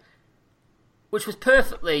Undertaker," which was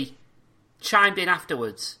perfectly chimed in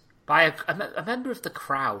afterwards by a member of the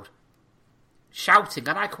crowd shouting,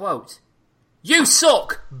 and I quote, "You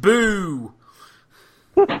suck! Boo!"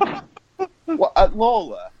 What, at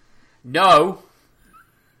Lawler? No.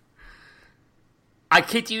 I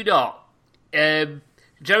kid you not. Jerry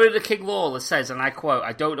the King Lawler says, and I quote,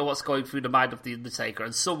 "I don't know what's going through the mind of the Undertaker,"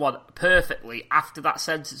 and someone perfectly, after that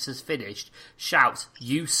sentence is finished, shouts,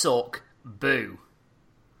 "You suck! Boo!"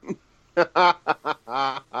 Yeah.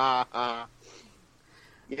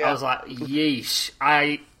 I was like, yeesh.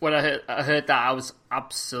 When I heard that, I was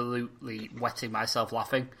absolutely wetting myself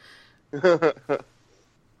laughing.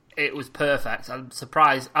 It was perfect. I'm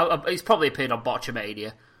surprised. It's probably appeared on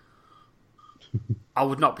Botchamania. I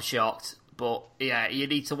would not be shocked. But, yeah, you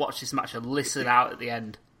need to watch this match and listen out at the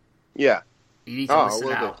end. Yeah. You need to listen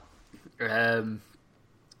out.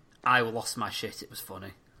 I lost my shit. It was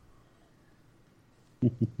funny.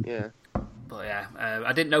 Yeah. But, yeah,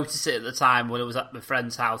 I didn't notice it at the time when I was at my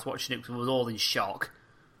friend's house watching it because we was all in shock.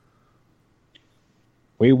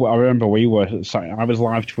 I remember I was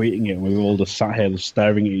live tweeting it and we were all just sat here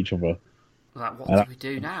staring at each other. Like, what do we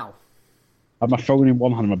do now? I had my phone in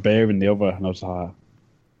one hand and my beer in the other, and I was like,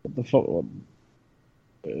 what the fuck?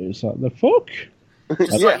 Is that the fuck?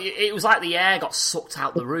 It was like the air got sucked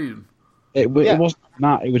out the room. It wasn't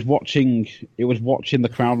that. It was watching the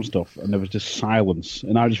crowd and stuff, and there was just silence.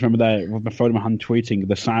 And I just remember there with my phone in my hand tweeting,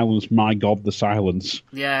 "The silence, my God, the silence."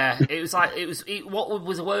 Yeah, it was like what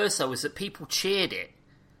was worse though was that people cheered it.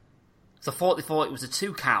 So they thought it was a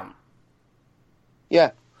 2 count.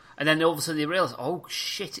 Yeah. And then all of a sudden they realised, oh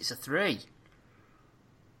shit, it's a 3.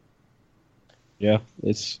 Yeah,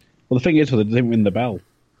 the thing is, they didn't ring the bell.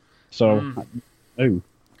 So,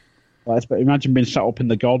 imagine being sat up in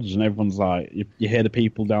the gods and everyone's like, you hear the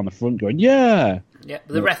people down the front going, yeah! Yeah,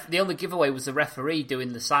 but the only giveaway was the referee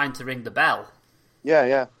doing the sign to ring the bell. Yeah,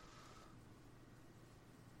 yeah.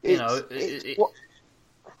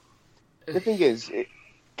 The thing is,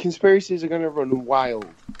 conspiracies are going to run wild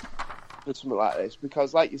for something like this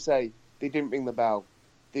because, like you say, they didn't ring the bell.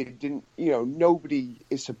 They didn't, nobody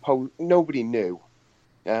knew.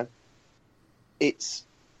 Yeah.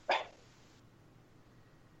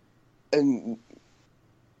 And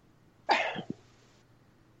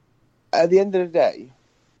at the end of the day,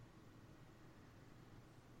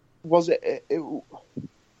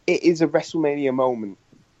 it is a WrestleMania moment,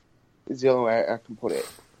 is the only way I can put it.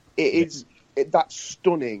 It is that's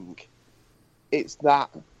stunning. It's that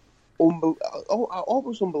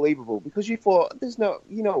almost unbelievable because you thought there's no,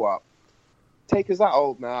 you know what, Taker's that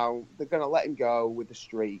old now. They're going to let him go with the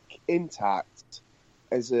streak intact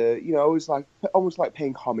as a, it's like almost like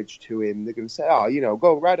paying homage to him. They're going to say,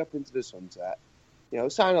 go right up into the sunset,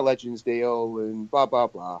 sign a Legends deal and blah blah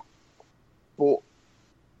blah.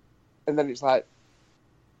 And then it's like,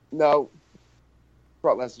 no,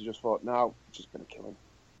 Brock Lesnar just thought, no, just going to kill him.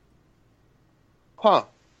 Huh.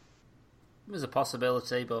 It was a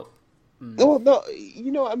possibility, but... Well, no,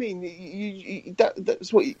 you know what I mean?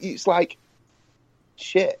 That's what it's like.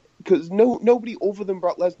 Shit. Because nobody other than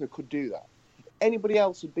Brock Lesnar could do that. If anybody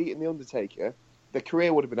else had beaten The Undertaker, their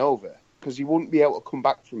career would have been over. Because he wouldn't be able to come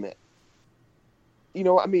back from it. You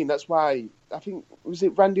know what I mean? That's why, I think, was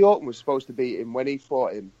it Randy Orton was supposed to beat him when he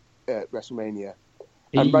fought him at WrestleMania?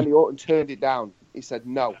 And Randy Orton turned it down. He said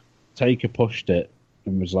no. Taker pushed it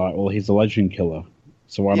and was like, well, he's a legend killer,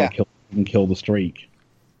 so why not kill the streak?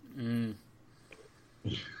 But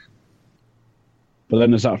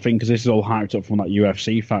then there's that thing, because this is all hyped up from that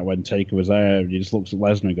UFC fight when Taker was there, and he just looks at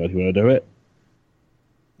Lesnar and goes, you want to do it?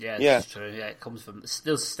 Yeah, that's true. Yeah, it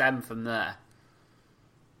does stem from there.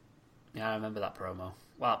 Yeah, I remember that promo.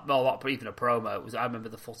 Well, not even a promo. I remember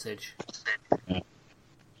the footage. Yeah.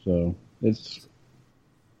 So, it's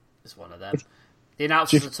one of them. The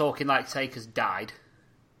announcers are talking like Taker's died.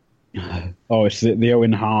 Oh, it's the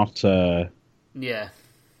Owen Hart... Yeah.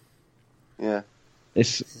 Yeah.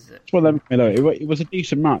 It's one of them, it was a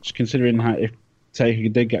decent match, considering how if Taker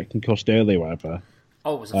did get concussed early or whatever.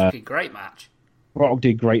 Oh, it was a fucking great match. Brock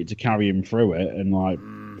did great to carry him through it, and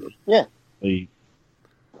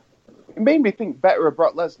It made me think better of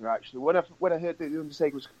Brock Lesnar, actually, when I heard that The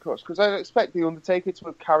Undertaker was concussed, because I expect The Undertaker to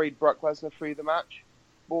have carried Brock Lesnar through the match.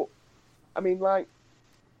 But, I mean, like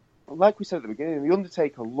we said at the beginning, The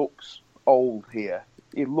Undertaker looks old here.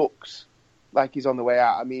 He looks like he's on the way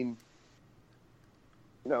out. I mean,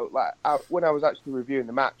 you know, when I was actually reviewing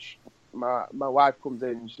the match, my wife comes in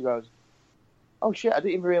and she goes, "Oh shit, I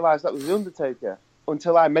didn't even realise that was The Undertaker,"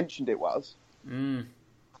 until I mentioned it was.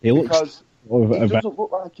 He looks... Because he doesn't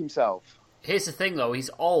look like himself. Here's the thing, though. He's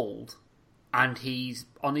old, and he's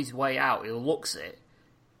on his way out. He looks it.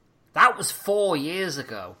 That was 4 years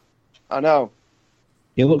ago. I know.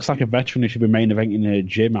 He looks like a veteran who should be main eventing in a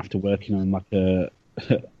gym after working on like a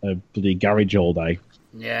bloody garage all day.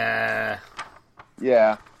 Yeah,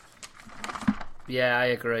 I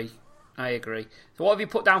agree. So what have you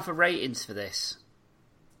put down for ratings for this?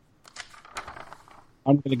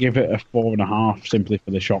 I'm going to give it a 4.5 simply for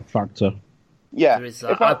the shock factor. Yeah. There is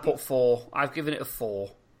that. I put 4. I've given it a 4.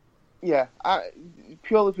 Yeah,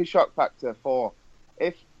 purely for shock factor, 4.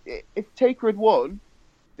 If Taker had won,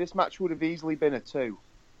 this match would have easily been a 2.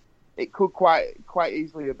 It could quite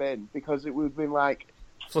easily have been, because it would have been like...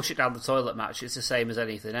 Flush it down the toilet match, it's the same as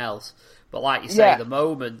anything else. But like you say, the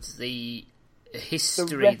moment, the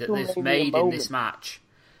history that they've made in this match...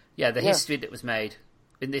 Yeah, the history that was made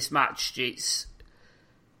in this match, it's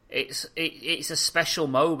a special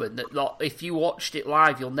moment that if you watched it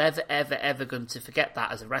live, you're never, ever, ever going to forget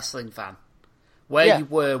that as a wrestling fan. Where you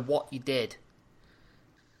were, what you did.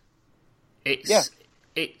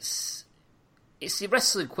 It's the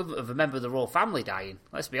wrestling equivalent of a member of the royal family dying.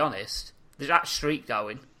 Let's be honest. There's that streak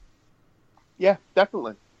going. Yeah,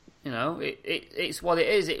 definitely. You know, it's what it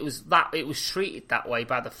is. It was treated that way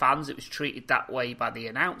by the fans. It was treated that way by the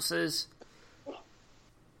announcers.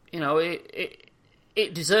 You know,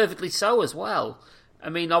 it deservedly so as well. I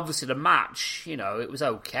mean, obviously the match, you know, it was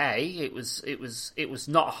okay. It was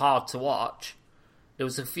not hard to watch. There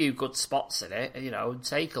was a few good spots in it. You know,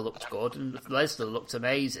 Taker looked good and Lesnar looked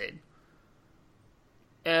amazing.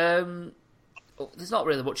 There's not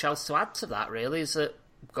really much else to add to that, really. Is that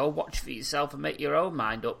go watch for yourself and make your own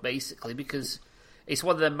mind up, basically, because it's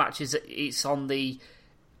one of the matches that it's on the...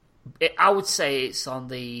 I would say it's on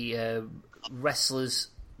the wrestlers'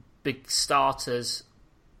 big starters,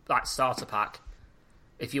 like starter pack,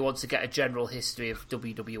 if you want to get a general history of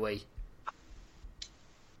WWE.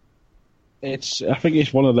 I think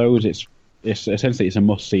it's one of those. It's essentially it's a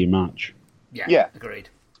must-see match. Yeah, agreed.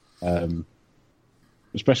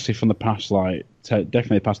 Especially from the past,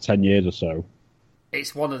 definitely the past 10 years or so.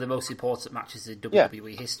 It's one of the most important matches in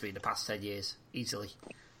WWE history in the past 10 years, easily.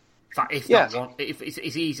 In fact, if not one,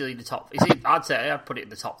 it's easily the top. I'd say I'd put it in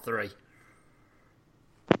the top 3.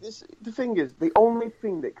 The thing is, the only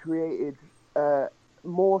thing that created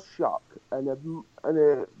more shock and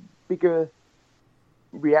a bigger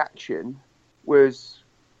reaction was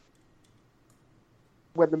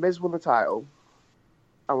when The Miz won the title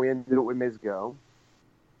and we ended up with Miz Girl,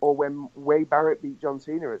 or when Wade Barrett beat John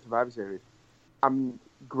Cena at Survivor Series and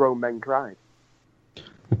grown men cried.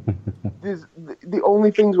 There's the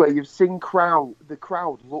only things where you've seen the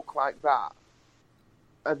crowd look like that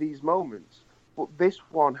are these moments. But this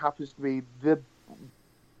one happens to be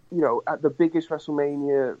at the biggest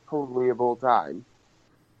WrestleMania probably of all time,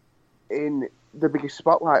 in the biggest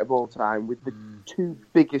spotlight of all time, with the two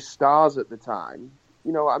biggest stars at the time.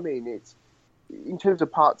 You know what I mean? It's in terms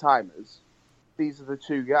of part-timers, these are the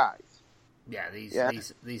two guys. Yeah, these are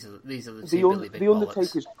the two Billy Big The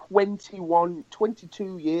Undertaker's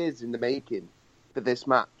 22 years in the making for this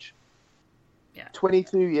match. Yeah.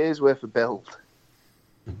 22 years worth of build.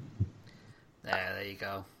 There you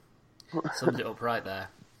go. Summed it up right there.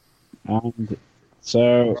 And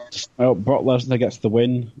so Brock Lesnar gets the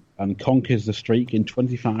win and conquers the streak in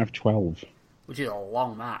 25-12. Which is a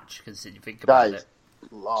long match, considering you think about it.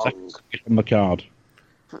 Long. On the card.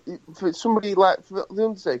 For somebody like The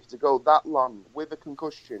Undertaker to go that long with a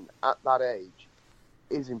concussion at that age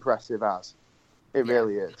is impressive as. It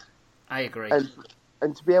really is. I agree.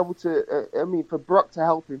 And to be able to, for Brock to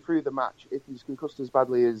help him through the match if he's concussed as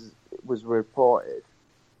badly as was reported,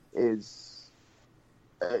 it's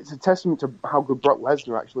a testament to how good Brock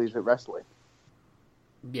Lesnar actually is at wrestling.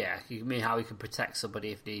 Yeah, you mean how he can protect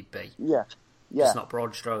somebody if need be. Yeah. Just not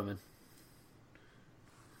Braun Strowman.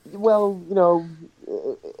 Well,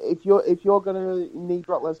 if you're gonna knee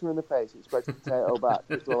Brock Lesnar in the face, expect a potato back.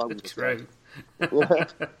 That's all I'm gonna True. say. Yeah.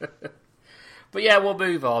 But yeah, we'll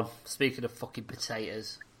move on. Speaking of fucking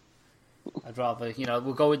potatoes, I'd rather, I'd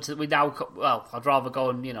rather go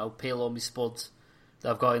and, peel all my spuds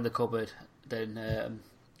that I've got in the cupboard than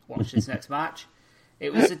watch this next match.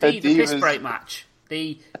 It was the Diva Piss Break match.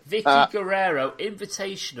 The Vicky Guerrero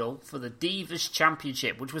Invitational for the Divas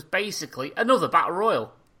Championship, which was basically another Battle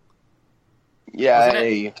Royal.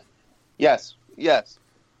 Yeah. Yes. Oh, Yeah.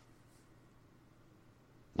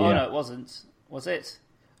 no, it wasn't. Was it?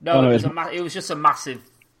 No, it was just a massive,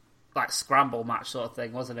 like, scramble match sort of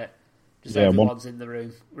thing, wasn't it? Just everyone's in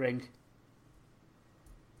the ring.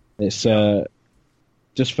 It's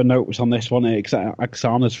just for notes on this one. It's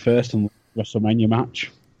Aksana's first and WrestleMania match.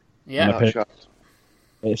 Yeah,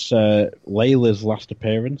 it's Layla's last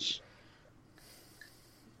appearance.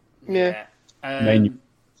 Yeah, I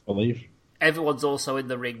believe. Everyone's also in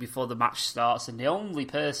the ring before the match starts, and the only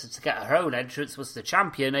person to get her own entrance was the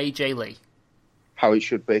champion, AJ Lee. How it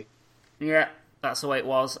should be. Yeah, that's the way it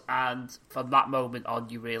was, and from that moment on,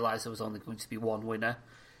 you realise there was only going to be one winner.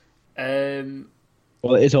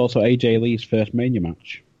 Well, it is also AJ Lee's first Mania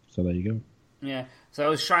match, so there you go. Yeah, so I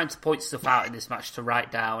was trying to point stuff out in this match to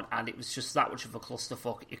write down, and it was just that much of a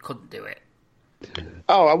clusterfuck, you couldn't do it.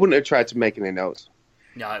 Oh, I wouldn't have tried to make any notes.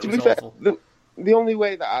 No, it to was be awful. Fair, the only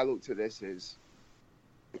way that I looked at this is,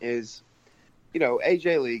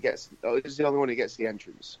 AJ Lee is the only one who gets the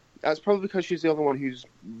entrance. That's probably because she's the only one who's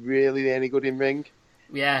really any good in ring.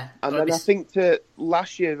 Yeah. And then I think to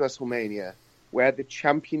last year's WrestleMania, where the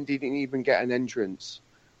champion didn't even get an entrance,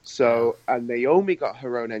 and Naomi got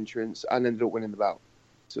her own entrance and ended up winning the belt.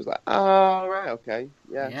 So it's like, oh, right, okay,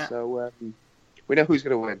 yeah. So we know who's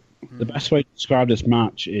going to win. The best way to describe this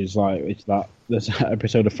match is there's an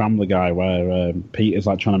episode of Family Guy where Peter's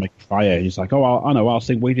like trying to make a fire. He's like, "Oh, I know. I'll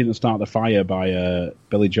sing "We Didn't Start the Fire" by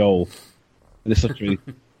Billy Joel." And it's literally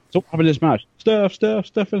so what happened in this match? Stuff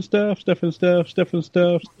and stuff.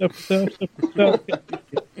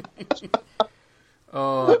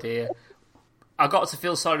 Oh dear. I got to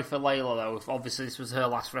feel sorry for Layla though. If obviously this was her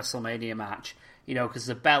last WrestleMania match, because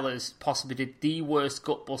the Bellas possibly did the worst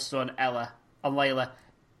gutbuster on Layla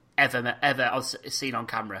ever seen on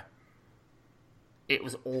camera. It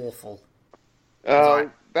was awful.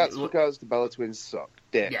 That's because the Bella Twins suck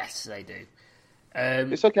dick. Yes, they do.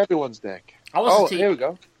 They suck everyone's dick. Here we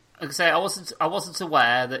go. Like I say, I wasn't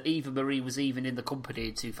aware that Eva Marie was even in the company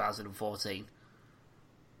in 2014.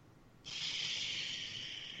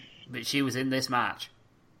 But she was in this match.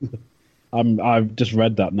 I've just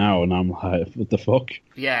read that now, and I'm like, what the fuck?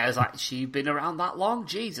 Yeah, I was like, she's been around that long?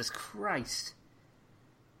 Jesus Christ.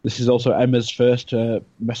 This is also Emma's first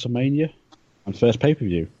WrestleMania and first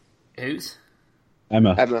pay-per-view. Whose?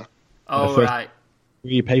 Emma. Oh, first right.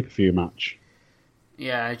 Pay-per-view match.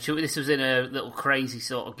 Yeah, this was in a little crazy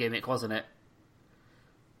sort of gimmick, wasn't it?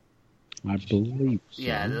 I believe so.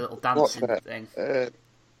 Yeah, the little dancing thing.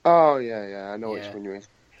 I know which one you mean.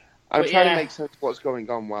 I'm trying to make sense of what's going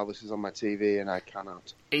on while this is on my TV, and I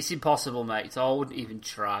cannot. It's impossible, mate, so I wouldn't even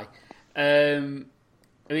try. The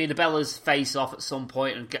Bellas face off at some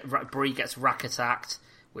point, and Brie gets rack attacked,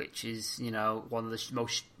 which is, one of the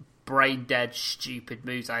most brain-dead, stupid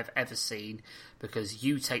moves I've ever seen, because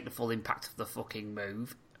you take the full impact of the fucking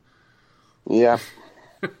move. Yeah.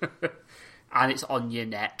 And it's on your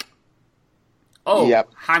neck. Oh, yep.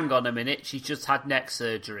 Hang on a minute, she's just had neck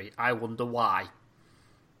surgery. I wonder why.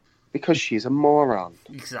 Because she's a moron.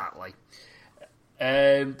 Exactly.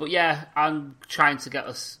 But yeah, I'm trying to get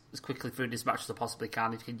us as quickly through this match as I possibly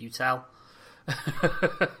can. Can you tell?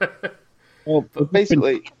 Well, but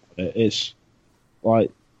basically, it's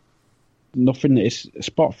like nothing. It's a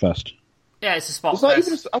spot fest. Yeah, it's a spot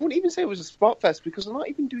fest. I wouldn't even say it was a spot fest because they're not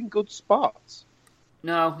even doing good spots.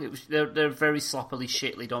 No, they're very sloppily,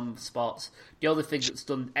 shittily done spots. The only thing that's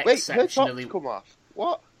done exceptionally... Wait, her top's come off.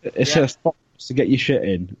 What? It's a spot to get your shit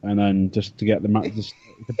in, and then just to get the match, just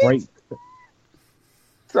to break.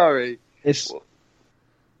 Sorry. It's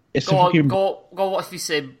go on, go. What have you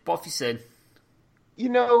seen? Oh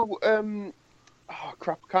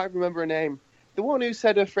crap! I can't remember her name. The one who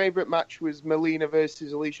said her favourite match was Melina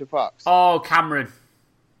versus Alicia Fox. Oh, Cameron.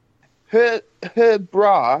 Her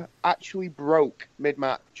bra actually broke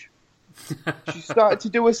mid-match. She started to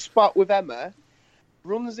do a spot with Emma,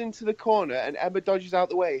 runs into the corner, and Emma dodges out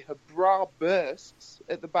the way. Her bra bursts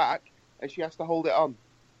at the back, and she has to hold it on.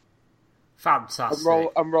 Fantastic.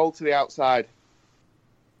 And roll to the outside.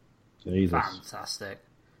 Jesus. Fantastic.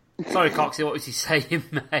 Sorry, Coxie, what was he saying,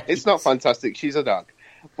 mate? It's not fantastic. She's a dog.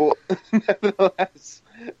 But nevertheless...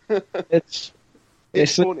 It's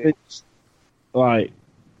funny. It's like...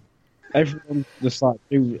 Everyone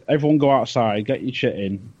everyone go outside, get your shit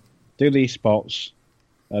in, do these spots,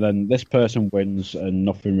 and then this person wins, and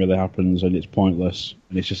nothing really happens, and it's pointless,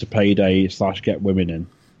 and it's just a payday / get women in.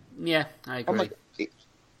 Yeah, I agree.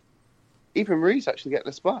 Even Marie's actually getting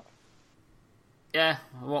a spot. Yeah,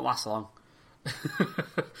 it won't last long.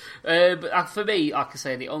 But for me, like I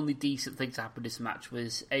say, the only decent thing to happen in this match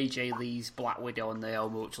was AJ Lee's Black Widow and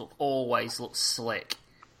Naomi, which always looks slick.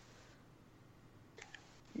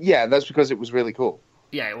 Yeah, that's because it was really cool.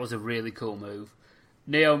 Yeah, it was a really cool move.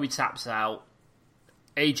 Naomi taps out.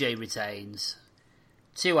 AJ retains.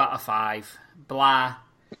 2 out of 5. Blah.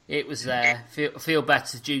 It was there. Feel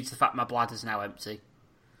better due to the fact my bladder's now empty.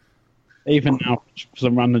 Even now,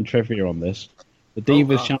 some random trivia on this. The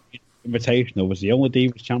Divas Championship Invitational was the only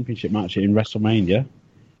Divas Championship match in WrestleMania,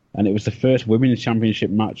 and it was the first Women's Championship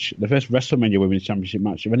match, the first WrestleMania Women's Championship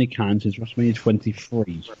match of any kind since WrestleMania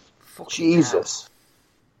 23. Jesus.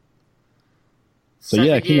 So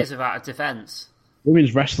 7 years without a defence.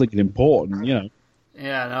 Women's wrestling is important, you know.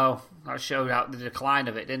 Yeah, I know. That showed out the decline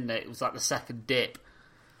of it, didn't it? It was like the second dip.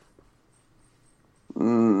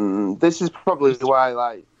 This is probably why,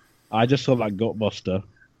 like... I just saw that Gutbuster.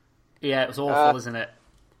 Yeah, it was awful, isn't it?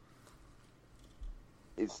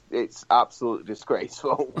 It's absolutely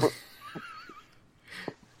disgraceful.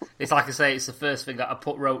 It's like I say, it's the first thing that I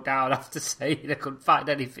wrote down after saying I couldn't find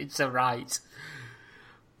anything to write.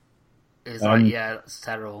 It's like, yeah, that's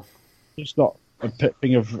terrible. Just not a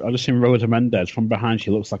thing of... I just seen Rosa Mendez. From behind,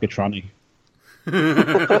 she looks like a tranny.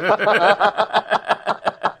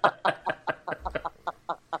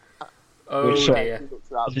 Oh dear!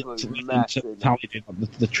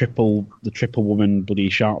 The triple woman bloody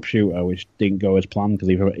sharpshooter, which didn't go as planned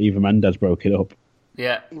because Eva Mendes broke it up.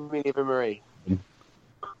 Yeah. You mean Eva Marie?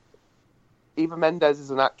 Eva Mendes is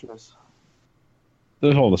an actress.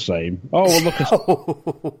 They're all the same. Oh, well, look at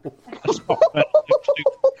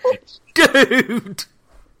dude.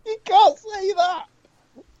 You can't say that.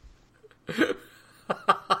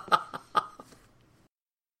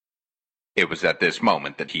 It was at this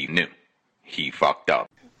moment that he knew. He fucked up.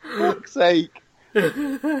 For fuck's sake.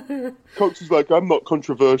 Cox is like, I'm not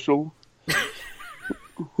controversial.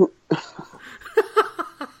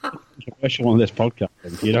 Controversial on this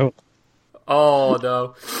podcast, you know? Oh,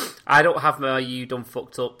 no. I don't have my "you done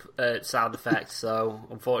fucked up" sound effect, so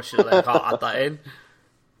unfortunately I can't add that in.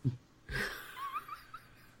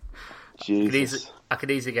 Jesus. I can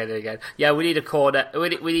easily get it again. Yeah, we need a corner. We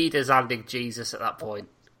need a Zandig Jesus at that point.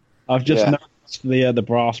 I've just noticed the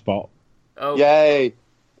bra spot. Oh. Yay!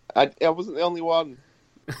 I wasn't the only one.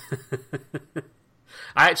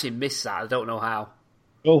 I actually missed that. I don't know how.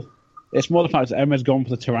 Well, it's more the fact that Emma's gone for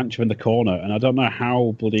the tarantula in the corner, and I don't know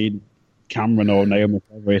how bloody Cameron or Naomi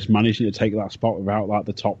is managing to take that spot without like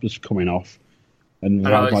the top just coming off. And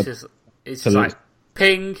it's just like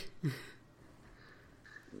ping.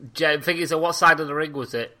 Thing is, on what side of the ring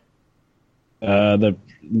was it? The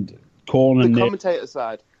corner. The commentator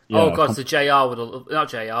side. Yeah, oh god, so JR would have not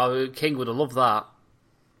JR. King would have loved that.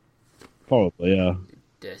 Probably, yeah.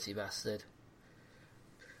 Dirty bastard.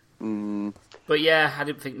 But yeah, I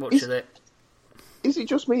didn't think much of it. Is it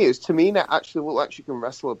just me? Is Tamina actually look like she can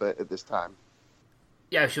wrestle a bit at this time?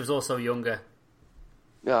 Yeah, she was also younger.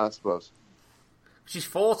 Yeah, I suppose. She's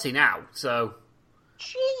 40 now, so.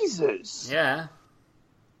 Jesus. Yeah.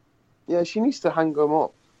 Yeah, she needs to hang them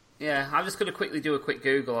up. Yeah, I'm just going to quickly do a quick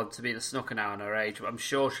Google on Tamina Snuka now on her age, but I'm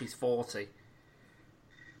sure she's 40.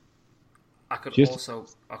 I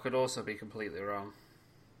could also be completely wrong.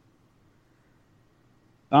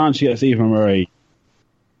 And she gets Eva Marie.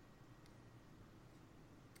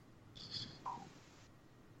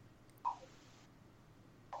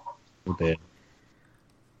 Oh dear.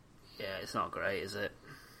 Yeah, it's not great, is it?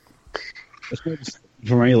 It's good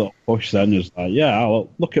for me, little push then. Just like, yeah,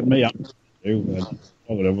 look at me. I'm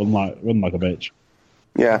gonna run like a bitch.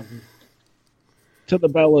 Yeah. To the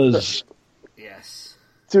Bellas. Yes.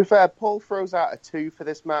 To be fair, Paul throws out a 2 for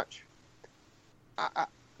this match.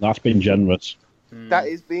 That's been generous. That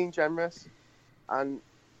is being generous, and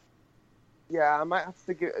yeah, I might have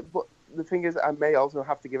to give it. But the thing is, I may also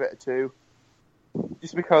have to give it a 2,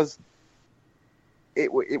 just because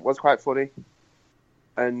it was quite funny,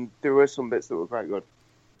 and there were some bits that were quite good.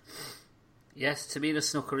 Yes, Tamina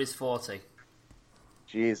Snuka is 40.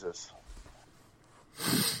 Jesus.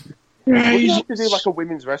 Would you have to do like a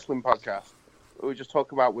women's wrestling podcast? Or we just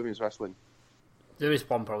talk about women's wrestling? There is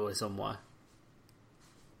one probably somewhere.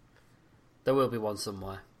 There will be one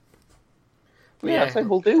somewhere. But yeah, I'd say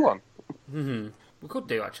we'll do one. We could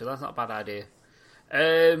do, actually. That's not a bad idea.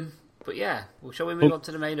 But yeah, well, shall we move on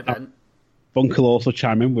to the main event? Bunk will also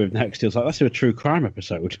chime in with next. It's like, let's do a true crime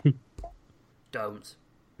episode. Don't.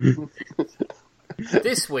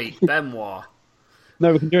 This week, Benoit.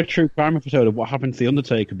 No, we can do a true crime episode of what happened to The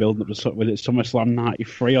Undertaker building up to SummerSlam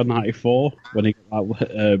 93 or 94 when he got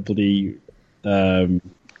that bloody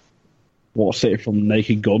what's it from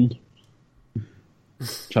Naked Gun.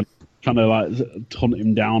 trying to like hunt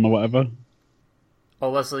him down or whatever. Oh,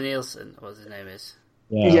 Leslie Nielsen, what his name is.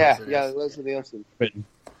 Yeah, Leslie Nielsen.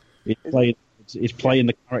 He's playing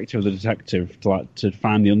the character of the detective to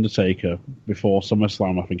find the Undertaker before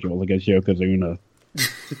SummerSlam. I think it was against Yokozuna.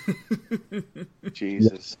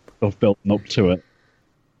 Jesus, stuff building up to it.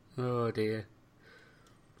 Oh dear.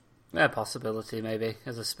 Yeah, possibility maybe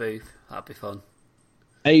as a spoof. That'd be fun.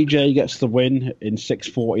 AJ gets the win in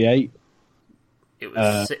 6:48.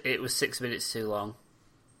 It was 6 minutes too long.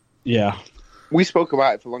 Yeah. We spoke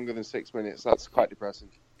about it for longer than 6 minutes. That's quite depressing.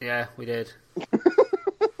 Yeah, we did.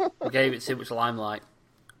 We gave it too much limelight.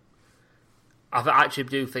 I actually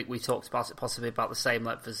do think we talked about it possibly about the same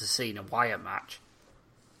length as the Cena Wyatt match.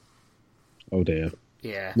 Oh dear.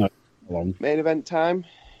 Yeah. No, long. Main event time.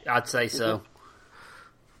 I'd say so.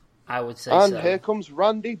 I would say and so. And here comes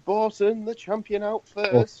Randy Orton, the champion, out first.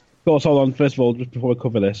 Well, of course, hold on. First of all, just before we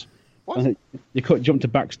cover this, what? You could jump to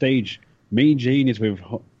backstage. Mean Gene is with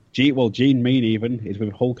Gene Mean even is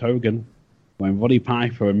with Hulk Hogan. When Roddy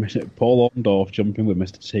Piper and Paul Orndorff jumping with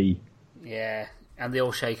Mr. T. Yeah, and they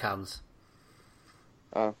all shake hands.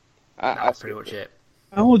 Oh, that's pretty much it.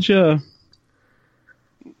 Nostalgia.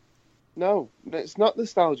 No, it's not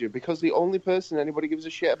nostalgia because the only person anybody gives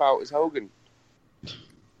a shit about is Hogan.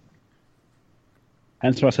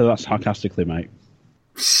 Hence why I said that sarcastically, mate.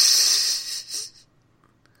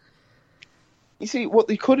 You see, what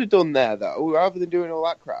they could have done there, though, rather than doing all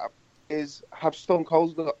that crap, is have Stone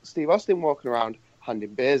Cold Steve Austin walking around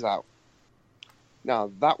handing beers out.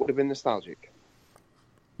 Now, that would have been nostalgic.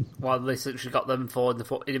 Well, they literally got them forward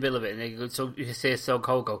in the middle of it, and you see Stone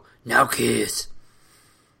Cold go, "Now kiss."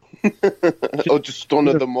 Or just stun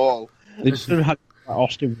them all. They just had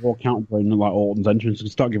Austin walk out during like Orton's entrance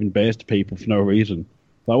and start giving beers to people for no reason.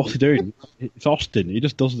 Like, what's he doing? It's Austin. He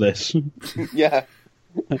just does this. Yeah.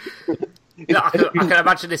 I can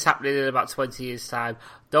imagine this happening in about 20 years' time.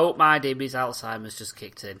 Don't mind him, his Alzheimer's just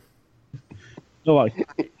kicked in. No, like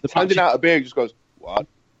handing out a beer, just goes, "What?"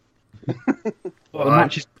 Well, the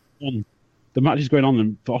match is on. The match is going on,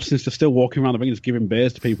 and Austin's just still walking around the ring, just giving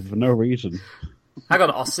beers to people for no reason. I got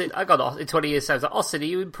Austin in 20 years' time. Like, Austin, are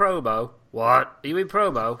you in promo? What? Are you in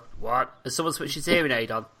promo? What? Has someone switched his hearing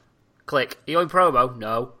aid on? Click. Are you in promo?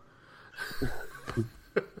 No.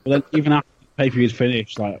 But then, even after the pay-per-view is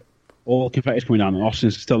finished, like all the confetti's coming down, and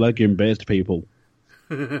Austin's still there giving beers to people.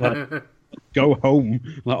 Like, go home.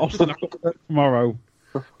 Like, Austin, I've got to work tomorrow.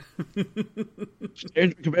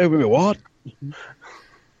 What?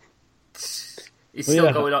 He's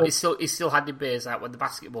still going on. He's still handing beers out when the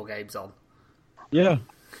basketball game's on. Yeah.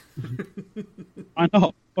 I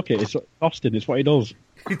know. Fuck it. It's Austin. It's what he does.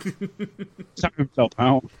 Sap himself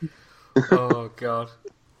out. Oh God.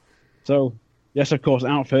 So yes, of course.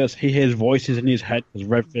 Out first, he hears voices in his head as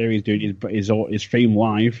Rev Theory is doing his stream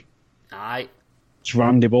live. Aye. It's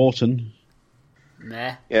Randy Orton.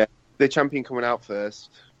 Meh. Yeah, the champion coming out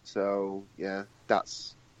first. So yeah,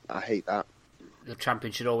 I hate that. The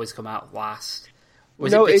champion should always come out last.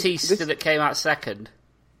 Was it Batista that came out second?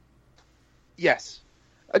 Yes.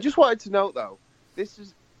 I just wanted to note though,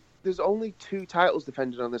 there's only 2 titles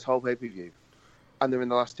defended on this whole pay-per-view, and they're in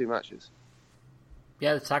the last 2 matches.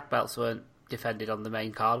 Yeah, the tag belts weren't defended on the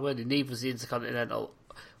main card, were they? Neither was the Intercontinental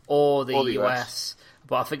or the US.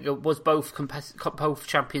 But I think it was both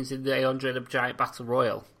champions in the Andre the Giant Battle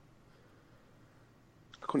Royal.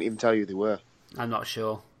 I couldn't even tell you they were. I'm not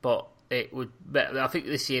sure, but it would. I think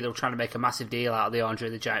this year they were trying to make a massive deal out of the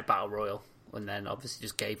Andre the Giant Battle Royal, and then obviously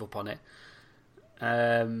just gave up on it.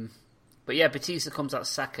 But yeah, Batista comes out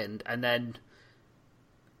second, and then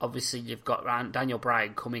obviously you've got Daniel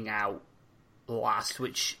Bryan coming out last,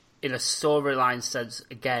 which in a storyline sense,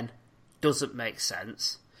 again, doesn't make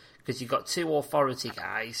sense, because you've got 2 Authority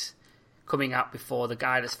guys coming out before the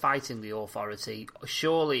guy that's fighting the Authority.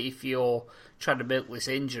 Surely if you're trying to milk this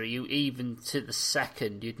injury, you even to the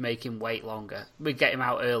second, you'd make him wait longer. We'd get him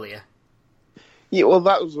out earlier. Yeah, well,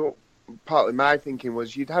 that was what partly my thinking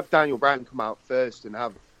was. You'd have Daniel Bryan come out first and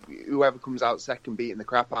have whoever comes out second beating the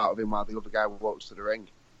crap out of him while the other guy walks to the ring.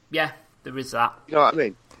 Yeah, there is that. You know what I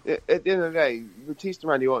mean? At the end of the day, Batista and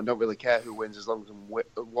Randy Orton don't really care who wins as long as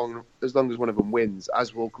one of them wins,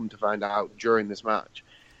 as we'll come to find out during this match.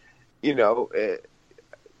 You know,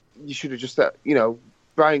 you should have just,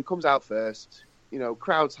 Bryan comes out first,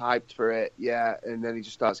 crowd's hyped for it, yeah, and then he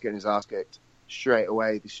just starts getting his ass kicked. Straight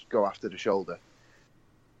away, they should go after the shoulder.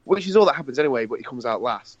 Which is all that happens anyway, but he comes out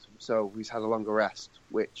last, so he's had a longer rest,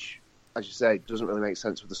 which, as you say, doesn't really make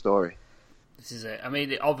sense with the story. This is it. I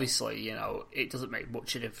mean, obviously, it doesn't make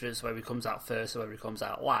much of a difference whether he comes out first or whether he comes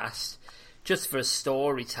out last. Just for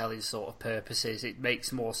storytelling sort of purposes, it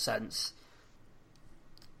makes more sense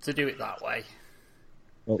to do it that way.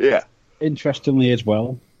 Well, interestingly as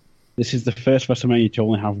well, this is the first WrestleMania to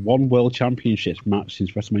only have one World Championships match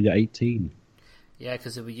since WrestleMania 18. Yeah,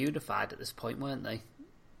 because they were unified at this point, weren't they?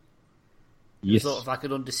 Yes. Sort of like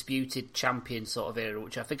an undisputed champion sort of era,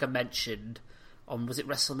 which I think I mentioned on, was it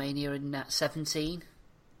WrestleMania in 17?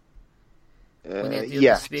 When they had the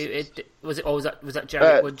undisputed, was it? Or was that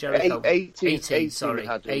Jericho? 18, sorry,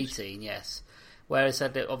 18. Yes. Where I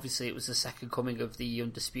said that obviously it was the second coming of the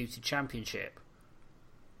undisputed championship.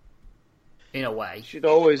 In a way, should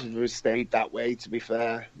always have stayed that way. To be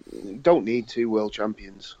fair, don't need two world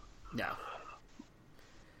champions. No.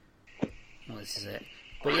 Well, this is it.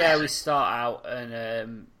 But yeah, we start out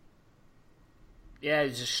and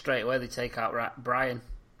just straight away they take out Brian,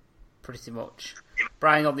 pretty much.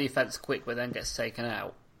 Brian on the offense quick, but then gets taken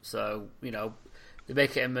out. So they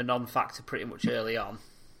make him a non-factor pretty much early on.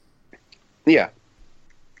 Yeah.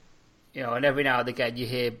 And every now and again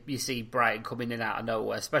you see Brian come in and out of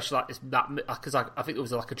nowhere, especially like that, because I think it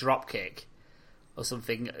was like a drop kick or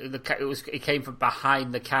something. It came from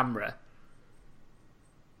behind the camera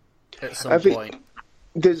at some point.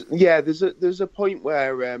 There's a point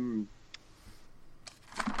where there's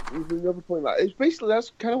another point like it's basically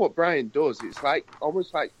that's kind of what Brian does. It's like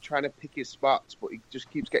almost like trying to pick his spots, but he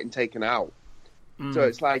just keeps getting taken out. So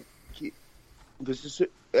it's like there's a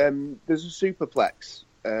superplex.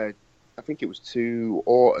 I think it was to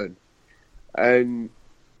Orton, and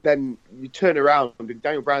then you turn around and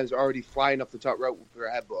Daniel Bryan's already flying off the top rope for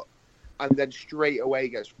a headbutt, and then straight away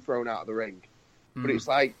gets thrown out of the ring. But it's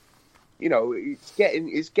like, it's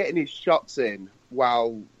getting his shots in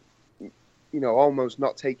while, almost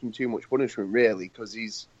not taking too much punishment really, because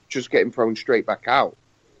he's just getting thrown straight back out.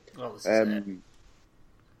 Well, this is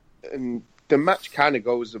it. And the match kind of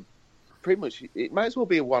goes pretty much. It might as well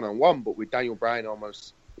be a one-on-one, but with Daniel Bryan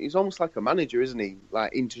he's almost like a manager, isn't he?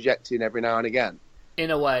 Like interjecting every now and again. In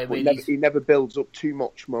a way, I mean, he never builds up too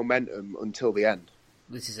much momentum until the end.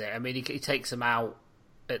 This is it. I mean, he takes him out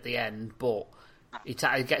at the end, but he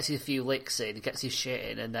gets a few licks in, he gets his shit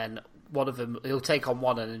in, and then one of them he'll take on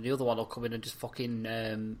one, and then the other one will come in and just fucking,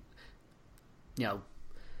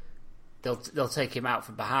 they'll take him out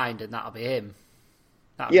from behind, and that'll be him.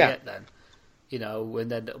 That'll be it then. And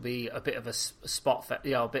then it'll be a bit of a spot,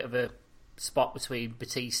 a bit of a spot between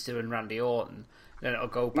Batista and Randy Orton. Then it'll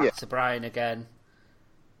go back to Bryan again.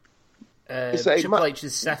 Triple H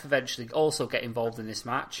and Seth eventually also get involved in this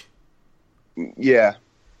match. Yeah.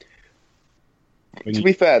 To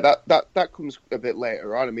be fair, that comes a bit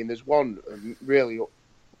later on. I mean, there's one really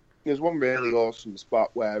awesome spot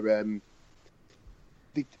where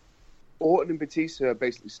Orton and Batista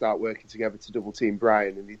basically start working together to double team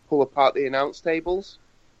Bryan, and they pull apart the announce tables.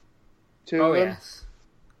 Two of them. Yes.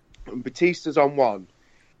 And Batista's on one,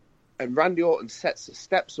 and Randy Orton sets the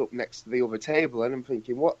steps up next to the other table, and I'm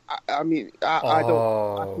thinking, what? I can't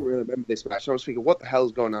really remember this match. I was thinking, what the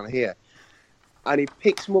hell's going on here? And he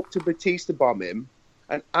picks him up to Batista bomb him,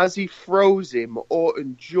 and as he throws him,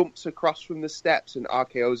 Orton jumps across from the steps and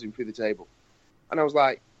RKO's him through the table. And I was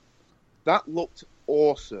like, that looked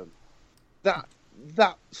awesome. That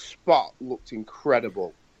spot looked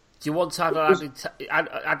incredible. Do you want to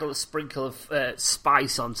add a sprinkle of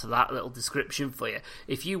spice onto that little description for you?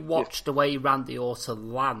 If you watch the way Randy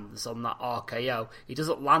Orton lands on that RKO, he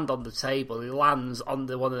doesn't land on the table, he lands on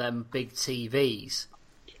one of them big TVs.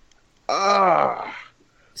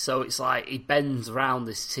 So it's like he bends around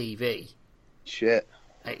this TV. Shit.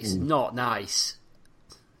 It's not nice.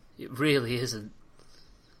 It really isn't.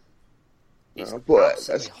 It's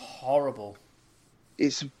absolutely horrible.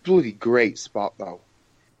 It's a bloody great spot, though.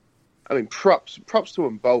 I mean, props to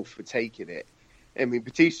them both for taking it. I mean,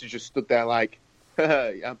 Batista just stood there like,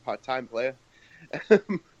 I'm a part-time player.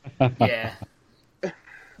 Yeah.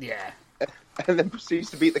 And then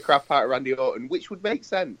proceeds to beat the crap out of Randy Orton, which would make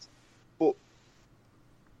sense. But,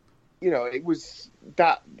 it was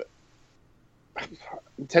that...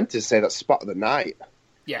 I'm tempted to say that spot of the night.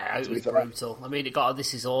 Yeah, it was brutal. I mean, it got a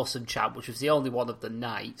This Is Awesome chant, which was the only one of the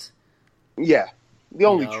night. Yeah, the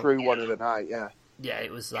only true one of the night, yeah. Yeah,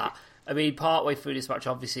 it was that. I mean, partway through this match,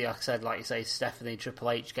 obviously, like I said, like you say, Stephanie and Triple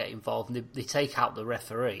H get involved, and they take out the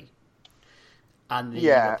referee. And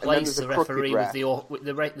they replace the referee with they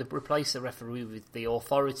replace the referee with the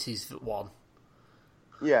authorities one.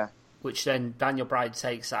 Yeah. Which then Daniel Bryan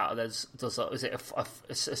takes out and then does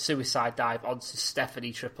a suicide dive onto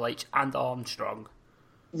Stephanie, Triple H, and Armstrong.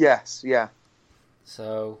 Yes, yeah.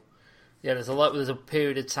 So, yeah, there's a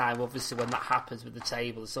period of time, obviously, when that happens with the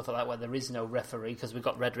table and stuff like that, where there is no referee because we've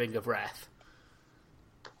got Red Ring of Ref.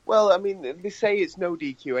 Well, I mean, they say it's no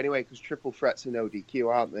DQ anyway because triple threats are no DQ,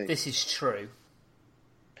 aren't they? This is true.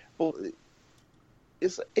 but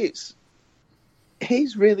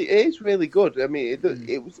he's really good. I mean,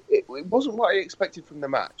 it wasn't what I expected from the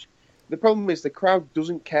match. The problem is the crowd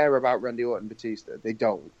doesn't care about Randy Orton and Batista. They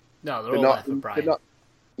don't. No, they're all there for Bryan.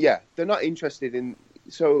 They're not interested in.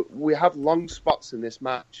 So we have long spots in this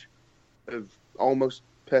match of almost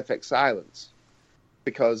perfect silence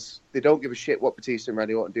because they don't give a shit what Batista and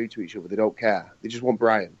Randy Orton do to each other. They don't care. They just want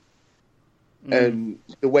Bryan. And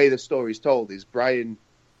the way the story is told is Bryan,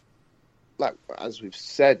 like as we've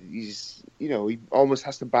said, he almost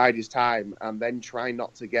has to bide his time and then try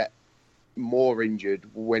not to get more injured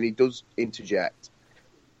when he does interject.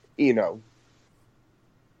 Yes.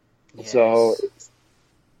 So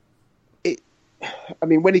I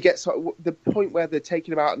mean, when he gets the point where they're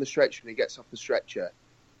taking him out on the stretcher and he gets off the stretcher,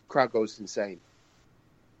 crowd goes insane.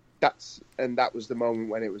 That was the moment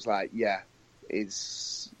when it was like,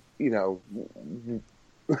 it's no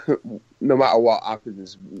matter what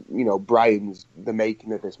happens, Bryan's the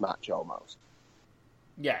making of this match almost.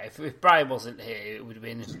 Yeah, if Bryan wasn't here, it would have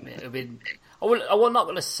been. I will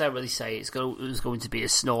not necessarily say it was going to be a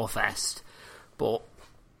snore fest, but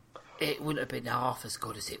it wouldn't have been half as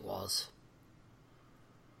good as it was.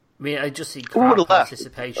 I mean, I just see crowd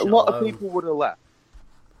participation. A lot of people would have left.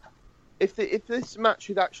 If this match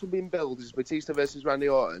had actually been billed as Batista versus Randy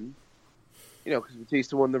Orton, because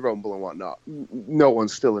Batista won the Rumble and whatnot, no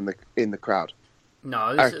one's still in the crowd. No,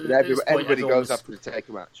 everybody goes after the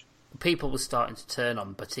Taker match. People were starting to turn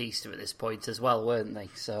on Batista at this point as well, weren't they?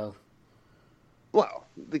 So, well,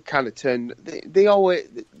 they kind of turned. They always.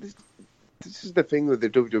 This is the thing that the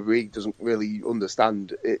WWE doesn't really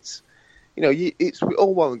understand. It's it's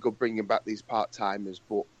all well and good bringing back these part-timers,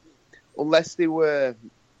 but unless they were,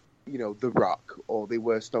 The Rock or they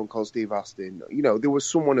were Stone Cold Steve Austin, there was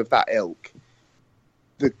someone of that ilk,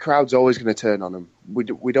 the crowd's always going to turn on them.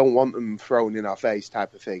 We don't want them thrown in our face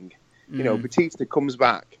type of thing. Batista comes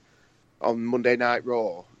back on Monday Night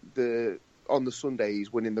Raw. On the Sunday,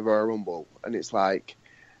 he's winning the Royal Rumble, and it's like,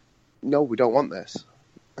 no, we don't want this.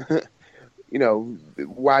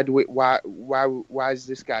 Why is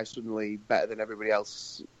this guy suddenly better than everybody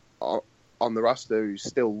else on the roster who's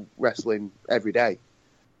still wrestling every day?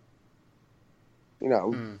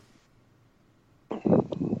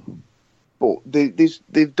 But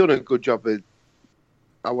they've done a good job of,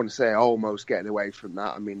 I want to say, almost getting away from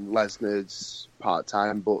that. I mean, Lesnar's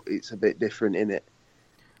part-time, but it's a bit different, in it.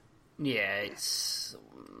 Yeah, it's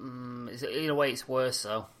in a way it's worse,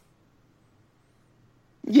 though.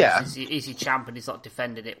 Yeah. Is he champ and he's not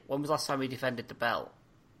defending it? When was the last time he defended the belt?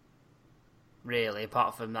 Really,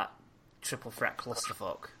 apart from that triple threat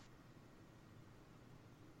clusterfuck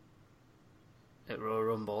at Royal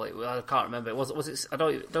Rumble. I can't remember. Was it? I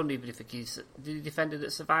don't even think did he defend it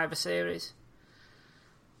at Survivor Series?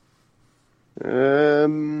 I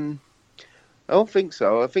don't think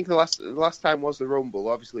so. I think the last time was the Rumble,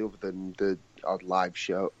 obviously, other than the odd live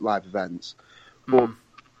events. But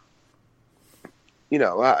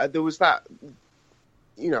there was that.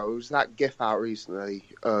 It was that GIF out recently,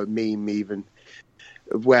 meme even,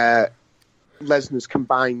 where Lesnar's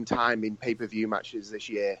combined time in pay-per-view matches this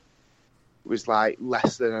year was like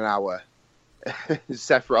less than an hour.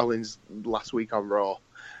 Seth Rollins last week on Raw.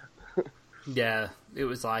 Yeah, it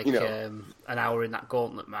was like an hour in that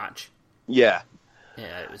gauntlet match. Yeah.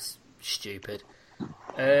 Yeah, it was stupid.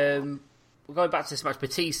 Going back to this match,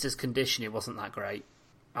 Batista's conditioning wasn't that great.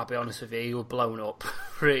 I'll be honest with you, he was blown up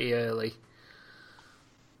pretty early.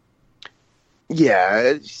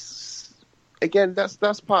 Yeah, again, that's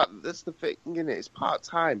the thing, isn't it? It's part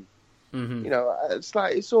time. Mm-hmm. It's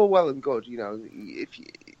like it's all well and good.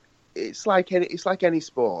 It's like any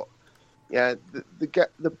sport. Yeah,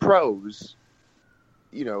 the pros,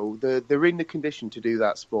 they're in the condition to do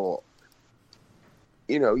that sport.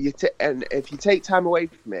 And if you take time away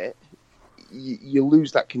from it, you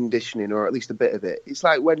lose that conditioning, or at least a bit of it. It's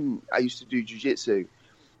like when I used to do jiu-jitsu.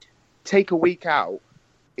 Take a week out,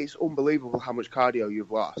 it's unbelievable how much cardio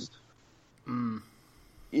you've lost. Mm.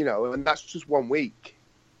 And that's just 1 week.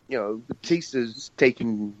 Batista's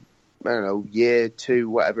taken, I don't know, year, 2,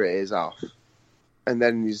 whatever it is, off. And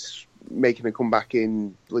then he's making a comeback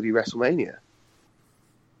in bloody WrestleMania.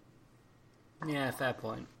 Yeah, fair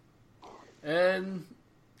point.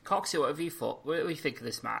 Coxie, what do you think of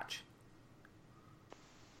this match?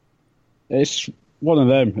 It's one of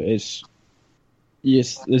them. There's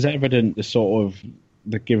evident they're still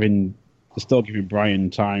giving Bryan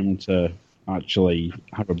time to actually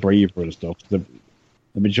have a breather and stuff. The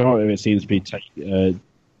majority of it seems to be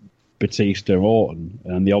Batista Orton,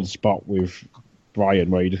 and the odd spot with Bryan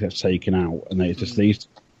where he just gets taken out, and then it's just these two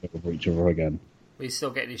over each other again. But he's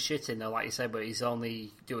still getting his shit in, though, like you said, but he's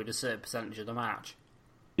only doing a certain percentage of the match.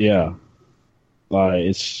 Yeah. Like,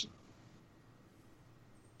 it's...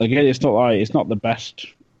 Again, it's not the best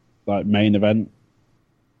like main event,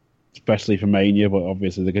 especially for Mania, but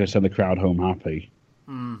obviously they're going to send the crowd home happy.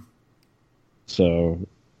 So,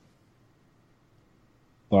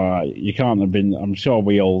 you can't have been... I'm sure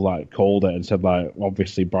we all, called it and said,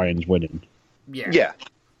 obviously Bryan's winning. Yeah.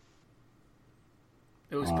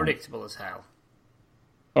 It was predictable as hell.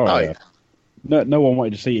 Oh, yeah. No one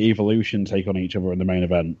wanted to see Evolution take on each other in the main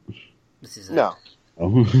event. This is it. No.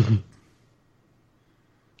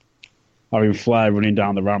 Having Flair running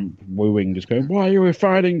down the ramp, wooing, just going, "Why are we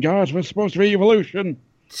fighting, guys? We're supposed to be Evolution."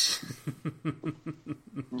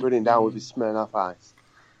 Running down with his Smirnoff Ice.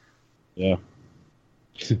 Yeah.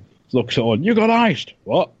 Looks on. You got iced.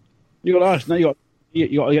 What? You got iced. Now you got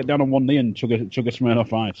to get down on one knee and chug a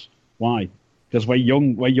Smirnoff Ice. Why? Because we're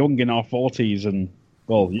young. We're young in our 40s, and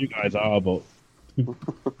well, you guys are, but.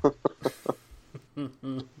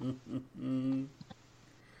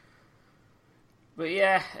 But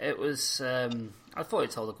yeah, it was. I thought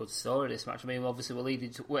it told a good story. This match. I mean, obviously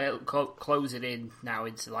we're closing in now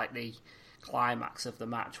into the climax of the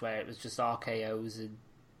match, where it was just RKO's and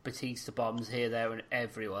Batista bombs here, there, and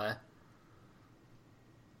everywhere.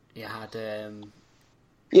 You had.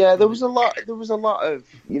 Yeah, there was a lot. There was a lot of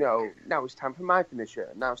now it's time for my finisher.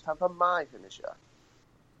 Now it's time for my finisher.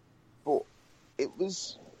 But it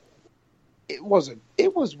was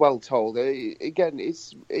well told. Again,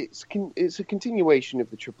 it's a continuation of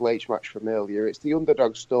the Triple H match from earlier. It's the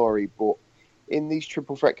underdog story, but in these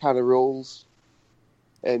triple threat kind of roles,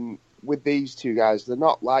 and with these two guys, they're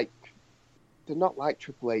not like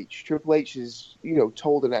Triple H. Triple H is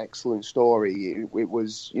told an excellent story. It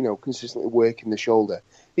was consistently working the shoulder.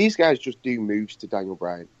 These guys just do moves to Daniel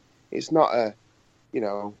Bryan. It's not a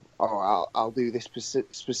I'll do this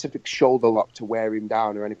specific shoulder lock to wear him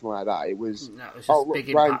down or anything like that. It was just big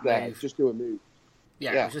impact move. Just do a move.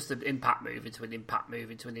 Yeah, it was just an impact move into an impact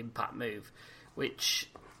move into an impact move,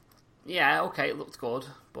 which, it looked good,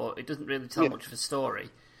 but it doesn't really tell much of a story.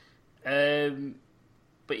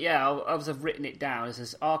 But yeah, I've written it down. It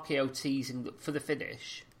says RKO teasing for the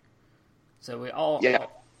finish. So we all,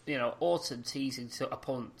 Orton teasing to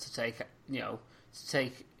opponent to take.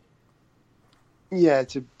 Yeah,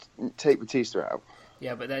 to take Batista out.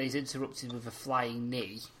 Yeah, but then he's interrupted with a flying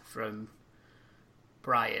knee from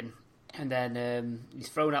Bryan. And then he's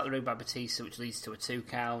thrown out the ring by Batista, which leads to a 2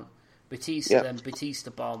 count. Batista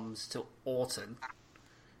bombs to Orton.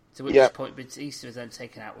 To which point Batista is then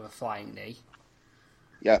taken out with a flying knee.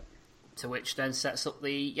 Yeah. To which then sets up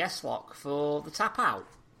the yes lock for the tap out.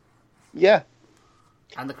 Yeah.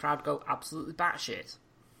 And the crowd go absolutely batshit.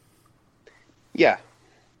 Yeah.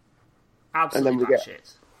 Absolutely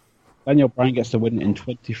batshit. Daniel Bryan gets the win in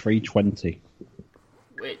 23-20.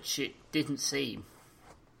 Which it didn't seem.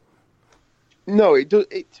 No, it does.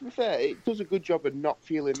 To be fair, it does a good job of not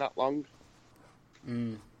feeling that long.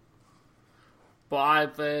 But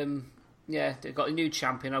I've they've got a new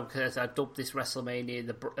champion. Because I dubbed this WrestleMania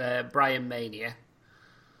the Bryan Mania,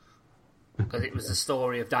 because it was the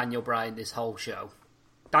story of Daniel Bryan this whole show.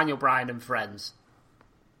 Daniel Bryan and friends.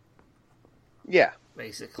 Yeah,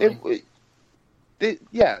 basically.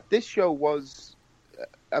 This show was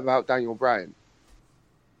about Daniel Bryan.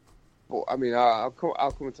 But I mean, I'll come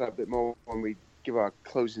into that a bit more when we give our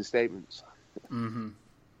closing statements. We'll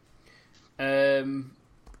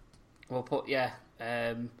put the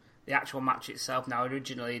actual match itself. Now,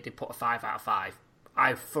 originally they put a 5 out of 5.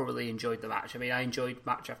 I thoroughly enjoyed the match. I mean, I enjoyed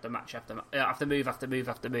match after match after move after move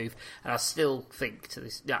after move, and I still think to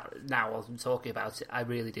this now, as I'm talking about it, I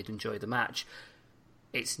really did enjoy the match.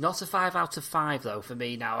 It's not a 5 out of 5 though for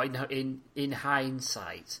me now. In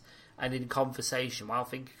hindsight and in conversation while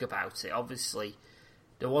thinking about it, obviously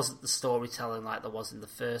there wasn't the storytelling like there was in the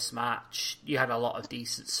first match. You had a lot of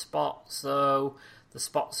decent spots though.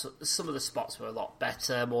 Some of the spots were a lot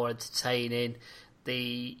better, more entertaining.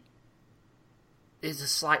 There's a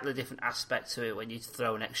slightly different aspect to it when you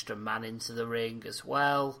throw an extra man into the ring as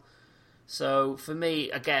well. So for me,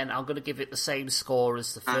 again, I'm going to give it the same score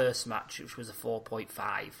as the first match, which was a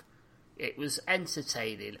 4.5. It was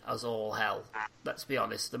entertaining as all hell. Let's be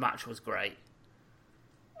honest, the match was great.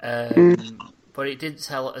 But it didn't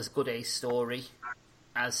tell as good a story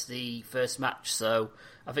as the first match, so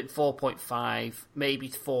I think 4.5, maybe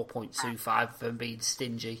 4.25 if I'm being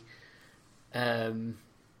stingy. Even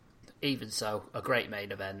so, a great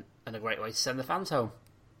main event and a great way to send the fans home.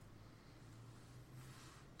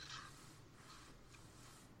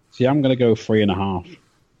 See, I'm going to go 3.5.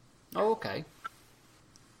 Oh, okay.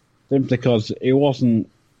 Simply because it wasn't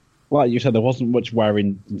like you said, there wasn't much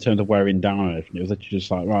wearing in terms of wearing down or anything. It was literally just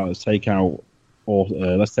like, right, let's take out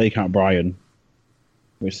Brian,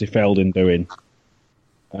 which they failed in doing.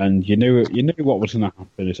 And you knew what was going to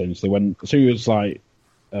happen essentially when as soon as like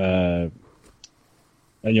Daniel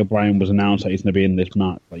Bryan was announced that he's going to be in this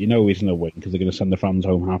match. Like, he's going to win because they're going to send the fans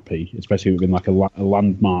home happy, especially within like a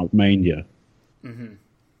landmark Mania. Mm-hmm.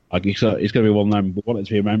 Like it's going to be one of them. We want it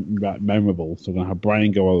to be memorable, so we're going to have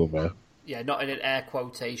Bryan go over. Yeah, not in an air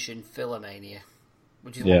quotation Fillermania,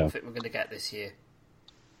 which is what I think we're going to get this year.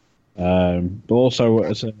 But also,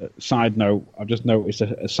 as a side note, I've just noticed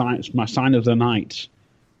a sign, my sign of the night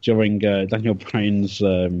during Daniel Bryan's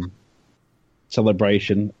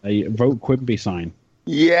celebration, a Vote Quimby sign.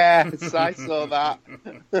 Yes, I saw that.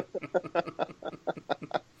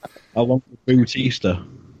 Along with Bautista.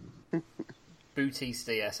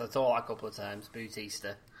 Bautista, yes, I thought that a couple of times.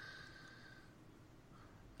 Bautista.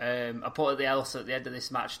 I put at the end of this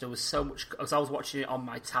match, there was so much, because I was watching it on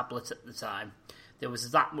my tablet at the time, there was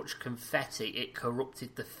that much confetti, it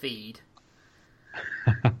corrupted the feed.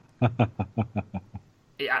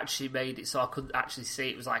 It actually made it so I couldn't actually see.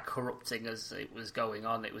 It was like corrupting as it was going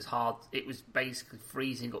on. It was hard. It was basically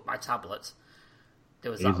freezing up my tablet.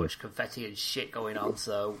 There was that much confetti and shit going on.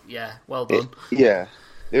 So yeah, well done. There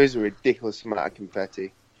was a ridiculous amount of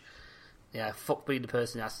confetti. Yeah, fuck being the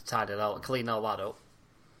person who has to tidy that out, clean all that up.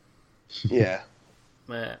 Yeah.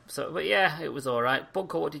 But yeah, it was all right.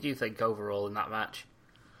 Bunko, what did you think overall in that match?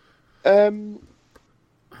 To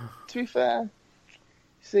be fair,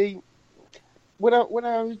 see, when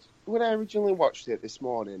I originally watched it this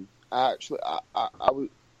morning, I want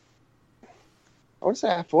to say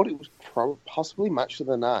I thought it was possibly match of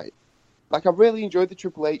the night. Like, I really enjoyed the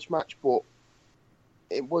Triple H match, but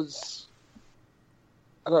it was,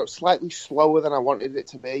 I don't know, slightly slower than I wanted it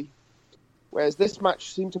to be. Whereas this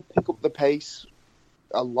match seemed to pick up the pace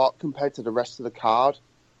a lot compared to the rest of the card.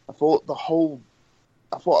 I thought a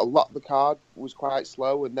lot of the card was quite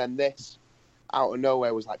slow, and then this, out of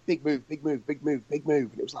nowhere, was like, big move, big move, big move, big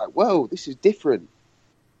move. And it was like, whoa, this is different.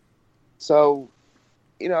 So,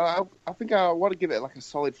 I think I want to give it like a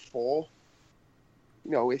solid 4.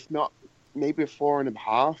 If not, maybe a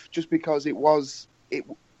 4.5, just because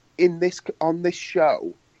on this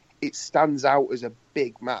show, it stands out as a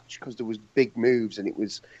big match because there was big moves, and it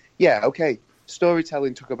was,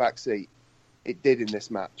 storytelling took a back seat. It did in this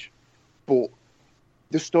match. But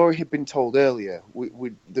the story had been told earlier.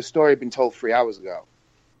 The story had been told 3 hours ago.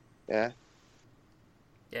 Yeah?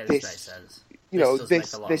 Yeah, this makes sense.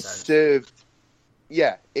 This served...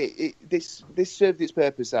 Yeah, this served its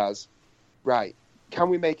purpose as, right, can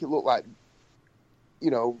we make it look like...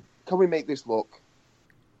 can we make this look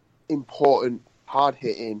important,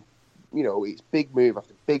 hard-hitting? It's big move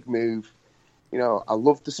after big move. I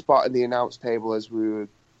loved the spot in the announce table as we were,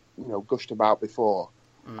 gushed about before.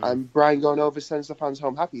 And Bryan going over sends the fans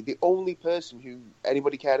home happy. The only person who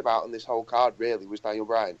anybody cared about on this whole card, really, was Daniel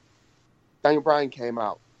Bryan. Daniel Bryan came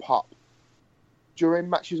out, pop. During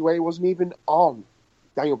matches where he wasn't even on,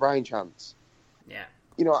 Daniel Bryan chants. Yeah.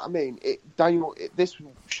 You know what I mean? This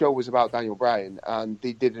show was about Daniel Bryan, and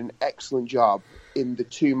they did an excellent job in the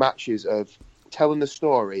 2 matches of telling the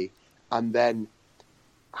story and then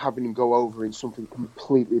having him go over in something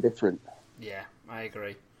completely different. Yeah, I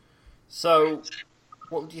agree. So,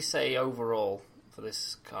 what would you say overall for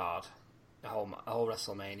this card, the whole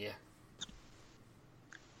WrestleMania?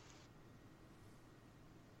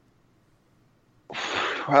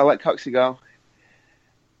 I'll let Coxie go.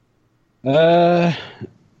 Yeah,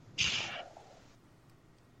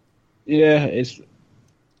 it's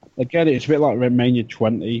a bit like Mania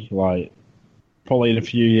 20. Like, probably in a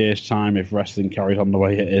few years' time, if wrestling carries on the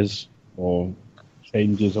way it is, or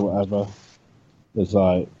changes or whatever, there's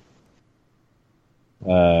like,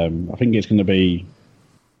 I think it's going to be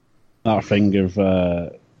that thing of people are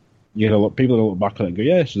going to look back on it and go,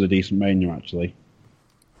 yeah, this was a decent Mania actually,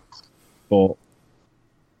 but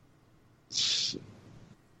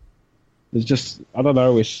there's just, I don't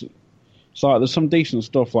know, it's like there's some decent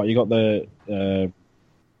stuff, like you got the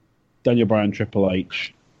Daniel Bryan Triple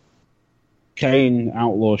H, Kane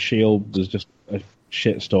Outlaw Shield was just a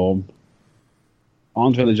shitstorm.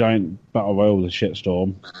 Andre the Giant Battle Royal was a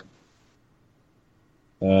shitstorm.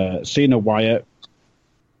 Cena Wyatt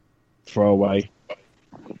throwaway.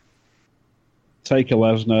 Taker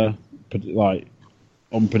Lesnar, like,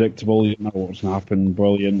 unpredictable, you don't know what's going to happen,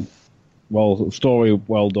 brilliant. Well, story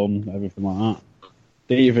well done, everything like that.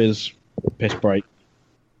 Divas, piss break.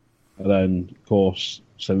 And then, of course,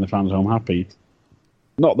 sending the fans home happy.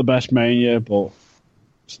 Not the best Mania, but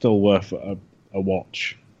still worth a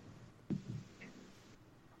watch.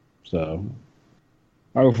 So,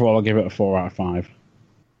 Overall, I'll give it a 4 out of 5.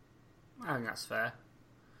 I think that's fair.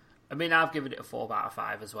 I mean, I've given it a 4 out of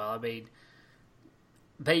 5 as well. I mean,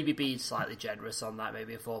 maybe being slightly generous on that,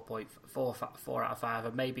 maybe a 4 out of 5,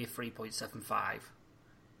 or maybe a 3.75.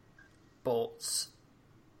 But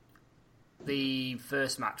the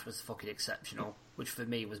first match was fucking exceptional, which for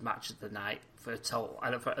me was match of the night for a total,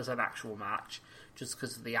 as an actual match, just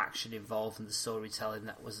because of the action involved and the storytelling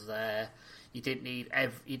that was there. You didn't need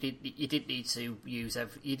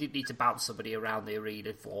to bounce somebody around the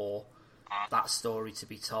arena for that story to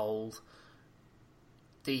be told.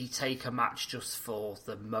 The Taker match just for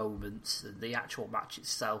the moment, and the actual match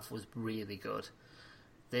itself was really good.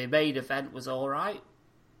 The main event was alright.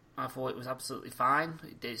 I thought it was absolutely fine.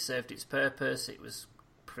 It served its purpose. It was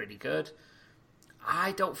pretty good.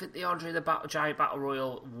 I don't think the Andre the Giant Battle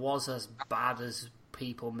Royal was as bad as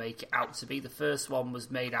people make it out to be. The first one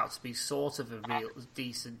was made out to be sort of a real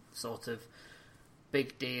decent sort of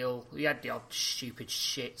big deal. You had the odd stupid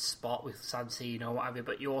shit spot with Santino, what have you,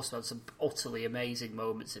 but you also had some utterly amazing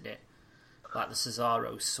moments in it, like the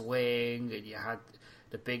Cesaro swing, and you had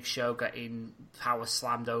the Big Show getting power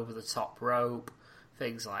slammed over the top rope,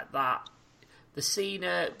 things like that. The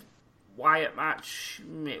Cena Wyatt match,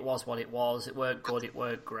 it was what it was. It weren't good, it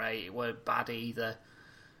weren't great, it weren't bad either.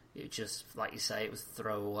 It just, like you say, it was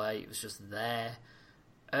throwaway. It was just there.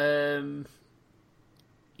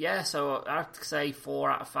 Yeah, so I'd say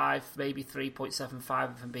 4 out of 5, maybe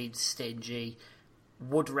 3.75 if I'm being stingy.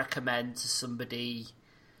 Would recommend to somebody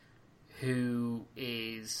who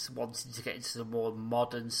is wanting to get into the more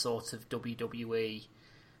modern sort of WWE,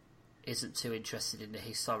 isn't too interested in the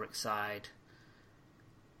historic side.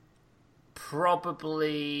 Probably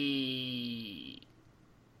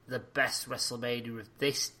the best WrestleMania of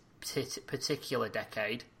this particular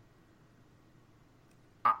decade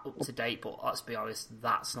up to date, but let's be honest,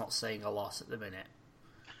 that's not saying a lot at the minute.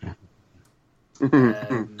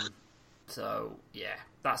 So yeah,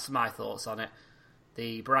 that's my thoughts on it.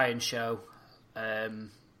 The Bryan Show,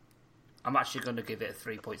 I'm actually going to give it a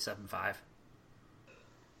 3.75.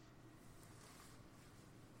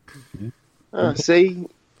 See,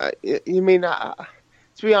 you mean to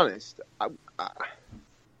be honest,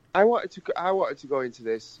 I wanted to go into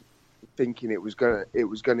this thinking it was gonna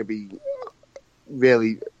be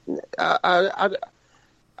really. I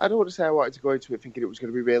don't want to say I wanted to go into it thinking it was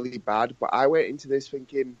going to be really bad, but I went into this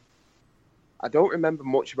thinking I don't remember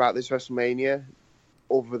much about this WrestleMania,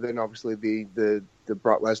 other than obviously the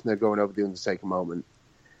Brock Lesnar going over the Undertaker moment,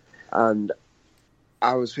 and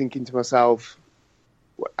I was thinking to myself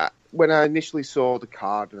when I initially saw the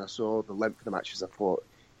card and I saw the length of the matches, I thought,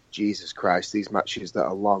 Jesus Christ, these matches that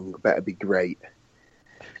are long better be great.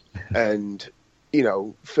 And, you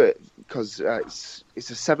know, because it's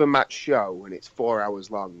a 7-match show and it's 4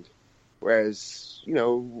 hours long. Whereas, you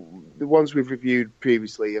know, the ones we've reviewed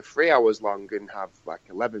previously are 3 hours long and have like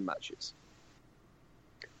 11 matches.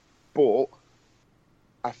 But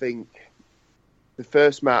I think the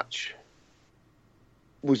first match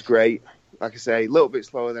was great. Like I say, a little bit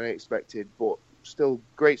slower than I expected, but still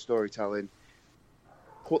great storytelling.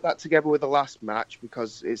 Put that together with the last match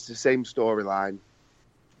because it's the same storyline,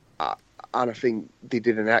 and I think they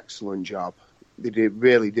did an excellent job. They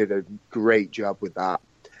really did a great job with that,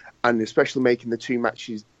 and especially making the two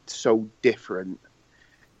matches so different,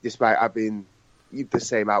 despite having the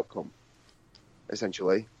same outcome.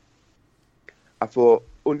 Essentially, I thought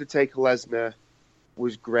Undertaker Lesnar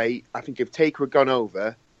was great. I think if Taker had gone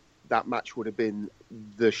over, that match would have been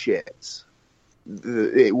the shits.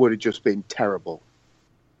 It would have just been terrible.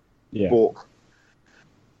 Yeah.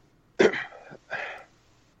 But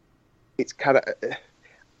it's kind of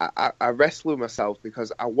I wrestle with myself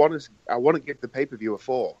because I want to give the pay-per-view a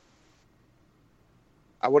 4.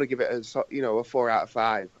 I want to give it a 4 out of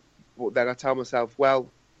 5. But then I tell myself, well,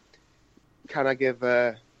 can I give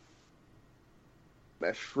a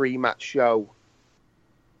 3-match show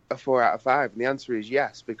a 4 out of 5? And the answer is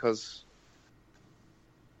yes, because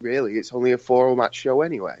really it's only a 4-match show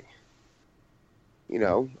anyway. You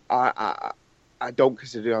know, I don't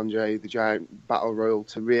consider Andre the Giant Battle Royal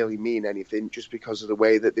to really mean anything just because of the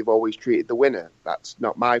way that they've always treated the winner. That's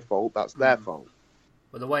not my fault, that's their fault.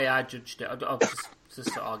 Well, the way I judged it,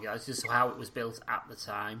 just to argue, it's just how it was built at the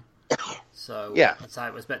time. So yeah. At the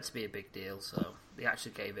time it was meant to be a big deal, so they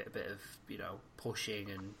actually gave it a bit of, you know, pushing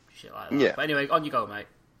and shit like that. Yeah. But anyway, on you go, mate.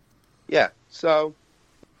 Yeah, so,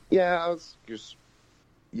 yeah, I was just,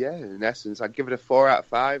 in essence, I'd give it a 4 out of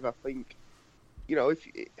 5. I think, you know,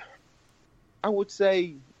 I would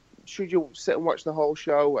say, should you sit and watch the whole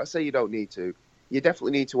show? I say you don't need to. You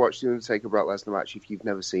definitely need to watch the Undertaker Brock Lesnar match if you've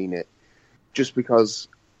never seen it, just because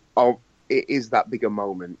it is that bigger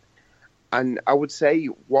moment. And I would say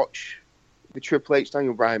watch the Triple H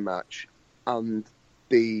Daniel Bryan match and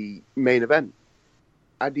the main event.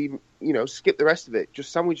 I'd even, skip the rest of it.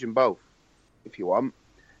 Just sandwich them both if you want,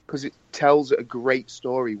 because it tells a great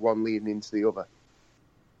story, one leading into the other.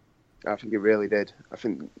 I think it really did. I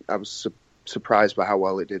think I was surprised by how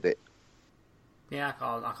well it did it. Yeah,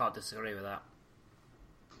 I can't disagree with that.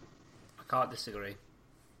 I can't disagree.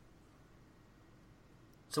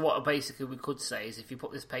 So what basically we could say is, if you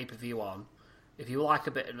put this pay-per-view on, if you like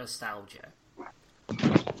a bit of nostalgia,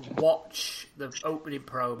 watch the opening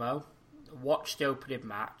promo, watch the opening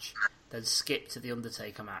match, then skip to the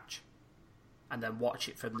Undertaker match, and then watch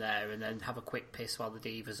it from there, and then have a quick piss while the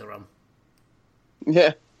Divas are on.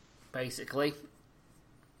 Yeah. Basically.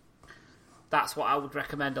 That's what I would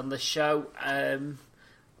recommend on this show.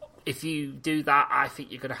 If you do that, I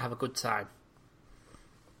think you're going to have a good time.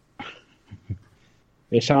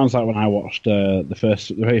 It sounds like when I watched the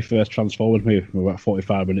very first Transformers movie, we were about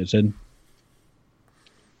 45 minutes in.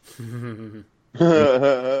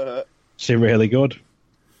 It's really good.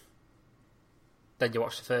 Then you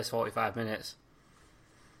watch the first 45 minutes.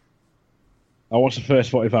 I watched the first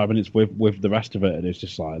 45 minutes with the rest of it, and it's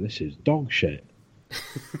just like, this is dog shit.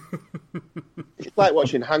 It's like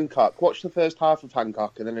watching Hancock. Watch the first half of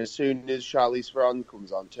Hancock, and then as soon as Charlize Theron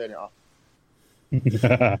comes on, turn it off.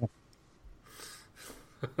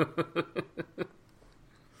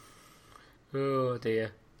 Oh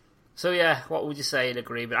dear. So yeah, what would you say in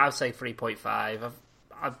agreement? I'd say 3.5.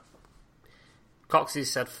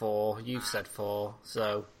 Coxie's said 4. You've said 4.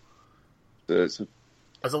 So as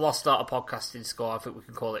a lost start of podcasting score, I think we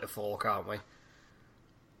can call it a 4, can't we?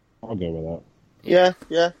 I'll go with that. Yeah.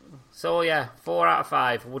 So yeah, 4 out of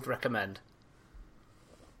 5 would recommend.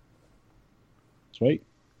 Sweet.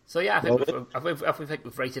 So yeah, I think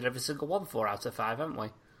we've rated every single one 4 out of 5, haven't we?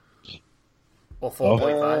 Or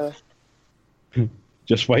 4.5.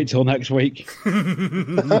 Just wait till next week.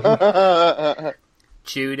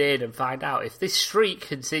 Tune in and find out if this streak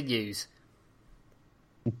continues.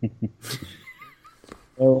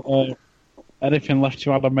 Well, anything left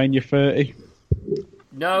to add on Mania 30?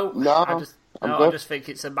 No. I'm I just think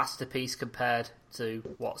it's a masterpiece compared to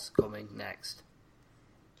what's coming next.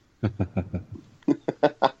 Fuck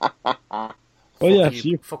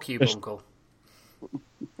you, Bunkle.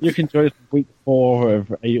 You can join week 4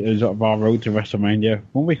 of our road to WrestleMania.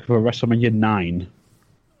 1 week for WrestleMania 9.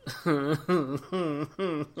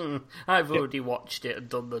 I've already watched it and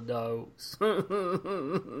done the notes.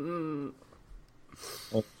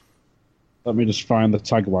 Let me just find the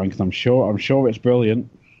tagline, because I'm sure it's brilliant.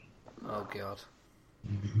 Oh god.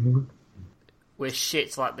 We're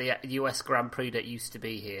shit like the US Grand Prix that used to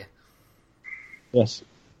be here. Yes.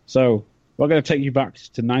 So, we're going to take you back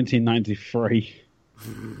to 1993.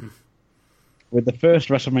 With the first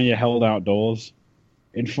WrestleMania held outdoors,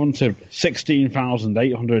 in front of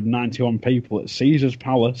 16,891 people at Caesar's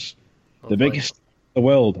Palace. The biggest in the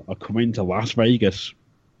world are coming to Las Vegas.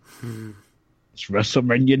 It's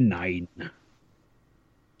WrestleMania 9.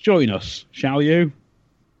 Join us, shall you?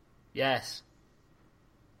 Yes.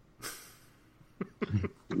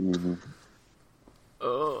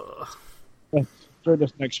 Join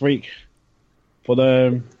us next week for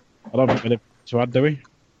the... I don't think we have to add, do we?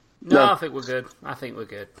 No, I think we're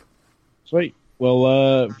good. Sweet.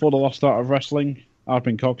 Well, for the lost art of wrestling, I've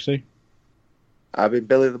been Coxie. I've been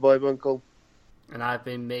Billy the Boy Bunkle. And I've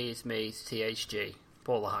been it's THG,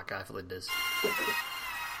 Paul the Hot Guy for Linders.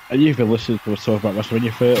 And you've been listening to us talk about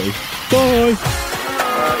WrestleMania 30. Bye!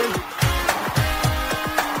 Bye.